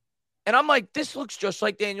 and I'm like, this looks just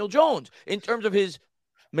like Daniel Jones in terms of his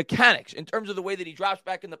mechanics, in terms of the way that he drops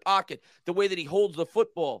back in the pocket, the way that he holds the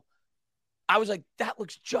football. I was like, that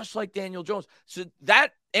looks just like Daniel Jones. So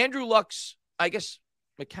that Andrew Luck's, I guess,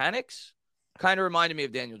 mechanics kind of reminded me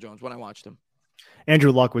of Daniel Jones when I watched him.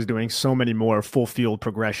 Andrew Luck was doing so many more full field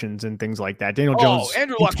progressions and things like that. Daniel Jones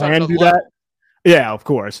Andrew Luck can do that. Yeah, of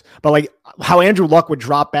course. But like how Andrew Luck would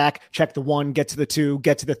drop back, check the 1, get to the 2,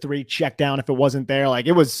 get to the 3, check down if it wasn't there. Like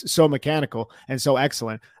it was so mechanical and so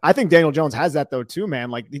excellent. I think Daniel Jones has that though too, man.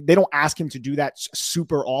 Like they don't ask him to do that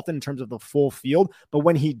super often in terms of the full field, but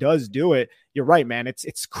when he does do it, you're right, man.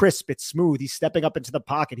 It's crisp, it's smooth. He's stepping up into the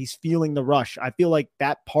pocket. He's feeling the rush. I feel like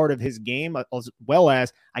that part of his game, as well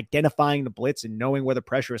as identifying the blitz and knowing where the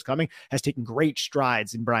pressure is coming, has taken great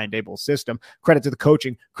strides in Brian Daboll's system. Credit to the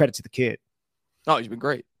coaching, credit to the kid. Oh, he's been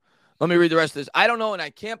great. Let me read the rest of this. I don't know, and I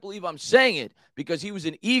can't believe I'm saying it because he was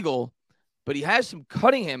an Eagle, but he has some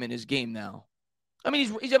Cunningham in his game now. I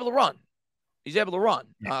mean, he's able to run. He's able to run.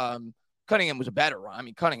 Yeah. Cunningham was a better run. I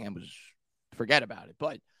mean, Cunningham was forget about it,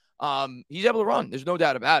 but he's able to run. There's no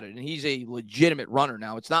doubt about it, and he's a legitimate runner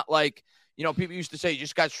now. It's not like, people used to say, you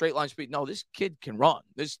just got straight line speed. No, this kid can run.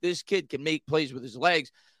 This kid can make plays with his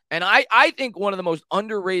legs, and I think one of the most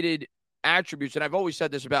underrated attributes, and I've always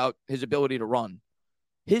said this about his ability to run,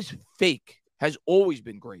 his fake has always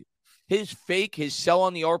been great. His fake, his sell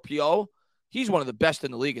on the RPO, he's one of the best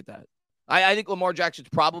in the league at that. I think Lamar Jackson's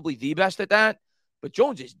probably the best at that, but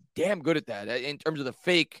Jones is damn good at that in terms of the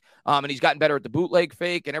fake, and he's gotten better at the bootleg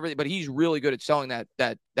fake and everything, but he's really good at selling that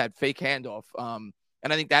fake handoff, and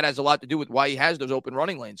I think that has a lot to do with why he has those open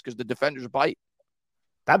running lanes, because the defenders bite.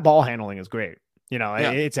 That ball handling is great.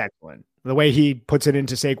 It's excellent. The way he puts it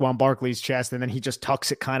into Saquon Barkley's chest, and then he just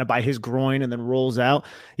tucks it kind of by his groin and then rolls out.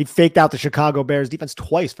 He faked out the Chicago Bears defense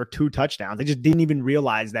twice for 2 touchdowns. They just didn't even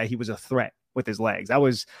realize that he was a threat with his legs. That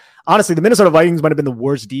was, honestly, the Minnesota Vikings might have been the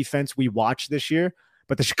worst defense we watched this year,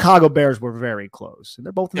 but the Chicago Bears were very close. And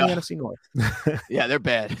they're both in the NFC North. Yeah, they're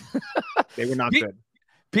bad. They were not good.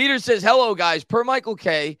 Peter says, hello, guys. Per Michael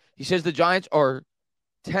K., he says the Giants are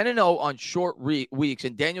 10-0 on short weeks,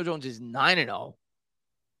 and Daniel Jones is 9-0.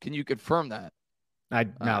 Can you confirm that?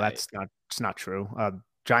 No, it's not true.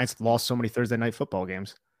 Giants lost so many Thursday night football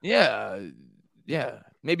games. Yeah.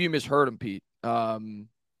 Maybe you misheard him, Pete. We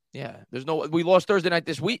lost Thursday night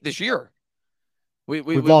this year. We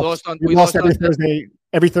lost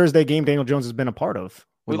every Thursday game Daniel Jones has been a part of.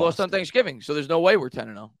 We lost on Thanksgiving, so there's no way we're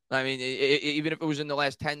 10-0. I mean, even if it was in the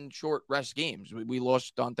last 10 short rest games, we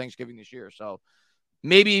lost on Thanksgiving this year. So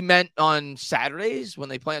maybe he meant on Saturdays when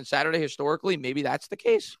they play on Saturday historically. Maybe that's the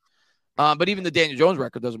case. But even the Daniel Jones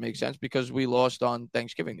record doesn't make sense because we lost on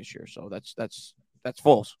Thanksgiving this year. So that's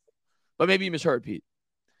false. But maybe you misheard, Pete.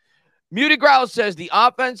 Muted Growl says the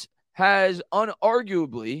offense has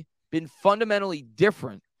unarguably been fundamentally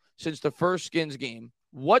different since the first Skins game.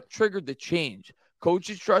 What triggered the change?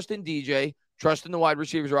 Coaches trust in DJ, trust in the wide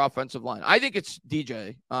receivers or offensive line. I think it's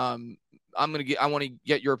DJ. I want to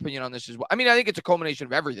get your opinion on this as well. I mean, I think it's a culmination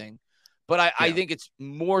of everything, but I think it's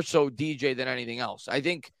more so DJ than anything else. I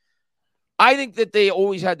think that they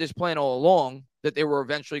always had this plan all along, that they were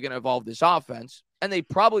eventually going to evolve this offense, and they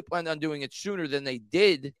probably planned on doing it sooner than they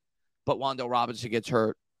did. But Wan'Dale Robinson gets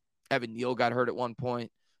hurt. Evan Neal got hurt at one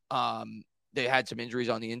point. They had some injuries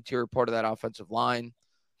on the interior part of that offensive line.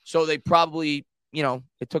 So they probably,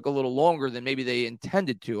 it took a little longer than maybe they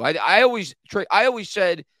intended to. I always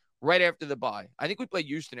said right after the bye. I think we played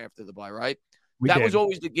Houston after the bye, right? That was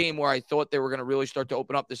always the game where I thought they were going to really start to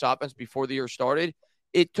open up this offense before the year started.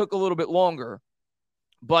 It took a little bit longer.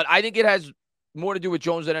 But I think it has more to do with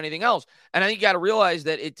Jones than anything else. And I think you got to realize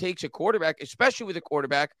that it takes a quarterback, especially with a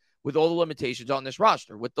quarterback with all the limitations on this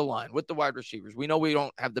roster, with the line, with the wide receivers. We know we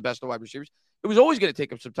don't have the best of wide receivers. It was always going to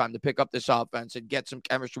take him some time to pick up this offense and get some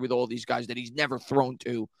chemistry with all these guys that he's never thrown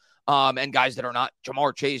to, and guys that are not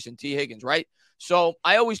Jamar Chase and T. Higgins, right? So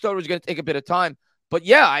I always thought it was going to take a bit of time. But,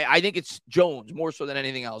 yeah, I think it's Jones more so than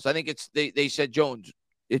anything else. I think they said, Jones,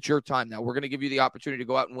 it's your time now. We're going to give you the opportunity to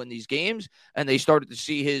go out and win these games. And they started to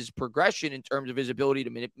see his progression in terms of his ability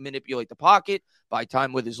to manipulate the pocket, buy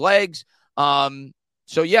time with his legs.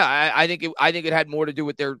 So, yeah, I think it had more to do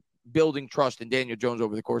with their building trust in Daniel Jones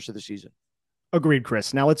over the course of the season. Agreed,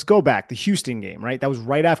 Chris. Now let's go back. The Houston game, right? That was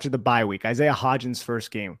right after the bye week. Isaiah Hodgins' first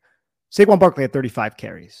game. Saquon Barkley had 35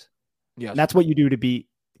 carries. Yes. And that's what you do to beat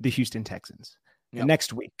the Houston Texans. Yep. And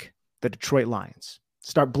next week, the Detroit Lions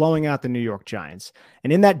start blowing out the New York Giants.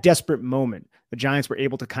 And in that desperate moment, the Giants were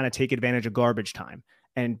able to kind of take advantage of garbage time.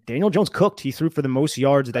 And Daniel Jones cooked. He threw for the most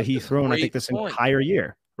yards that he's thrown, I think, this entire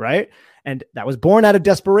year, right? And that was born out of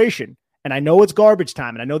desperation. And I know it's garbage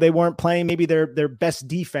time, and I know they weren't playing maybe their best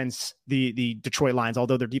defense, the Detroit Lions,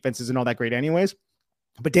 although their defense isn't all that great anyways.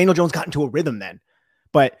 But Daniel Jones got into a rhythm then.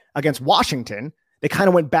 But against Washington, they kind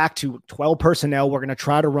of went back to 12 personnel. We're going to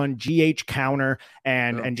try to run GH counter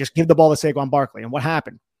and just give the ball to Saquon Barkley. And what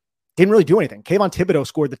happened? Didn't really do anything. Kayvon Thibodeau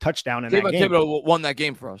scored the touchdown in that game. Kayvon Thibodeau won that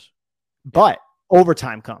game for us. But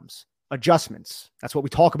overtime comes. Adjustments. That's what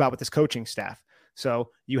we talk about with this coaching staff. So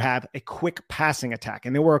you have a quick passing attack,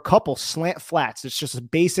 and there were a couple slant flats. It's just a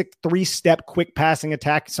basic 3-step quick passing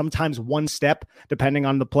attack, sometimes 1 step, depending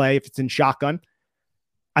on the play, if it's in shotgun.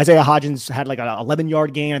 Isaiah Hodgins had like an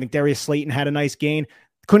 11-yard gain. I think Darius Slayton had a nice gain.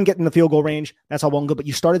 Couldn't get in the field goal range. That's all well and good, but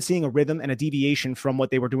you started seeing a rhythm and a deviation from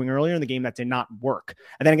what they were doing earlier in the game that did not work.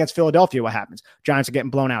 And then against Philadelphia, what happens? Giants are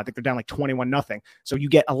getting blown out. I think they're down like 21-0. So you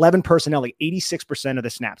get 11 personnel, like 86% of the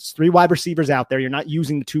snaps. 3 wide receivers out there. You're not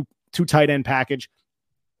using the two tight end package.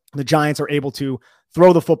 The Giants are able to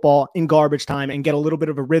throw the football in garbage time and get a little bit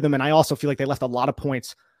of a rhythm. And I also feel like they left a lot of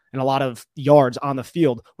points and a lot of yards on the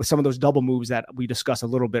field with some of those double moves that we discussed a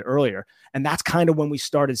little bit earlier. And that's kind of when we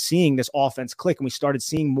started seeing this offense click, and we started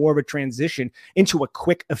seeing more of a transition into a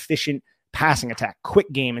quick, efficient passing attack,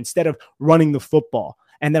 quick game instead of running the football.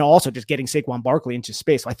 And then also just getting Saquon Barkley into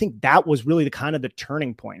space. So I think that was really the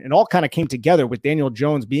turning point. It all kind of came together with Daniel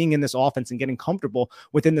Jones being in this offense and getting comfortable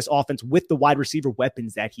within this offense with the wide receiver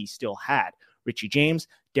weapons that he still had. Richie James,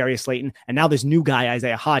 Darius Slayton, and now this new guy,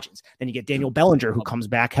 Isaiah Hodgins. Then you get Daniel Bellinger, who comes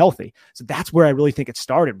back healthy. So that's where I really think it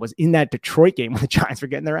started, was in that Detroit game when the Giants were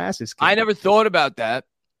getting their asses kicked. I never thought about that.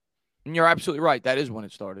 And you're absolutely right. That is when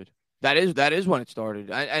it started. That is when it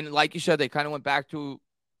started. And like you said, they kind of went back to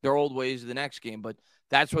their old ways the next game, but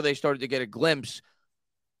that's where they started to get a glimpse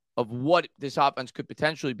of what this offense could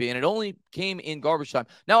potentially be. And it only came in garbage time.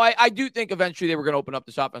 Now, I do think eventually they were going to open up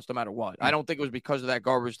this offense no matter what. I don't think it was because of that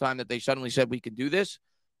garbage time that they suddenly said we could do this,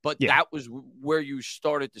 but that was where you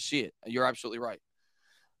started to see it. You're absolutely right.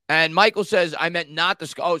 And Michael says, I meant not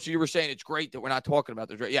the – oh, so you were saying it's great that we're not talking about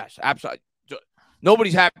the draft. Yes, absolutely.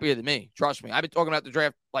 Nobody's happier than me. Trust me. I've been talking about the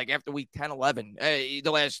draft like after week 10, 11,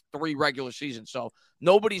 the last 3 regular seasons. So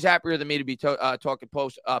nobody's happier than me to be talking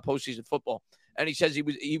postseason football. And he says he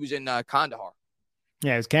was in Kandahar.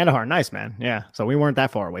 Yeah, it was Kandahar. Nice, man. Yeah, so we weren't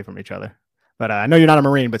that far away from each other. But I know you're not a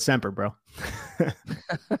Marine, but Semper, bro.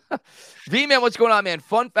 V-Man, what's going on, man?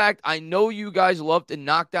 Fun fact, I know you guys love to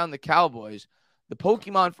knock down the Cowboys. The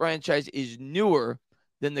Pokemon franchise is newer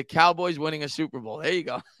than the Cowboys winning a Super Bowl. There you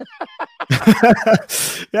go.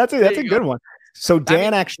 That's a good one. So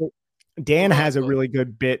Dan has a really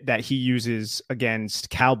good bit that he uses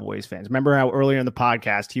against Cowboys fans. Remember how earlier in the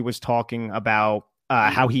podcast he was talking about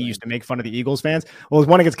how he used to make fun of the Eagles fans? Well, his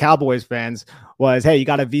one against Cowboys fans was, hey, you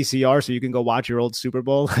got a VCR so you can go watch your old Super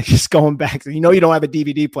Bowl? Like, just going back. You don't have a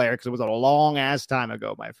DVD player because it was a long-ass time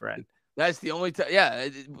ago, my friend. That's the only time. Yeah,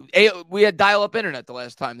 we had dial-up internet the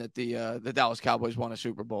last time that the Dallas Cowboys won a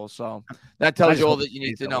Super Bowl. So that tells you all that you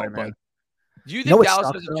need to know. But do you think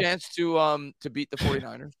Dallas has a chance to beat the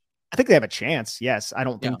 49ers? I think they have a chance. Yes. I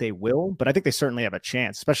don't think they will, but I think they certainly have a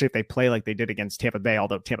chance, especially if they play like they did against Tampa Bay,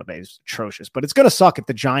 although Tampa Bay is atrocious. But it's going to suck if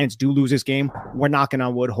the Giants do lose this game. We're knocking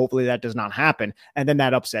on wood. Hopefully that does not happen. And then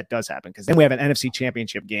that upset does happen, because then we have an NFC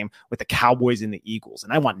Championship game with the Cowboys and the Eagles.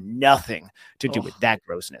 And I want nothing to do with that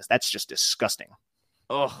grossness. That's just disgusting.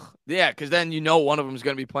 Oh, yeah, because then one of them is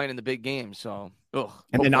going to be playing in the big game. So,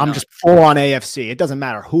 and then I'm just full on AFC. It doesn't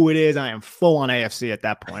matter who it is. I am full on AFC at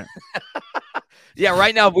that point. Yeah,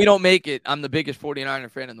 right now, if we don't make it, I'm the biggest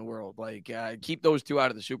 49er fan in the world. Like, keep those two out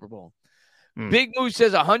of the Super Bowl. Big Moose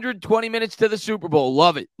says 120 minutes to the Super Bowl.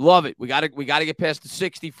 Love it. Love it. We got to get past the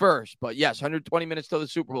 60 first. But, yes, 120 minutes to the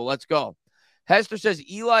Super Bowl. Let's go. Hester says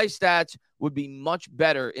Eli's stats would be much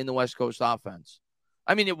better in the West Coast offense.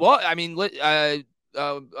 I mean, it was. I mean, what's it?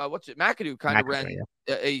 McAdoo kind of ran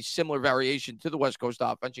a similar variation to the West Coast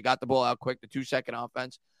offense. You got the ball out quick, the 2-second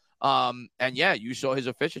offense. And, yeah, you saw his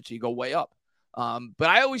efficiency go way up. But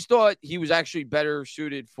I always thought he was actually better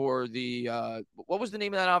suited for the what was the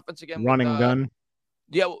name of that offense again? Running gun.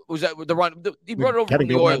 Yeah, was that the run? He brought it over from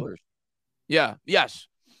the Oilers. Yeah, yes.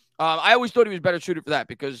 I always thought he was better suited for that,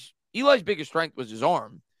 because Eli's biggest strength was his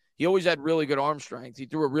arm. He always had really good arm strength. He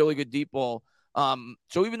threw a really good deep ball.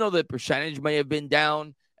 So even though the percentage may have been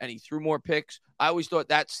down and he threw more picks, I always thought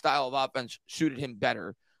that style of offense suited him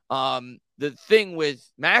better. The thing with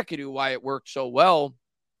McAdoo, why it worked so well,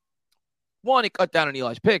 one, it cut down on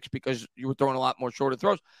Eli's picks because you were throwing a lot more shorter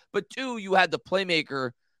throws. But two, you had the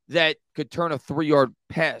playmaker that could turn a 3-yard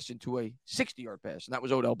pass into a 60-yard pass, and that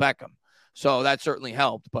was Odell Beckham. So that certainly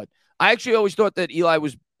helped. But I actually always thought that Eli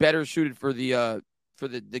was better suited for the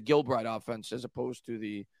Gilbride offense as opposed to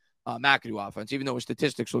the McAdoo offense, even though his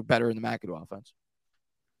statistics look better in the McAdoo offense.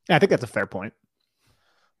 Yeah, I think that's a fair point.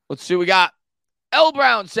 Let's see what we got. L.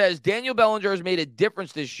 Brown says Daniel Bellinger has made a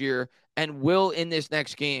difference this year and will in this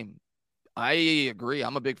next game. I agree.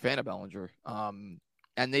 I'm a big fan of Bellinger.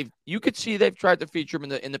 And you could see they've tried to feature him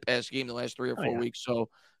in the past game the last 3 or 4 weeks. So,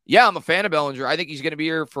 yeah, I'm a fan of Bellinger. I think he's going to be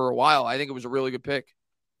here for a while. I think it was a really good pick.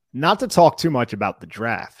 Not to talk too much about the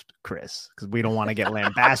draft, Chris, because we don't want to get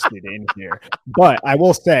lambasted in here. But I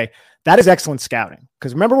will say that is excellent scouting,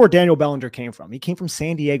 because remember where Daniel Bellinger came from. He came from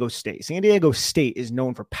San Diego State. San Diego State is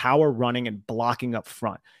known for power running and blocking up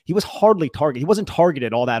front. He was hardly targeted. He wasn't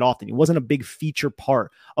targeted all that often. He wasn't a big feature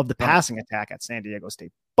part of the passing attack at San Diego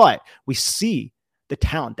State. But we see the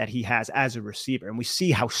talent that he has as a receiver, and we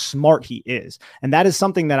see how smart he is. And that is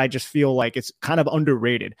something that I just feel like it's kind of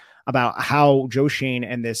underrated about how Joe Schoen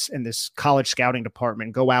and this college scouting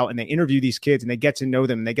department go out and they interview these kids and they get to know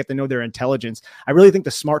them and they get to know their intelligence. I really think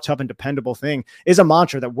the smart, tough, and dependable thing is a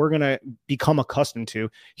mantra that we're going to become accustomed to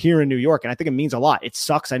here in New York. And I think it means a lot. It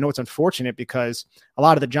sucks. I know it's unfortunate because a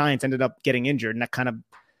lot of the Giants ended up getting injured, and that kind of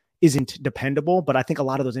isn't dependable, but I think a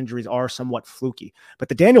lot of those injuries are somewhat fluky. But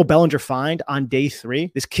the Daniel Bellinger find on day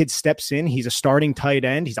 3, this kid steps in. He's a starting tight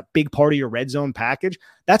end. He's a big part of your red zone package.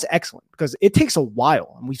 That's excellent, because it takes a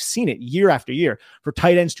while, and we've seen it year after year, for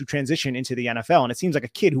tight ends to transition into the NFL. And it seems like a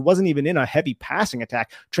kid who wasn't even in a heavy passing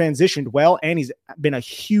attack transitioned well, and he's been a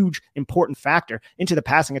huge, important factor into the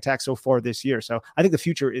passing attack so far this year. So I think the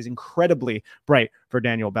future is incredibly bright for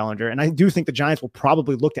Daniel Bellinger. And I do think the Giants will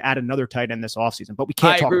probably look to add another tight end this offseason, but we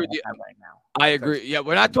can't talk about that right now. I agree. Yeah,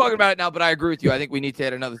 we're not talking about it now, but I agree with you. I think we need to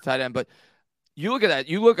add another tight end. But you look at that.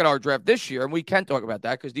 You look at our draft this year, and we can talk about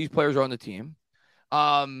that because these players are on the team.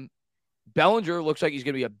 Bellinger looks like he's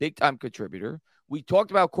going to be a big-time contributor. We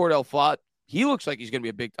talked about Cordell Flott. He looks like he's going to be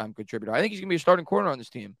a big-time contributor. I think he's going to be a starting corner on this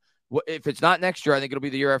team. If it's not next year, I think it'll be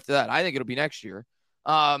the year after that. I think it'll be next year,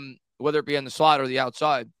 whether it be on the slot or the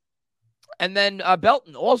outside. And then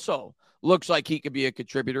Belton also looks like he could be a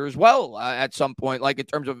contributor as well at some point, like in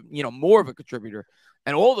terms of, more of a contributor.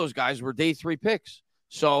 And all those guys were day 3 picks.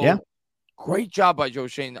 So yeah. Great job by Joe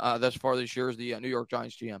Schoen thus far this year as the New York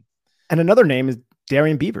Giants GM. And another name is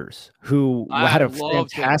Darian Beavers, who had a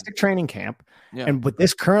fantastic training camp. Yeah. And with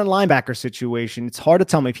this current linebacker situation, it's hard to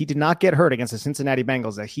tell me if he did not get hurt against the Cincinnati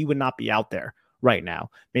Bengals that he would not be out there right now.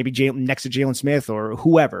 Maybe next to Jalen Smith or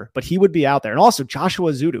whoever, but he would be out there. And also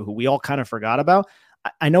Joshua Zudu, who we all kind of forgot about.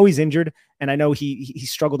 I know he's injured, and I know he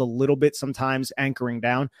struggled a little bit sometimes anchoring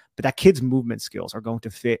down, but that kid's movement skills are going to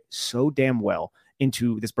fit so damn well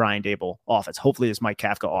into this Brian Daboll offense. Hopefully this Mike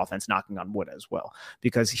Kafka offense, knocking on wood as well,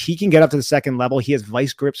 because he can get up to the second level. He has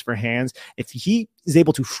vice grips for hands. If he is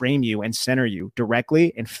able to frame you and center you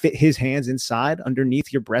directly and fit his hands inside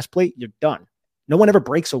underneath your breastplate, you're done. No one ever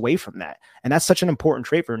breaks away from that. And that's such an important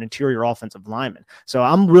trait for an interior offensive lineman. So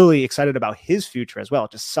I'm really excited about his future as well.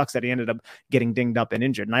 It just sucks that he ended up getting dinged up and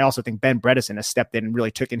injured. And I also think Ben Bredesen has stepped in and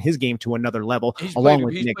really taken his game to another level He's along played,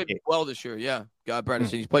 with he's Nick played Gates. well this year. Yeah. God,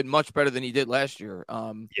 Bredesen. He's played much better than he did last year.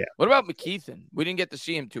 Yeah. What about McKeithen? We didn't get to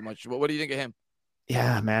see him too much. What do you think of him?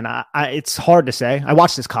 Yeah, man, it's hard to say. I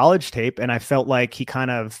watched his college tape and I felt like he kind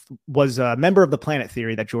of was a member of the planet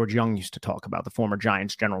theory that George Young used to talk about, the former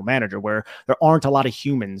Giants general manager, where there aren't a lot of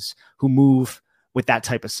humans who move with that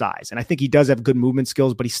type of size. And I think he does have good movement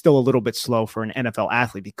skills, but he's still a little bit slow for an NFL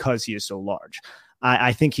athlete because he is so large.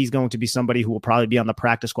 I think he's going to be somebody who will probably be on the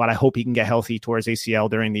practice squad. I hope he can get healthy towards ACL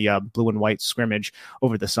during the blue and white scrimmage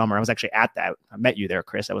over the summer. I was actually at that. I met you there,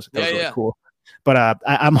 Chris. That was really cool. But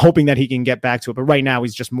I'm hoping that he can get back to it. But right now,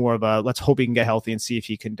 he's just more of a let's hope he can get healthy and see if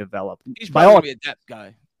he can develop. He's probably going to be a depth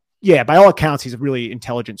guy. Yeah, by all accounts, he's a really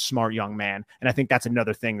intelligent, smart young man. And I think that's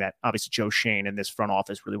another thing that obviously Joe Schoen and this front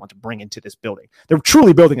office really want to bring into this building. They're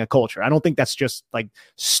truly building a culture. I don't think that's just like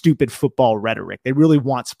stupid football rhetoric. They really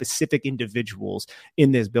want specific individuals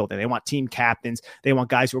in this building. They want team captains. They want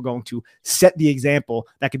guys who are going to set the example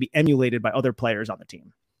that can be emulated by other players on the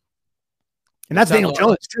team. And that's Daniel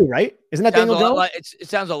Jones too, right? Isn't that Daniel Jones? It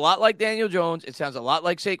sounds a lot like Daniel Jones. It sounds a lot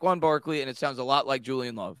like Saquon Barkley, and it sounds a lot like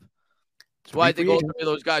Julian Love. That's why I think all three of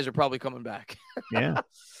those guys are probably coming back. Yeah.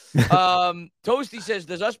 Toasty says,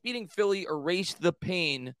 does us beating Philly erase the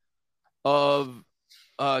pain of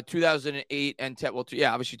 2008 and 10? Well,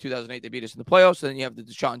 yeah, obviously 2008 they beat us in the playoffs. And then you have the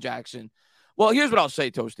Deshaun Jackson. Well, here's what I'll say,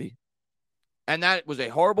 Toasty. And that was a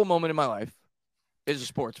horrible moment in my life as a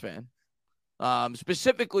sports fan.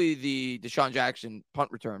 Specifically the Deshaun Jackson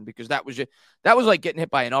punt return, because that was like getting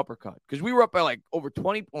hit by an uppercut, because we were up by like over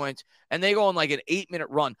 20 points and they go on like an 8-minute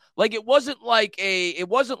run. Like it wasn't like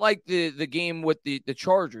the game with the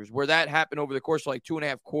Chargers where that happened over the course of like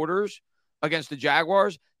 2.5 quarters against the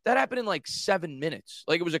Jaguars. That happened in like 7 minutes.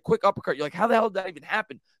 Like it was a quick uppercut. You're like, how the hell did that even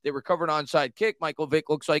happen? They recover an onside kick. Michael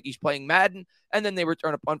Vick looks like he's playing Madden, and then they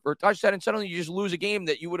return a punt for a touchdown, and suddenly you just lose a game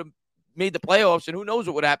that you would have made the playoffs, and who knows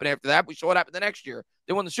what would happen after that. We saw what happened the next year.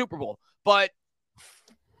 They won the Super Bowl. But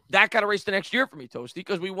that got erased the next year for me, Toasty,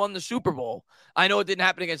 because we won the Super Bowl. I know it didn't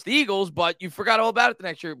happen against the Eagles, but you forgot all about it the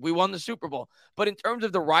next year. We won the Super Bowl. But in terms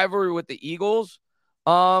of the rivalry with the Eagles,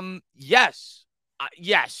 yes.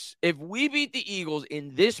 If we beat the Eagles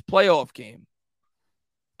in this playoff game,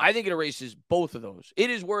 I think it erases both of those. It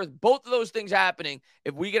is worth both of those things happening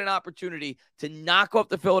if we get an opportunity to knock off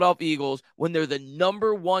the Philadelphia Eagles when they're the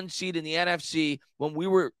number 1 seed in the NFC, when we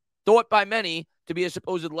were thought by many to be a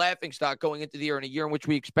supposed laughingstock going into the year, in a year in which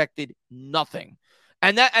we expected nothing.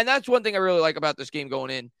 And that's one thing I really like about this game going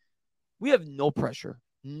in. We have no pressure.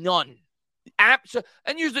 None.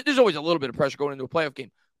 And usually there's always a little bit of pressure going into a playoff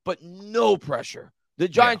game, but no pressure. The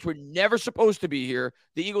Giants were never supposed to be here.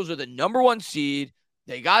 The Eagles are the number 1 seed.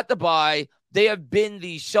 They got the bye. They have been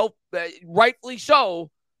the rightfully so,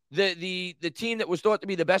 the team that was thought to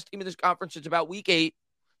be the best team in this conference since about week 8.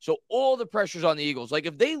 So all the pressure's on the Eagles. Like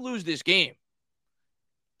if they lose this game,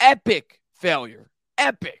 epic failure,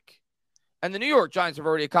 epic. And the New York Giants have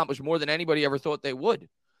already accomplished more than anybody ever thought they would.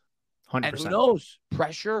 100%. And who knows?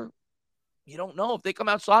 Pressure, you don't know. If they come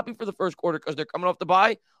out sloppy for the first quarter because they're coming off the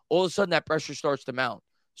bye, all of a sudden that pressure starts to mount.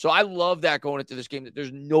 So I love that going into this game, that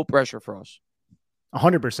there's no pressure for us.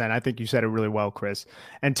 100%. I think you said it really well, Chris.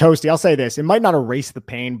 And Toasty, I'll say this. It might not erase the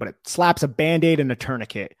pain, but it slaps a Band-Aid and a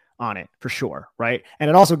tourniquet on it for sure, right? And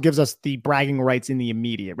it also gives us the bragging rights in the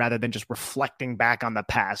immediate rather than just reflecting back on the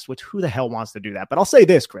past, which who the hell wants to do that? But I'll say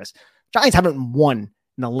this, Chris. Giants haven't won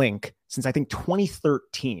in the Link since I think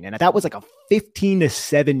 2013, and that was like a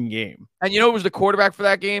 15-7 game. And you know who was the quarterback for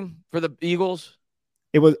that game for the Eagles?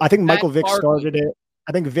 It was, I think Michael Vick started it.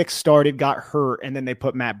 I think Vick started, got hurt, and then they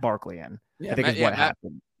put Matt Barkley in. Yeah, I think is what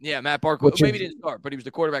happened. Yeah, Matt Barkley. Maybe he didn't start, but he was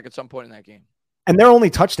the quarterback at some point in that game. And their only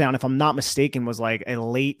touchdown, if I'm not mistaken, was like a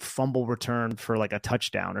late fumble return for like a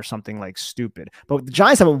touchdown or something like stupid. But the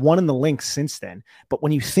Giants haven't won in the Link since then. But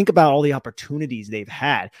when you think about all the opportunities they've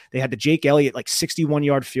had, they had the Jake Elliott like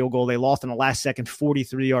 61-yard field goal. They lost in the last second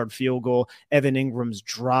 43-yard field goal. Evan Ingram's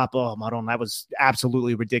drop. Oh, Madon, that was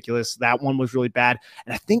absolutely ridiculous. That one was really bad.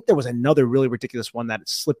 And I think there was another really ridiculous one that is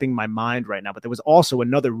slipping my mind right now. But there was also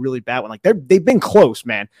another really bad one. Like they've been close,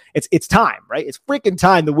 man. It's time, right? It's freaking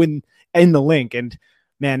time to win in the Link. And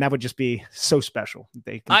man, that would just be so special.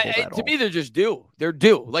 They can pull that to off. me, they're just due. They're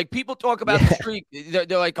due. Like people talk about the streak.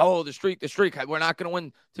 They're like, oh, the streak. We're not going to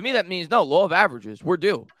win. To me, that means no, law of averages. We're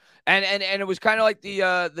due. And it was kind of like the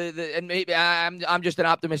and maybe I'm just an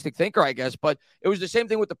optimistic thinker, I guess, but it was the same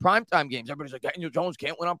thing with the primetime games. Everybody's like, Daniel Jones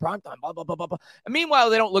can't win on primetime, blah, blah, blah, blah, blah. And meanwhile,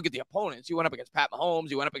 they don't look at the opponents. He went up against Pat Mahomes.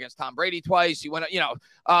 He went up against Tom Brady twice. He went,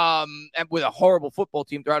 and with a horrible football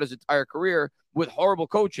team throughout his entire career with horrible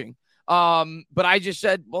coaching. But I just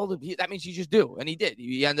said, well, that means he's just due. And he did.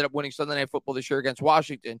 He ended up winning Sunday Night Football this year against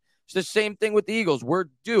Washington. It's the same thing with the Eagles. We're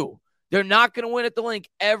due. They're not going to win at the Link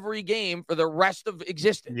every game for the rest of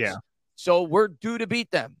existence. Yeah. So we're due to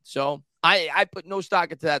beat them. So I put no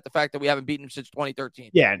stock into that, the fact that we haven't beaten them since 2013.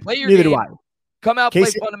 Yeah, play your neither game, do I. Come out,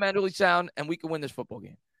 play fundamentally sound, and we can win this football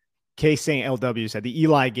game. K St. LW said the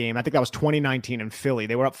Eli game, I think that was 2019 in Philly.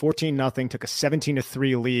 They were up 14-0, took a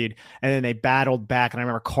 17-3 lead, and then they battled back. And I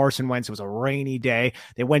remember Carson Wentz, it was a rainy day.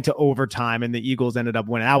 They went to overtime, and the Eagles ended up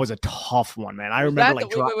winning. That was a tough one, man. I remember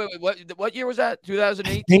what year was that?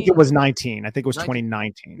 2018? I think it was 19. I think it was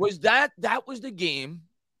 2019. Was that was the game?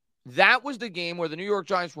 That was the game where the New York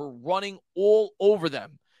Giants were running all over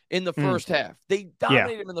them in the first half. They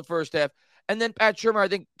dominated them in the first half. And then Pat Shurmur, I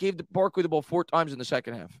think, gave Barkley the ball 4 times in the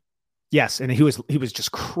second half. Yes, and he was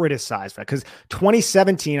just criticized for that because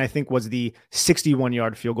 2017, I think, was the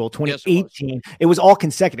 61-yard field goal. 2018, it was all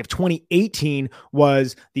consecutive. 2018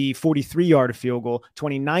 was the 43-yard field goal.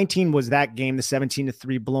 2019 was that game, the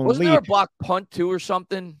 17-3 blown lead. Wasn't there a block punt too or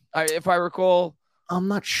something, if I recall? I'm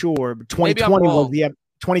not sure. But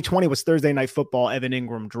 2020 was Thursday Night Football, Evan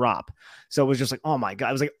Ingram drop. So it was just like, oh my God.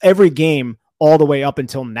 It was like every game all the way up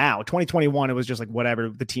until now. 2021, it was just like whatever.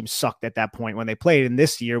 The team sucked at that point when they played. And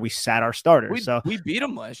this year we sat our starters. We beat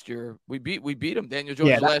them last year. We beat them. Daniel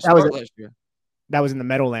Jones last year. That was in the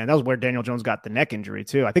Meadowlands. That was where Daniel Jones got the neck injury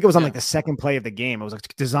too. I think it was on like the second play of the game. It was like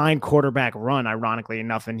a designed quarterback run, ironically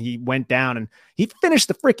enough. And he went down and he finished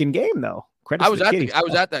the freaking game though. I was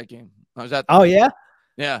at that game.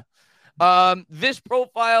 Yeah. This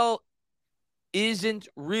profile isn't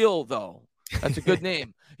real though. That's a good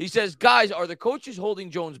name. He says, guys, are the coaches holding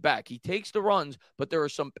Jones back? He takes the runs, but there are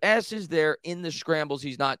some passes there in the scrambles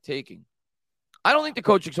he's not taking. I don't think the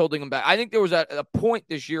coach is holding him back. I think there was a point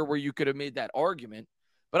this year where you could have made that argument,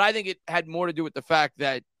 but I think it had more to do with the fact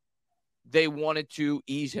that they wanted to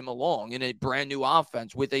ease him along in a brand new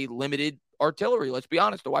offense with a limited artillery. Let's be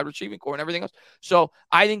honest, the wide receiving core and everything else. So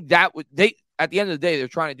I think that at the end of the day, they're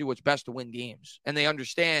trying to do what's best to win games. And they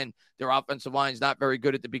understand their offensive line is not very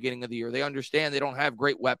good at the beginning of the year. They understand they don't have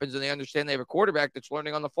great weapons, and they understand they have a quarterback that's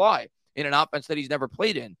learning on the fly in an offense that he's never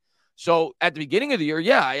played in. So at the beginning of the year,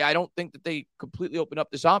 I don't think that they completely opened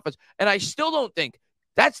up this offense. And I still don't think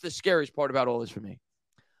that's the scariest part about all this for me.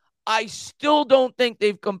 I still don't think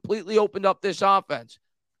they've completely opened up this offense.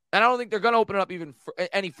 And I don't think they're going to open it up even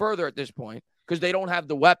any further at this point because they don't have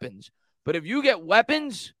the weapons. But if you get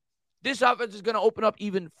weapons, this offense is going to open up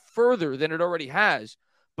even further than it already has.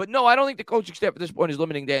 But no, I don't think the coaching staff at this point is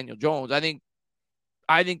limiting Daniel Jones. I think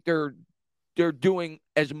they're doing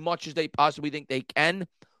as much as they possibly think they can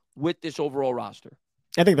with this overall roster.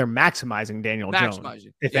 I think they're maximizing Daniel Jones,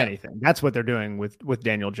 if anything. That's what they're doing with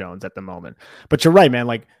Daniel Jones at the moment. But you're right, man.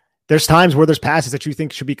 Like, there's times where there's passes that you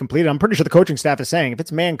think should be completed. I'm pretty sure the coaching staff is saying if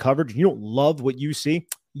it's man coverage, you don't love what you see,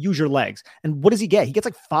 use your legs. And what does he get? He gets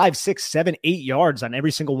like 5, 6, 7, 8 yards on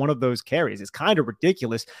every single one of those carries. It's kind of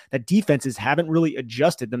ridiculous that defenses haven't really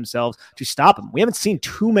adjusted themselves to stop him. We haven't seen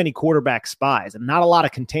too many quarterback spies and not a lot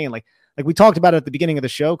of contain. Like we talked about at the beginning of the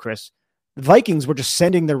show, Chris, the Vikings were just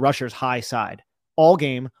sending their rushers high side all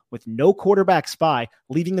game with no quarterback spy,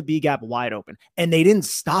 leaving the B gap wide open. And they didn't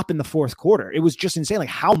stop in the fourth quarter. It was just insane. Like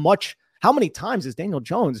how many times does Daniel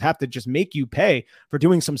Jones have to just make you pay for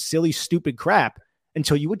doing some silly, stupid crap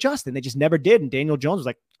until you adjust? And they just never did. And Daniel Jones was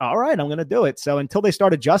like, all right, I'm going to do it. So until they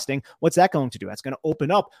start adjusting, what's that going to do? That's going to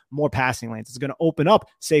open up more passing lanes. It's going to open up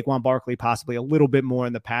Saquon Barkley possibly a little bit more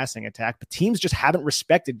in the passing attack. But teams just haven't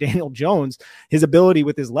respected Daniel Jones, his ability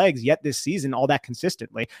with his legs yet this season all that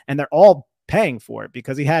consistently. And they're all paying for it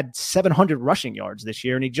because he had 700 rushing yards this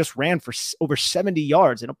year and he just ran for over 70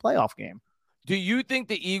 yards in a playoff game. Do you think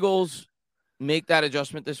the Eagles make that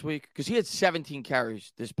adjustment this week? Because he had 17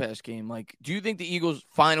 carries this past game. Like, do you think the Eagles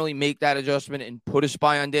finally make that adjustment and put a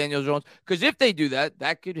spy on Daniel Jones? Because if they do that,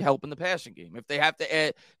 that could help in the passing game. If they have to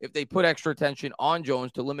add, if they put extra attention on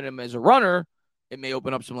Jones to limit him as a runner, it may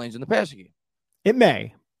open up some lanes in the passing game. It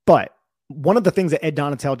may, but one of the things that Ed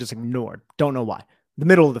Donatell just ignored, don't know why, the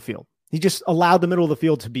middle of the field. He just allowed the middle of the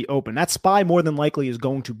field to be open. That spy more than likely is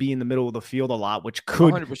going to be in the middle of the field a lot, which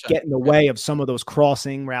could 100%. Get in the way of some of those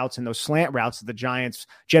crossing routes and those slant routes that the Giants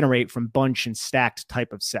generate from bunch and stacked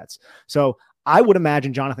type of sets. So I would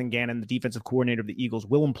imagine Jonathan Gannon, the defensive coordinator of the Eagles,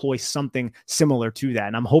 will employ something similar to that.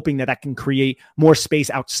 And I'm hoping that that can create more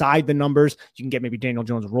space outside the numbers. You can get maybe Daniel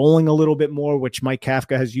Jones rolling a little bit more, which Mike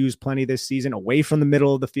Kafka has used plenty this season, away from the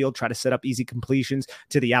middle of the field, try to set up easy completions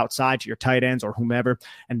to the outside, to your tight ends or whomever,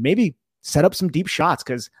 and maybe set up some deep shots.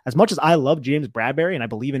 Because as much as I love James Bradberry and I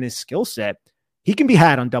believe in his skill set, he can be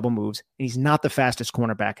had on double moves, and he's not the fastest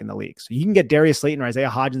cornerback in the league. So you can get Darius Slayton or Isaiah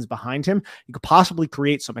Hodgins behind him. You could possibly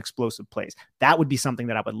create some explosive plays. That would be something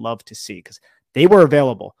that I would love to see, because they were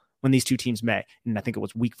available when these two teams met, and I think it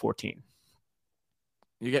was week 14.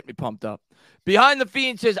 You get me pumped up. Behind the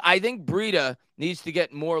Fiend says, I think Breida needs to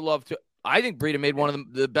get more love to. I think Breida made one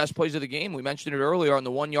of the best plays of the game. We mentioned it earlier on the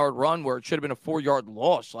 1-yard run where it should have been a 4-yard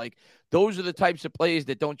loss. Like, those are the types of plays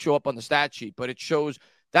that don't show up on the stat sheet, but it shows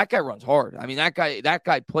that guy runs hard. I mean, that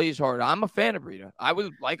guy plays hard. I'm a fan of Breida. I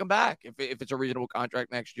would like him back if it's a reasonable contract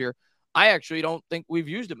next year. I actually don't think we've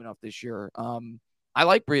used him enough this year. I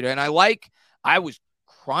like Breida, and I was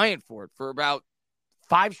crying for it for about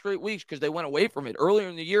 5 straight weeks because they went away from it. Earlier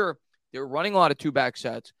in the year, they were running a lot of 2-back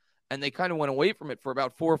sets, and they kind of went away from it for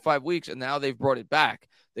about 4 or 5 weeks, and now they've brought it back.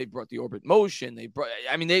 They brought the orbit motion.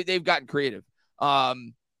 They've gotten creative.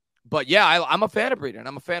 But yeah, I'm a fan of Breida, and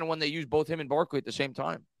I'm a fan of when they use both him and Barkley at the same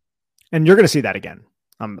time. And you're going to see that again.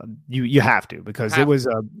 You have to, because it was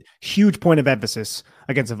a huge point of emphasis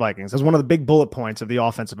against the Vikings. That's one of the big bullet points of the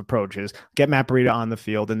offensive approaches. Get Matt Breida on the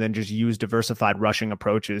field and then just use diversified rushing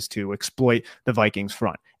approaches to exploit the Vikings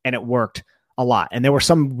front. And it worked a lot. And there were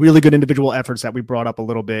some really good individual efforts that we brought up a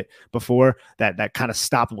little bit before that kind of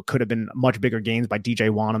stopped what could have been much bigger gains by DJ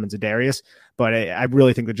Wanham and Za'Darius. But I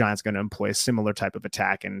really think the Giants are going to employ a similar type of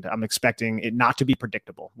attack, and I'm expecting it not to be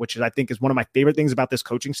predictable, which I think is one of my favorite things about this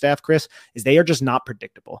coaching staff, Chris, is they are just not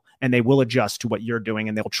predictable, and they will adjust to what you're doing,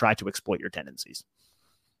 and they'll try to exploit your tendencies.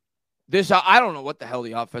 I don't know what the hell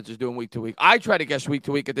the offense is doing week to week. I try to guess week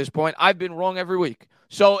to week at this point. I've been wrong every week.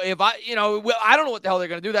 So if I don't know what the hell they're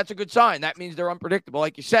going to do. That's a good sign. That means they're unpredictable,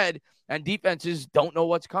 like you said, and defenses don't know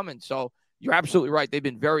what's coming. So you're absolutely right. They've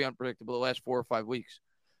been very unpredictable the last 4 or 5 weeks.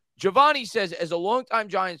 Giovanni says, as a longtime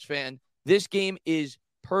Giants fan, this game is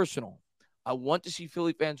personal. I want to see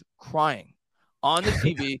Philly fans crying on the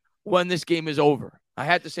TV when this game is over. I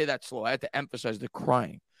had to say that slow. I had to emphasize the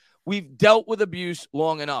crying. We've dealt with abuse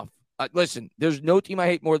long enough. Listen, there's no team I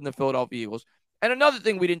hate more than the Philadelphia Eagles. And another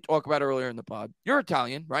thing we didn't talk about earlier in the pod, you're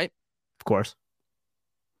Italian, right? Of course.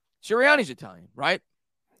 Sirianni's Italian, right?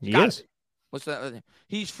 He is. What's that other thing?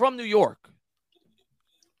 He's from New York.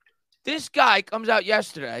 This guy comes out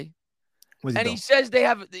yesterday, and he says they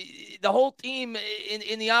have the whole team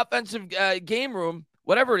in the offensive game room,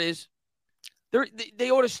 whatever it is, they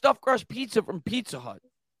order stuffed crust pizza from Pizza Hut.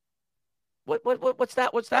 What's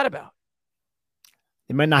that? What's that about?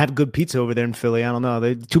 They might not have good pizza over there in Philly. I don't know.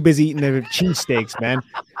 They're too busy eating their cheesesteaks, man.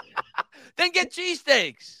 Then get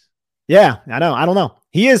cheesesteaks. Yeah, I know. I don't know.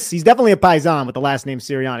 He's definitely a Paisan with the last name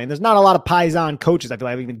Sirianni. And there's not a lot of Paisan coaches. I feel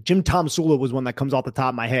like even Jim Tomsula was one that comes off the top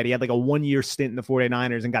of my head. He had like a 1-year stint in the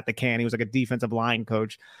 49ers and got the can. He was like a defensive line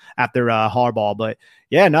coach after Harbaugh. But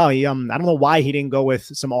yeah, no, I don't know why he didn't go with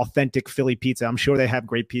some authentic Philly pizza. I'm sure they have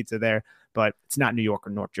great pizza there, but it's not New York or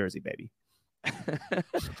North Jersey, baby.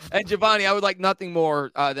 And Giovanni, I would like nothing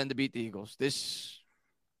more than to beat the Eagles.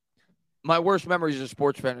 My worst memories as a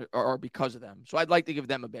sports fan are because of them. So I'd like to give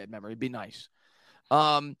them a bad memory. It'd be nice.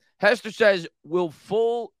 Hester says, will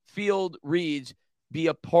full field reads be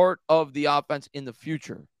a part of the offense in the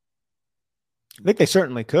future? I think they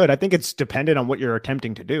certainly could. I think it's dependent on what you're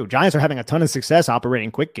attempting to do. Giants are having a ton of success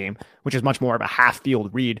operating quick game, which is much more of a half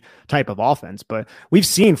field read type of offense. But we've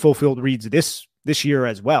seen full field reads this year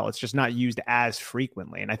as well. It's just not used as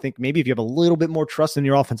frequently. And I think maybe if you have a little bit more trust in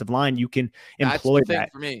your offensive line, you can employ That's the thing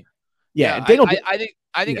that for me. Yeah.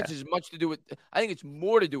 I think it's as much to do with, I think it's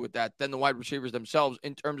more to do with that than the wide receivers themselves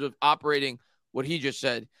in terms of operating what he just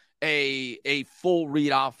said, a full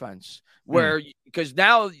read offense where, because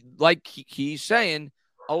now, like he's saying,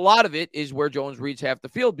 a lot of it is where Jones reads half the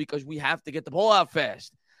field because we have to get the ball out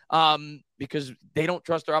fast. Because they don't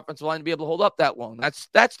trust their offensive line to be able to hold up that long. That's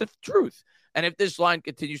the truth. And if this line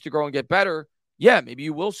continues to grow and get better, yeah, maybe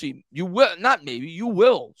you will see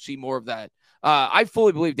more of that. I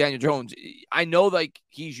fully believe Daniel Jones. I know like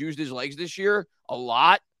he's used his legs this year a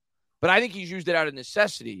lot, but I think he's used it out of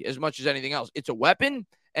necessity as much as anything else. It's a weapon,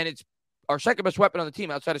 and it's our second best weapon on the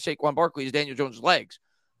team outside of Saquon Barkley is Daniel Jones' legs.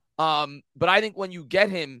 But I think when you get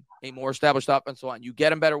him a more established offensive line, you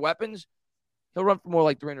get him better weapons, he'll run for more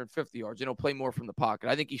like 350 yards, and he'll play more from the pocket.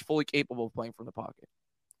 I think he's fully capable of playing from the pocket.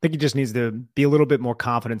 think he just needs to be a little bit more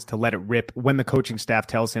confident to let it rip when the coaching staff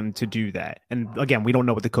tells him to do that. And again, we don't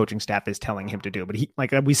know what the coaching staff is telling him to do, but he,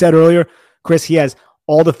 like we said earlier, Chris, he has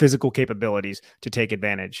all the physical capabilities to take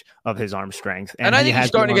advantage of his arm strength. And I think he's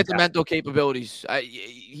starting to get the mental capabilities.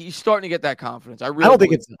 He's starting to get that confidence. I don't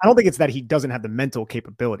think it's that he doesn't have the mental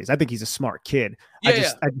capabilities. I think he's a smart kid. I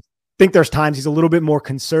just think there's times he's a little bit more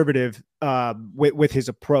conservative with his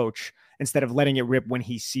approach instead of letting it rip when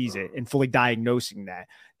he sees it and fully diagnosing that.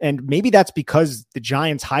 And maybe that's because the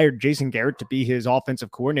Giants hired Jason Garrett to be his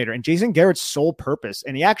offensive coordinator. And Jason Garrett's sole purpose,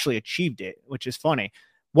 and he actually achieved it, which is funny,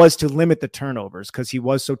 was to limit the turnovers because he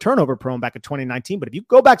was so turnover prone back in 2019. But if you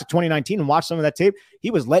go back to 2019 and watch some of that tape, he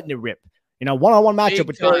was letting it rip. One-on-one matchup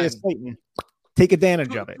with Darius Slayton. Take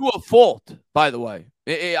advantage of it. To a fault, by the way.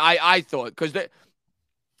 I thought, because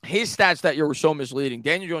his stats that year were so misleading.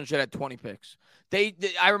 Daniel Jones should have had 20 picks.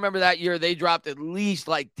 I remember that year they dropped at least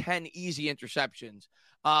like 10 easy interceptions.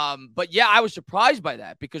 But yeah, I was surprised by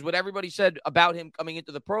that because what everybody said about him coming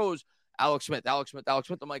into the pros, Alex Smith.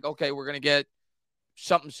 I'm like, okay, we're going to get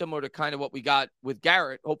something similar to kind of what we got with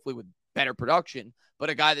Garrett, hopefully with better production, but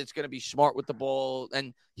a guy that's going to be smart with the ball.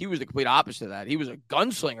 And he was the complete opposite of that. He was a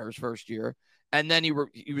gunslinger his first year. And then he was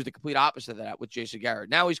the complete opposite of that with Jason Garrett.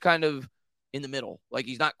 Now he's kind of in the middle. Like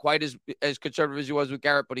he's not quite as conservative as he was with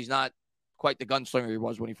Garrett, but he's not quite the gunslinger he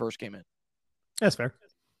was when he first came in. That's fair.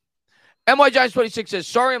 NY Giants 26 says,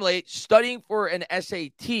 sorry I'm late. Studying for an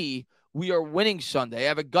SAT. We are winning Sunday. I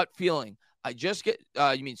have a gut feeling. I just get,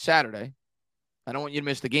 you mean Saturday. I don't want you to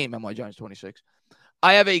miss the game, NY Giants 26.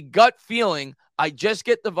 I have a gut feeling. I just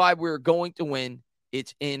get the vibe we're going to win.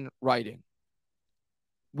 It's in writing.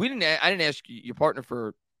 I didn't ask your partner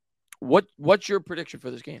for what's your prediction for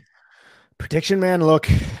this game? Prediction, man. Look,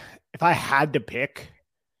 if I had to pick,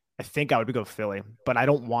 I think I would go Philly, but I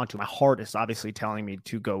don't want to. My heart is obviously telling me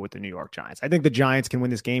to go with the New York Giants. I think the Giants can win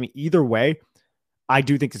this game either way. I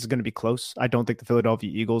do think this is going to be close. I don't think the Philadelphia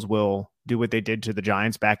Eagles will do what they did to the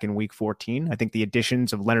Giants back in week 14. I think the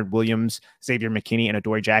additions of Leonard Williams, Xavier McKinney, and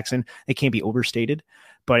Adoree Jackson, they can't be overstated.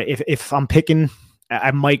 But if I'm picking,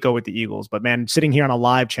 I might go with the Eagles. But man, sitting here on a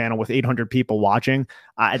live channel with 800 people watching,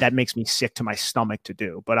 that makes me sick to my stomach to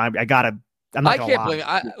do. But I can't blame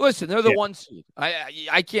you. Listen, they're the 1 seed.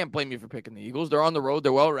 I can't blame you for picking the Eagles. They're on the road.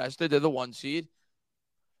 They're well rested. They're the 1 seed.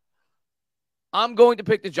 I'm going to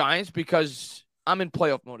pick the Giants because I'm in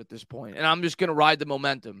playoff mode at this point, and I'm just going to ride the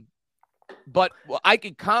momentum. But I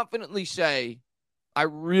can confidently say I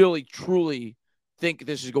really, truly think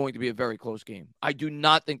this is going to be a very close game. I do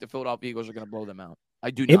not think the Philadelphia Eagles are going to blow them out. I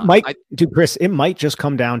do not. Chris, it might just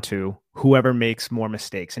come down to whoever makes more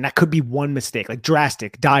mistakes. And that could be one mistake, like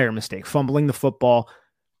drastic, dire mistake, fumbling the football,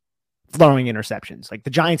 throwing interceptions. Like the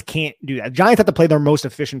Giants can't do that. The Giants have to play their most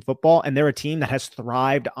efficient football, and they're a team that has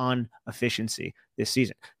thrived on efficiency this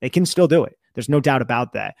season. They can still do it. There's no doubt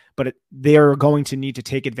about that. But they're going to need to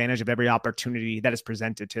take advantage of every opportunity that is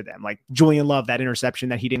presented to them. Like Julian Love, that interception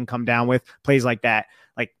that he didn't come down with, plays like that.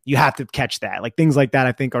 Like you have to catch that. Like things like that,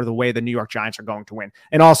 I think, are the way the New York Giants are going to win.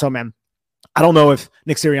 And also, man, I don't know if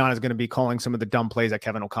Nick Sirianni is going to be calling some of the dumb plays that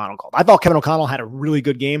Kevin O'Connell called. I thought Kevin O'Connell had a really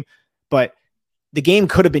good game, but the game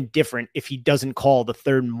could have been different if he doesn't call the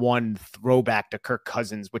 3rd and 1 throwback to Kirk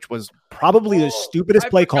Cousins, which was probably the stupidest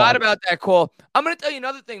play call. I forgot about that call. I'm going to tell you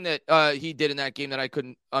another thing that he did in that game that I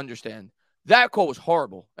couldn't understand. That call was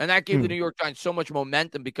horrible, and that gave the New York Giants so much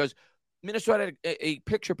momentum because Minnesota had a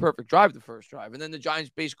picture-perfect drive the first drive, and then the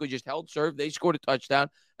Giants basically just held serve. They scored a touchdown,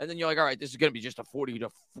 and then you're like, all right, this is going to be just a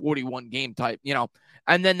 40-41 game type,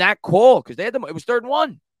 And then that call, because it was 3rd and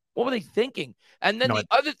 1. What were they thinking? And then the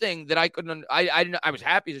other thing that I couldn't, I was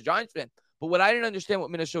happy as a Giants fan, but what I didn't understand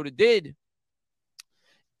what Minnesota did,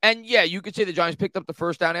 and yeah, you could say the Giants picked up the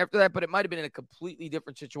first down after that, but it might have been in a completely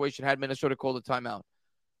different situation had Minnesota called a timeout.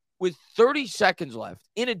 With 30 seconds left,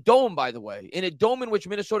 in a dome, by the way, in a dome in which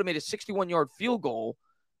Minnesota made a 61-yard field goal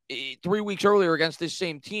 3 weeks earlier against this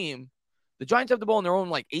same team, the Giants have the ball on their own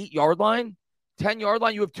 8-yard line, 10-yard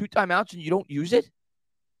line. You have 2 timeouts and you don't use it?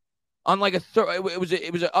 On it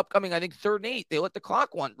was an upcoming, I think, 3rd and 8. They let the clock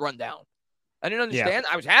run down. I didn't understand.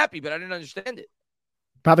 Yeah. I was happy, but I didn't understand it.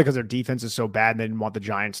 Probably because their defense is so bad and they didn't want the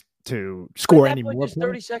Giants to score any more. There's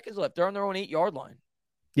 30 seconds left. They're on their own 8-yard line.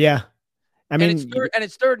 Yeah. It's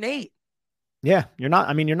 3rd and 8. Yeah, you're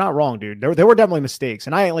not wrong, dude. There were definitely mistakes.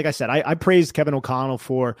 And I praised Kevin O'Connell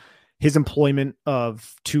for his employment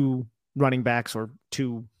of 2 running backs or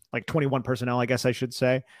 21 personnel, I guess I should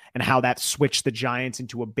say, and how that switched the Giants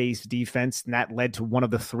into a base defense. And that led to one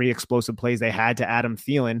of the 3 explosive plays they had to Adam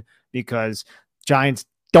Thielen because Giants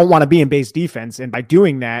don't want to be in base defense. And by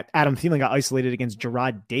doing that, Adam Thielen got isolated against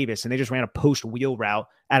Jarrad Davis and they just ran a post wheel route.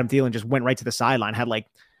 Adam Thielen just went right to the sideline, had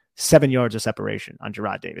 7 yards of separation on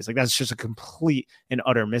Jarrad Davis. Like, that's just a complete and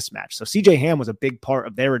utter mismatch. So CJ Ham was a big part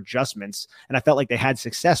of their adjustments, and I felt like they had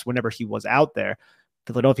success whenever he was out there.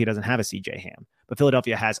 Philadelphia doesn't have a CJ Ham, but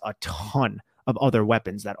Philadelphia has a ton of other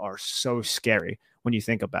weapons that are so scary when you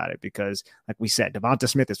think about it, because like we said, Devonta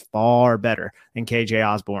Smith is far better than KJ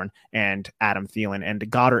Osborne and Adam Thielen, and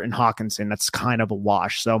Goddard and Hawkinson, that's kind of a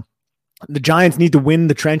wash. So the Giants need to win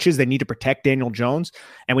the trenches. They need to protect Daniel Jones,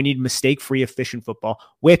 and we need mistake-free, efficient football,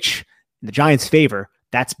 which in the Giants' favor,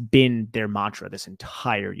 that's been their mantra this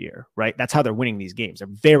entire year, right? That's how they're winning these games. They're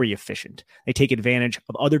very efficient. They take advantage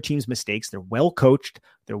of other teams' mistakes. They're well coached,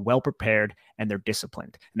 they're well prepared, and they're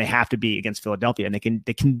disciplined. And they have to be against Philadelphia, and they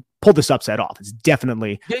can pull this upset off. It's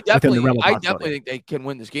definitely within the realm of possibility. I definitely think they can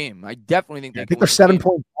win this game. I definitely think I think they're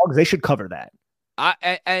 7-point dogs. They should cover that.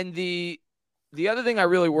 And the other thing I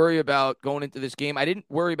really worry about going into this game, I didn't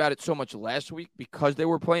worry about it so much last week because they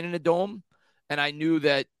were playing in a dome, and I knew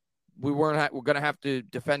that we're going to have to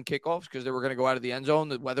defend kickoffs because they were going to go out of the end zone.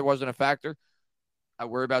 The weather wasn't a factor. I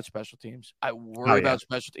worry about special teams. I worry about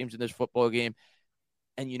special teams in this football game.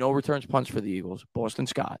 And returns punts for the Eagles, Boston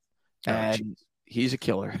Scott. And he's a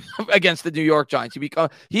killer against the New York Giants.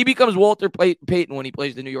 He becomes Walter Payton when he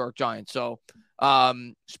plays the New York Giants. So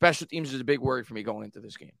special teams is a big worry for me going into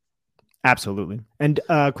this game. Absolutely. And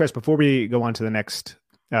Chris, before we go on to the next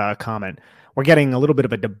comment, we're getting a little bit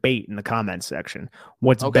of a debate in the comments section.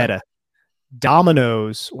 What's better,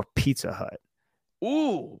 Domino's or Pizza Hut?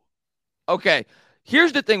 Ooh. Okay.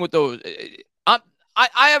 Here's the thing with those.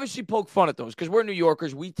 I obviously poke fun at those because we're New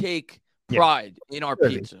Yorkers. We take pride in our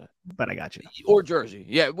pizza. But I got you. Or Jersey.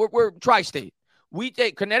 Yeah, we're tri-state.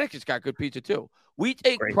 Connecticut's got good pizza too. We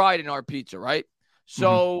take pride in our pizza, right?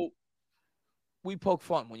 So we poke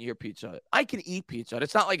fun when you hear Pizza Hut. I can eat Pizza Hut.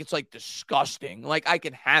 It's not like it's like disgusting. Like I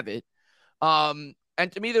can have it. And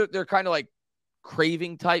to me, they're kind of like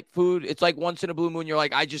craving type food. It's like once in a blue moon, you're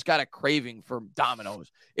like, I just got a craving for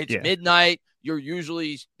Domino's. It's midnight. You're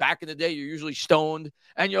usually back in the day, you're usually stoned,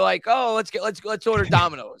 and you're like, oh, let's order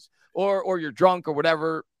Domino's, or you're drunk or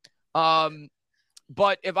whatever.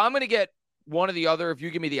 But if I'm gonna get one or the other, if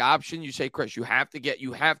you give me the option, you say, Chris, you have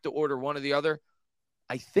to order one or the other.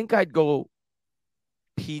 I think I'd go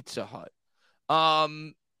Pizza Hut.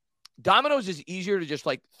 Domino's is easier to just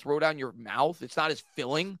like throw down your mouth. It's not as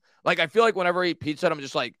filling. Like I feel like whenever I eat pizza, I'm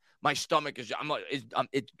just like my stomach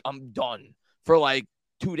I'm done for like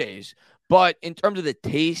 2 days. But in terms of the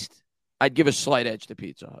taste, I'd give a slight edge to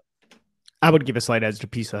Pizza Hut. I would give a slight edge to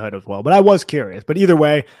Pizza Hut as well, but I was curious. But either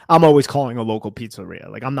way, I'm always calling a local pizzeria.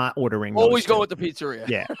 Like I'm not ordering. Always go with the pizzeria.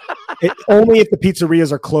 Yeah, only if the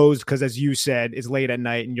pizzerias are closed because, as you said, it's late at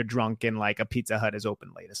night and you're drunk and like a Pizza Hut is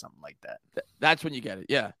open late or something like that. That's when you get it.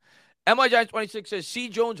 Yeah. MI Giants 26 says C.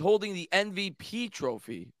 Jones holding the MVP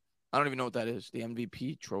trophy. I don't even know what that is. The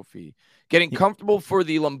MVP trophy. Getting comfortable for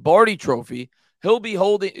the Lombardi trophy. He'll be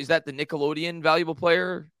holding. Is that the Nickelodeon valuable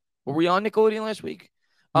player? Were we on Nickelodeon last week?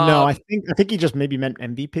 No, I think he just maybe meant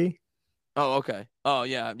MVP. Oh, okay. Oh,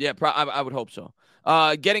 yeah. Yeah, I would hope so.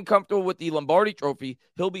 Getting comfortable with the Lombardi trophy.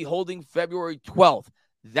 He'll be holding February 12th.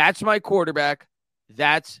 That's my quarterback.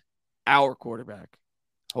 That's our quarterback.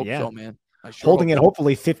 Hope so, man. Holding it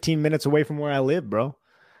hopefully 15 minutes away from where I live, bro.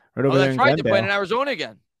 Right over there in Glendale. They're playing in Arizona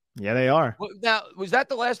again. Yeah, they are. Now, was that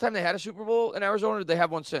the last time they had a Super Bowl in Arizona, or did they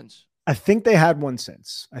have one since? I think they had one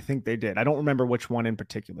since. I think they did. I don't remember which one in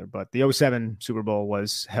particular, but the 07 Super Bowl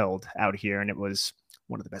was held out here, and it was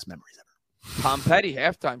one of the best memories ever. Tom Petty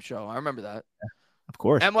halftime show. I remember that. Yeah, of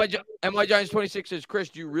course. MY Giants 26 says, Chris,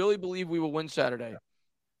 do you really believe we will win Saturday?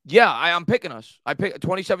 Yeah, I'm picking us. I pick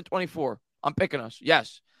 27-24. I'm picking us.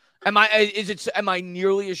 Yes. Am I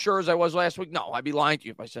nearly as sure as I was last week? No, I'd be lying to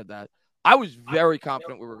you if I said that. I was very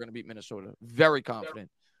confident we were going to beat Minnesota. Very confident.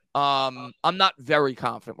 I'm not very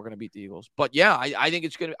confident we're going to beat the Eagles, but yeah, I think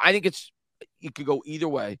it could go either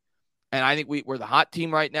way, and I think we're the hot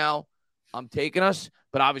team right now. I'm taking us,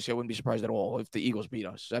 but obviously I wouldn't be surprised at all if the Eagles beat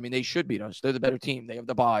us. I mean, they should beat us. They're the better team. They have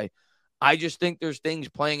the bye. I just think there's things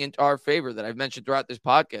playing into our favor that I've mentioned throughout this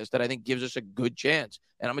podcast that I think gives us a good chance.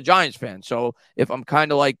 And I'm a Giants fan, so if I'm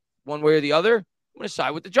kind of like one way or the other, I'm going to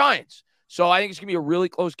side with the Giants. So I think it's going to be a really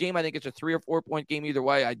close game. I think it's a 3 or 4 point game either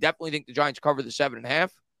way. I definitely think the Giants cover the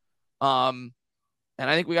 7.5. And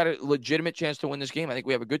I think we got a legitimate chance to win this game. I think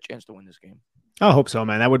we have a good chance to win this game. I hope so,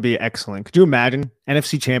 man. That would be excellent. Could you imagine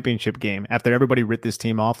NFC Championship game after everybody ripped this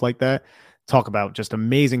team off like that? Talk about just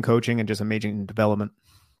amazing coaching and just amazing development.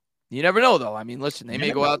 You never know, though. I mean, listen, they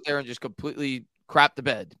may go out there and just completely crap the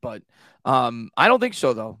bed, but I don't think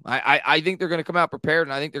so, though. I think they're going to come out prepared,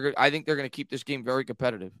 and I think they're going to keep this game very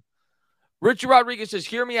competitive. Richard Rodriguez says,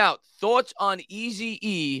 "Hear me out. Thoughts on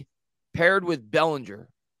Eazy-E paired with Bellinger?"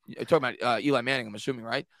 You're talking about Eli Manning, I'm assuming,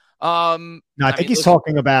 right? No, I think he's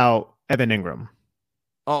talking about Evan Ingram.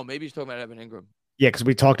 Oh, maybe he's talking about Evan Ingram. Yeah, because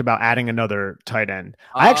we talked about adding another tight end.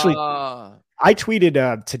 I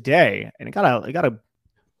tweeted today, and it got a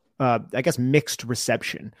I guess mixed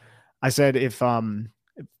reception. I said if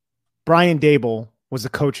Brian Dable was the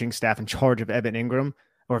coaching staff in charge of Evan Ingram,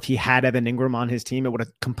 or if he had Evan Ingram on his team, it would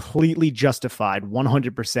have completely justified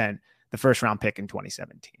 100% the first round pick in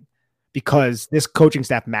 2017 because this coaching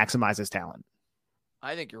staff maximizes talent.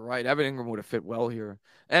 I think you're right. Evan Ingram would have fit well here.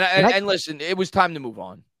 And listen, it was time to move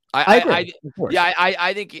on. I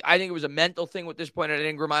think it was a mental thing with this point at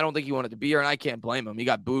Ingram. I don't think he wanted to be here, and I can't blame him. He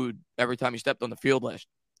got booed every time he stepped on the field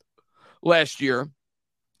last year,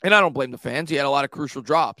 and I don't blame the fans. He had a lot of crucial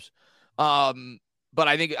drops, but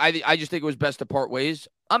I just think it was best to part ways.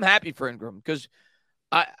 I'm happy for Ingram because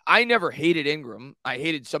I never hated Ingram. I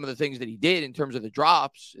hated some of the things that he did in terms of the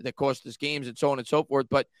drops that cost us games and so on and so forth,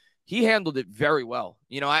 but he handled it very well.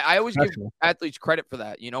 I always give athletes credit for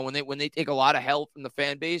that. When they take a lot of help from the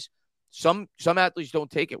fan base, some athletes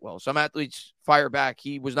don't take it well. Some athletes fire back.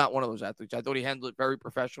 He was not one of those athletes. I thought he handled it very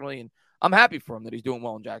professionally, and I'm happy for him that he's doing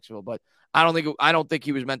well in Jacksonville. But I don't think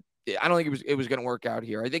it was going to work out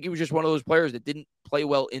here. I think he was just one of those players that didn't play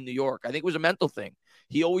well in New York. I think it was a mental thing.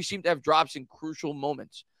 He always seemed to have drops in crucial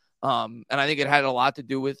moments, and I think it had a lot to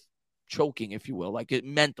do with choking, if you will,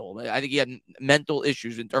 mental. I think he had mental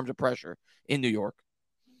issues in terms of pressure in New York.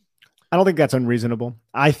 I don't think that's unreasonable.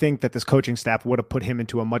 I think that this coaching staff would have put him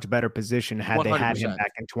into a much better position had 100%. They had him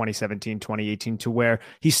back in 2017, 2018, to where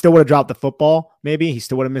he still would have dropped the football. Maybe he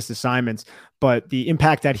still would have missed assignments, but the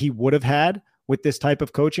impact that he would have had with this type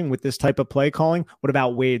of coaching, with this type of play calling, would have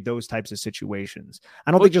outweighed those types of situations.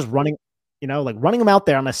 I don't think just running him out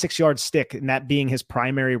there on a 6-yard stick and that being his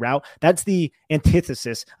primary route, that's the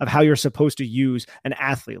antithesis of how you're supposed to use an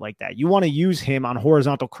athlete like that. You want to use him on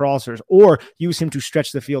horizontal crossers or use him to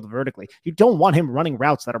stretch the field vertically. You don't want him running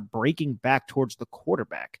routes that are breaking back towards the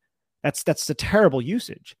quarterback. That's a terrible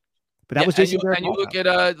usage. But that was just and you look at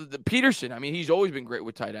the Peterson. I mean, he's always been great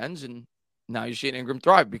with tight ends, and now you're seeing Ingram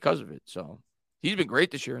thrive because of it. So he's been great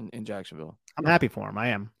this year in Jacksonville. I'm happy for him. I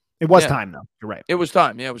am. It was time, though. You're right. It was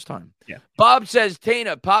time. Yeah, it was time. Yeah. Bob says,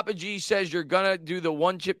 Tana, Papa G says you're going to do the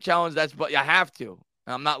one chip challenge. But I have to.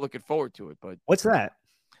 I'm not looking forward to it. But what's that?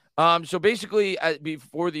 So basically,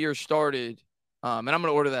 before the year started, and I'm going to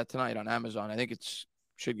order that tonight on Amazon. I think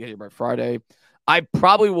should get here by Friday. I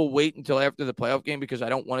probably will wait until after the playoff game because I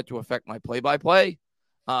don't want it to affect my play-by-play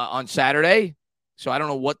on Saturday. So I don't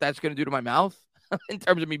know what that's going to do to my mouth in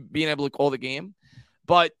terms of me being able to call the game.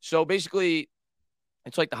 But so basically,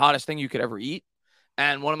 it's like the hottest thing you could ever eat.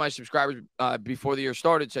 And one of my subscribers before the year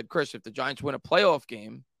started said, Chris, if the Giants win a playoff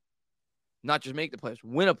game, not just make the playoffs,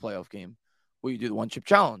 win a playoff game, will you do the one chip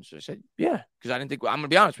challenge? I said, yeah, because I didn't think, I'm going to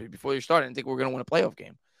be honest with you, before you started, I didn't think we were going to win a playoff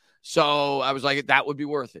game. So I was like, that would be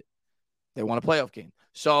worth it. They won a playoff game.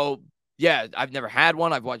 So yeah, I've never had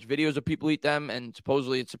one. I've watched videos of people eat them, and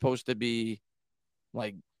supposedly it's supposed to be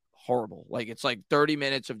like horrible. Like it's like 30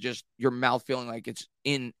 minutes of just your mouth feeling like it's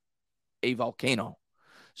in a volcano.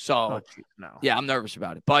 So yeah, I'm nervous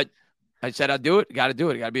about it, but I said I'd do it. Got to do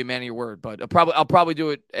it. Got to be a man of your word. But I'll probably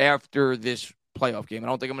do it after this playoff game. I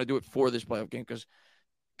don't think I'm going to do it for this playoff game because,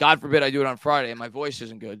 God forbid, I do it on Friday and my voice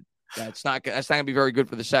isn't good. That's not going to be very good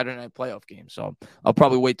for the Saturday night playoff game. So I'll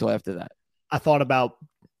probably wait till after that. I thought about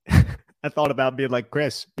being like,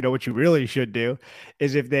 Chris, you know what you really should do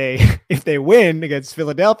is if they win against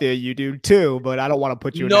Philadelphia, you do too. But I don't want to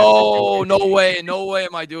put you in no way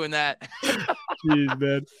am I doing that. Jeez,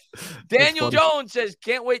 man. Daniel Jones says,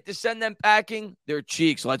 can't wait to send them packing their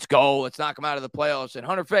cheeks. Let's go. Let's knock them out of the playoffs. And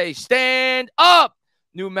Hunter Fay, stand up.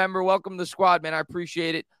 New member. Welcome to the squad, man. I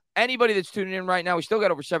appreciate it. Anybody that's tuning in right now, we still got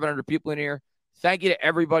over 700 people in here. Thank you to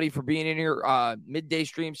everybody for being in here. Midday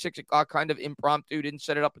stream, 6 o'clock, kind of impromptu. Didn't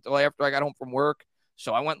set it up until after I got home from work.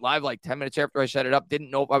 So I went live like 10 minutes after I set it up. Didn't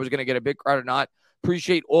know if I was going to get a big crowd or not.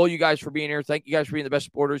 Appreciate all you guys for being here. Thank you guys for being the best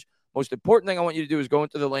supporters. Most important thing I want you to do is go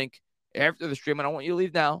into the link after the stream. And I don't want you to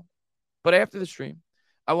leave now, but after the stream,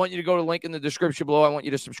 I want you to go to the link in the description below. I want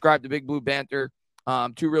you to subscribe to Big Blue Banter.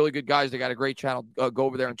 2 really good guys. They got a great channel. Go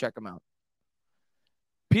over there and check them out.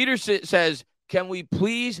 Peter says, can we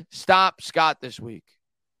please stop Scott this week?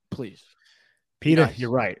 Please. Peter, nice.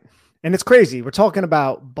 You're right. And it's crazy. We're talking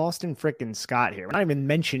about Boston frickin' Scott here. We're not even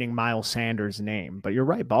mentioning Miles Sanders' name, but you're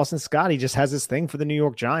right. Boston Scott, he just has this thing for the New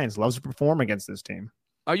York Giants. Loves to perform against this team.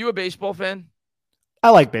 Are you a baseball fan?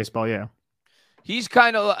 I like baseball, yeah. He's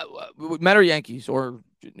kind of Met or Yankees, or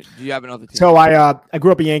do you have another team? So I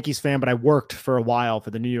grew up a Yankees fan, but I worked for a while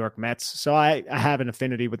for the New York Mets. So I have an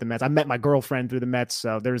affinity with the Mets. I met my girlfriend through the Mets.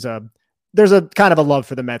 So there's a there's a kind of a love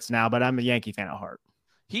for the Mets now, but I'm a Yankee fan at heart.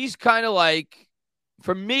 He's kind of like,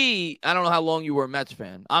 for me, I don't know how long you were a Mets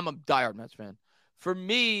fan. I'm a diehard Mets fan. For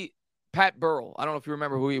me, Pat Burrell, I don't know if you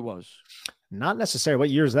remember who he was. Not necessarily. What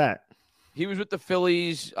year is that? He was with the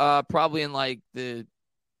Phillies probably in like the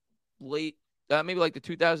late, maybe like the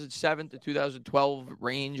 2007 to 2012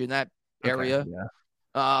 range, in that area. Okay,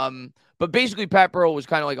 yeah. But basically, Pat Burrell was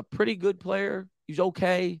kind of like a pretty good player. He's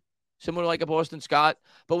okay, similar to like a Boston Scott.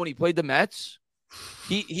 But when he played the Mets,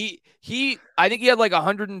 he I think he had like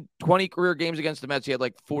 120 career games against the Mets. He had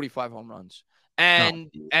like 45 home runs. And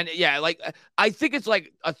yeah, like I think it's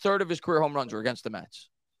like a third of his career home runs were against the Mets.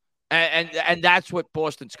 And that's what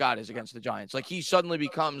Boston Scott is against the Giants. Like he suddenly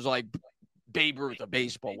becomes like Babe Ruth of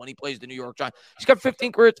baseball when he plays the New York Giants. He's got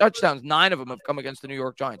 15 career touchdowns. 9 of them have come against the New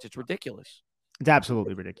York Giants. It's ridiculous. It's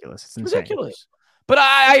absolutely ridiculous. It's insane. Ridiculous. But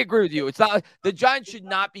I agree with you. It's not the Giants should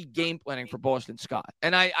not be game planning for Boston Scott.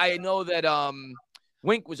 And I know that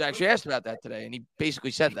Wink was actually asked about that today, and he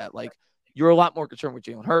basically said that like you're a lot more concerned with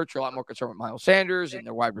Jalen Hurts, you're a lot more concerned with Miles Sanders and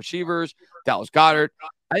their wide receivers, Dallas Goedert.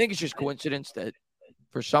 I think it's just coincidence that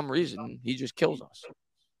for some reason he just kills us.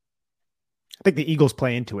 I think the Eagles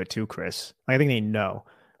play into it too, Chris. I think they know.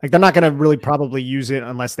 Like they're not going to really probably use it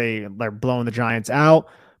unless they're blowing the Giants out.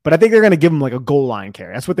 But I think they're going to give them like a goal line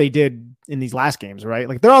carry. That's what they did in these last games, right?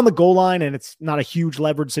 Like they're on the goal line and it's not a huge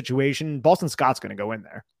leverage situation. Boston Scott's going to go in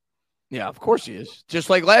there. Yeah, of course he is. Just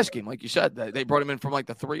like last game, like you said, they brought him in from like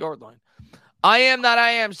the 3-yard line. I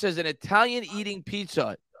am says an Italian eating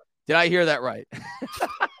pizza. Did I hear that right?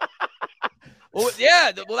 Well,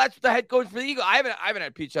 yeah. Well, that's the head coach for the Eagles. I haven't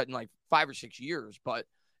had pizza in like 5 or 6 years. But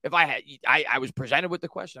if I had, I was presented with the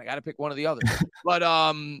question. I got to pick one or the other. But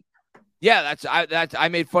yeah, I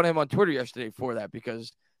made fun of him on Twitter yesterday for that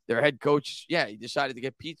because their head coach, he decided to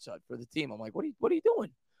get pizza for the team. I'm like, what are you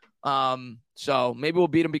doing? So maybe we'll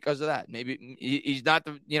beat him because of that. Maybe he's not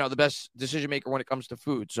the best decision maker when it comes to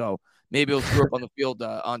food. So maybe he'll screw up on the field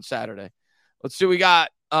on Saturday. Let's see what we got.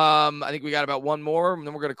 I think we got about one more, and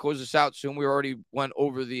then we're going to close this out soon. We already went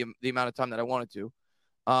over the amount of time that I wanted to.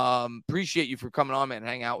 Appreciate you for coming on, man, and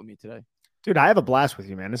hang out with me today. Dude, I have a blast with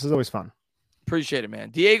you, man. This is always fun. Appreciate it,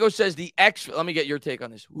 man. Diego says let me get your take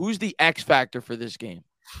on this. Who's the X factor for this game?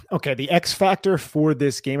 Okay, the X factor for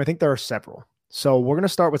this game, I think there are several. So we're going to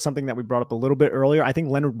start with something that we brought up a little bit earlier. I think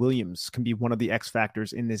Leonard Williams can be one of the X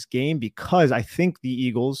factors in this game because I think the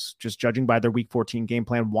Eagles, just judging by their Week 14 game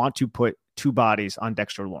plan, want to put 2 bodies on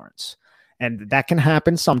Dexter Lawrence. And that can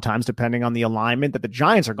happen sometimes depending on the alignment that the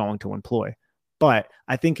Giants are going to employ. But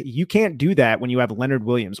I think you can't do that when you have Leonard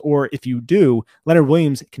Williams. Or if you do, Leonard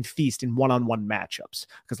Williams can feast in one-on-one matchups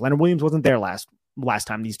because Leonard Williams wasn't there last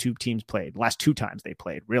time these 2 teams played, last 2 times they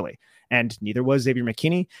played, really. And neither was Xavier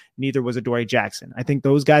McKinney, neither was Adoree Jackson. I think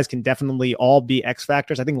those guys can definitely all be X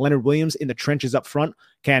factors. I think Leonard Williams in the trenches up front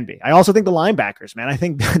can be. I also think the linebackers, man, I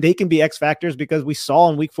think they can be X factors because we saw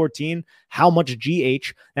in Week 14 how much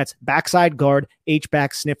GH, that's backside guard,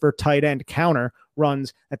 H-back sniffer, tight end counter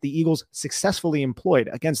runs that the Eagles successfully employed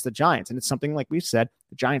against the Giants. And it's something like we've said,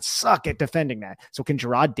 the Giants suck at defending that. So can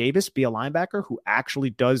Jarrad Davis be a linebacker who actually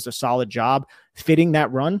does a solid job fitting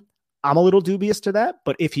that run? I'm a little dubious to that,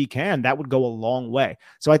 but if he can, that would go a long way.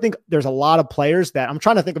 So I think there's a lot of players that I'm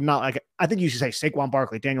trying to think of, not like, I think you should say Saquon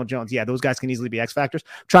Barkley, Daniel Jones. Yeah, those guys can easily be X factors.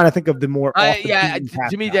 I'm trying to think of the more.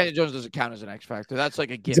 To me, Daniel Jones doesn't count as an X factor. That's like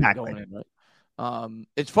a given going in, right?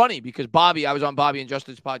 It's funny because I was on Bobby and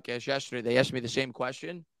Justin's podcast yesterday. They asked me the same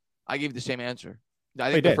question. I gave the same answer.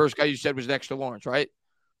 I think the first guy you said was Dexter Lawrence, right?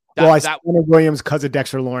 I said Leonard Williams because of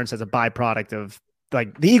Dexter Lawrence as a byproduct of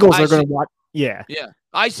like the Eagles are going to watch. Yeah. Yeah.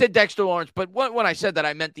 I said Dexter Lawrence, but when I said that,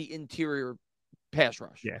 I meant the interior pass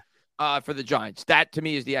rush. Yeah. For the Giants. That to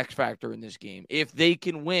me is the X factor in this game. If they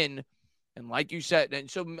can win, and like you said,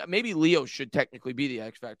 and so maybe Leo should technically be the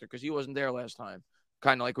X factor because he wasn't there last time,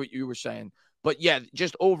 kind of like what you were saying. But yeah,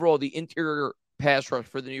 just overall, the interior pass rush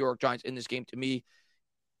for the New York Giants in this game to me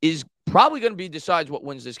is probably going to be decides what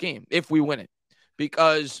wins this game if we win it,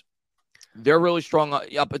 because they're really strong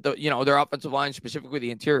up at their offensive line, specifically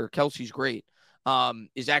the interior. Kelsey's great,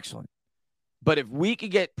 is excellent. But if we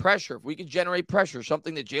could get pressure, if we could generate pressure,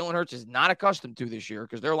 something that Jalen Hurts is not accustomed to this year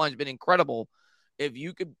because their line's been incredible, if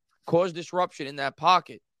you could cause disruption in that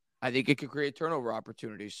pocket, I think it could create turnover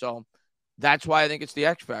opportunities. So that's why I think it's the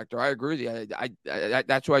X factor. I agree with you. I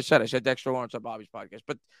that's what I said. I said Dexter Lawrence on Bobby's podcast.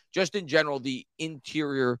 But just in general, the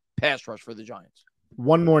interior pass rush for the Giants.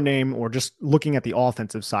 one more name, or just looking at the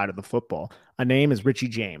offensive side of the football, a name is Richie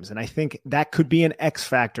James. And I think that could be an X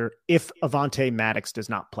factor if Avonte Maddox does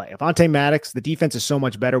not play. Avonte Maddox, the defense is so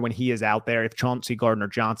much better when he is out there, if Chauncey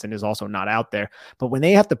Gardner-Johnson is also not out there. But when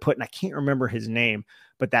they have to put, and I can't remember his name,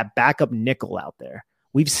 but that backup nickel out there,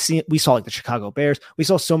 we saw like the Chicago Bears. We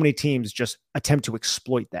saw so many teams just attempt to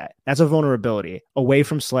exploit that. That's a vulnerability away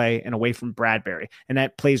from Slay and away from Bradbury. And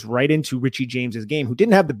that plays right into Richie James's game, who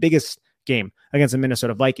didn't have the biggest game against the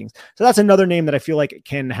Minnesota Vikings. So that's another name that I feel like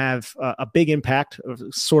can have a big impact,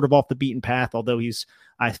 sort of off the beaten path, although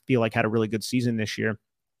I feel like had a really good season this year.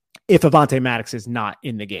 If Avonte Maddox is not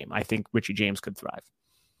in the game, I think Richie James could thrive.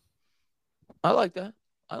 I like that.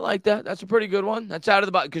 That's a pretty good one. That's out of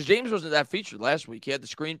the box because James wasn't that featured last week. He had the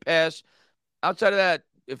screen pass. Outside of that,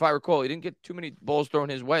 if I recall, he didn't get too many balls thrown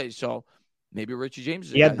his way. So maybe Richie James.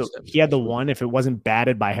 He had the one. If it wasn't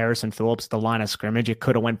batted by Harrison Phillips, the line of scrimmage, it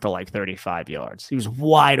could have went for like 35 yards. He was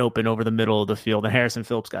wide open over the middle of the field, and Harrison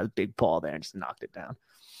Phillips got a big paw there and just knocked it down.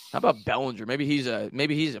 How about Bellinger? Maybe he's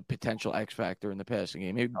a potential X factor in the passing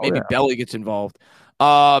game. Maybe Belly gets involved.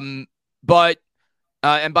 And by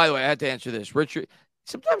the way, I had to answer this, Richard.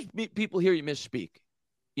 Sometimes people hear you misspeak.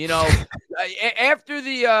 You know, after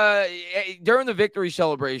during the victory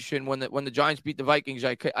celebration when the Giants beat the Vikings,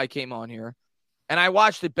 I came on here and I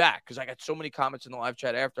watched it back because I got so many comments in the live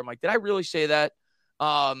chat after. I'm like, did I really say that?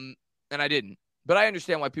 And I didn't. But I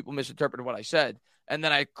understand why people misinterpreted what I said. And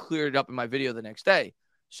then I cleared it up in my video the next day.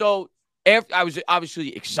 So after I was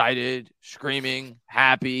obviously excited, screaming,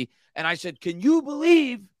 happy, and I said, "Can you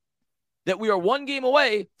believe that we are one game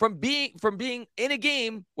away from being in a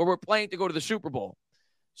game where we're playing to go to the Super Bowl?"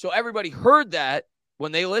 So everybody heard that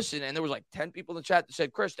when they listened, and there was like 10 people in the chat that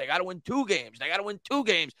said, "Chris, they got to win 2 games. They got to win 2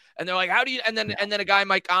 games." And they're like, "How do you?" And then a guy in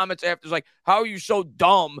my comments after is like, "How are you so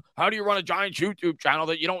dumb? How do you run a Giants YouTube channel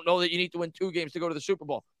that you don't know that you need to win 2 games to go to the Super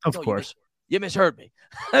Bowl?" Of course, you misheard me.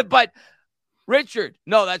 But Richard,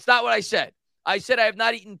 no, that's not what I said. I said I have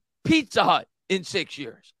not eaten Pizza Hut in 6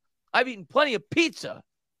 years. I've eaten plenty of pizza.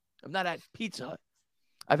 I've not had Pizza Hut.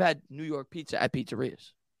 I've had New York pizza at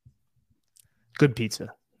pizzerias. Good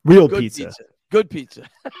pizza. Real pizza. Good pizza.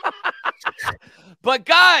 But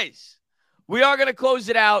guys, we are going to close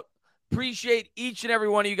it out. Appreciate each and every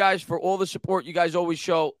one of you guys for all the support you guys always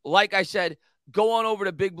show. Like I said, go on over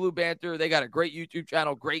to Big Blue Banter. They got a great YouTube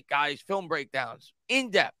channel, great guys, film breakdowns,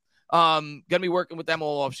 in-depth. Going to be working with them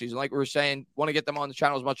all offseason. Like we were saying, want to get them on the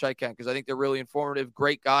channel as much as I can because I think they're really informative,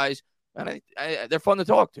 great guys, and they're fun to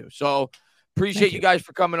talk to. So appreciate you guys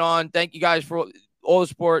for coming on. Thank you guys for all the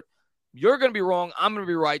support. You're going to be wrong. I'm going to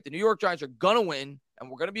be right. The New York Giants are going to win, and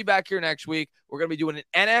we're going to be back here next week. We're going to be doing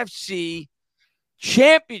an NFC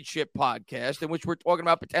Championship podcast in which we're talking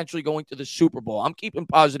about potentially going to the Super Bowl. I'm keeping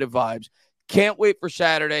positive vibes. Can't wait for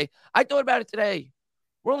Saturday. I thought about it today.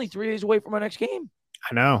 We're only 3 days away from our next game.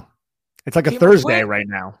 I know. It's like a Thursday right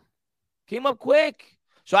now. Came up quick.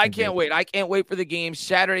 So I can't wait. I can't wait for the game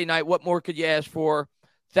Saturday night. What more could you ask for?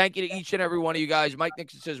 Thank you to each and every one of you guys. Mike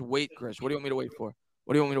Nixon says, wait, Chris. What do you want me to wait for?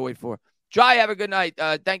 What do you want me to wait for? Jai, have a good night.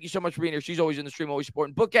 Thank you so much for being here. She's always in the stream, always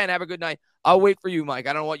supporting. Bookend, have a good night. I'll wait for you, Mike.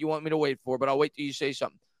 I don't know what you want me to wait for, but I'll wait till you say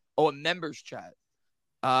something. Oh, a members chat.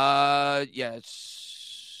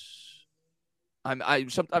 Yes.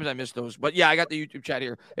 Sometimes I miss those. But, yeah, I got the YouTube chat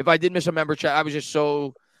here. If I did miss a member chat, I was just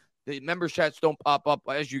so – the members chats don't pop up,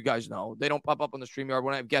 as you guys know. They don't pop up on the StreamYard.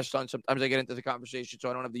 When I have guests on, sometimes I get into the conversation, so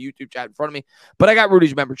I don't have the YouTube chat in front of me. But I got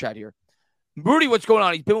Rudy's member chat here. Rudy, what's going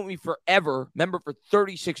on? He's been with me forever. Member for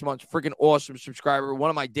 36 months. Freaking awesome subscriber.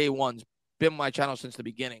 One of my day ones. Been on my channel since the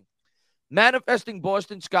beginning. Manifesting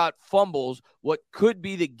Boston Scott fumbles what could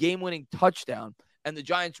be the game-winning touchdown, and the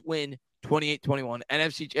Giants win 28-21.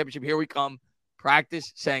 NFC Championship. Here we come.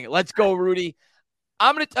 Practice saying it. Let's go, Rudy.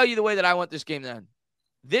 I'm going to tell you the way that I want this game to end.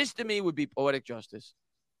 This, to me, would be poetic justice.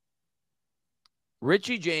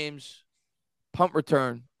 Richie James, punt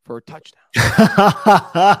return for a touchdown.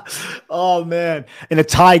 Oh, man. In a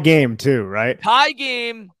tie game, too, right? Tie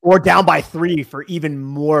game. Or down by 3 for even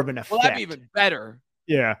more of an effect. Well, that'd be even better.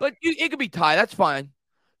 Yeah. But it could be tie. That's fine.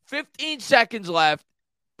 15 seconds left.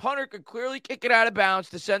 Punter could clearly kick it out of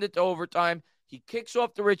bounds to send it to overtime. He kicks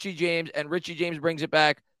off to Richie James, and Richie James brings it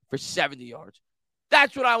back for 70 yards.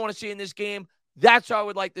 That's what I want to see in this game. That's how I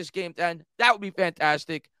would like this game to end. That would be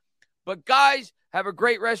fantastic. But, guys, have a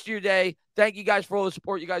great rest of your day. Thank you guys for all the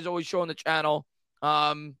support you guys always show on the channel.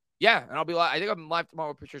 Yeah, and I'll be live. I think I'm live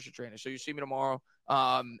tomorrow with Patricia Trainer, so you see me tomorrow.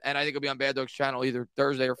 And I think I'll be on Bad Dogs channel either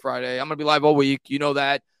Thursday or Friday. I'm going to be live all week. You know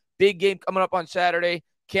that. Big game coming up on Saturday.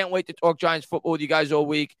 Can't wait to talk Giants football with you guys all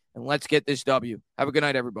week. And let's get this W. Have a good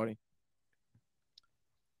night, everybody.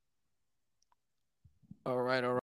 All right.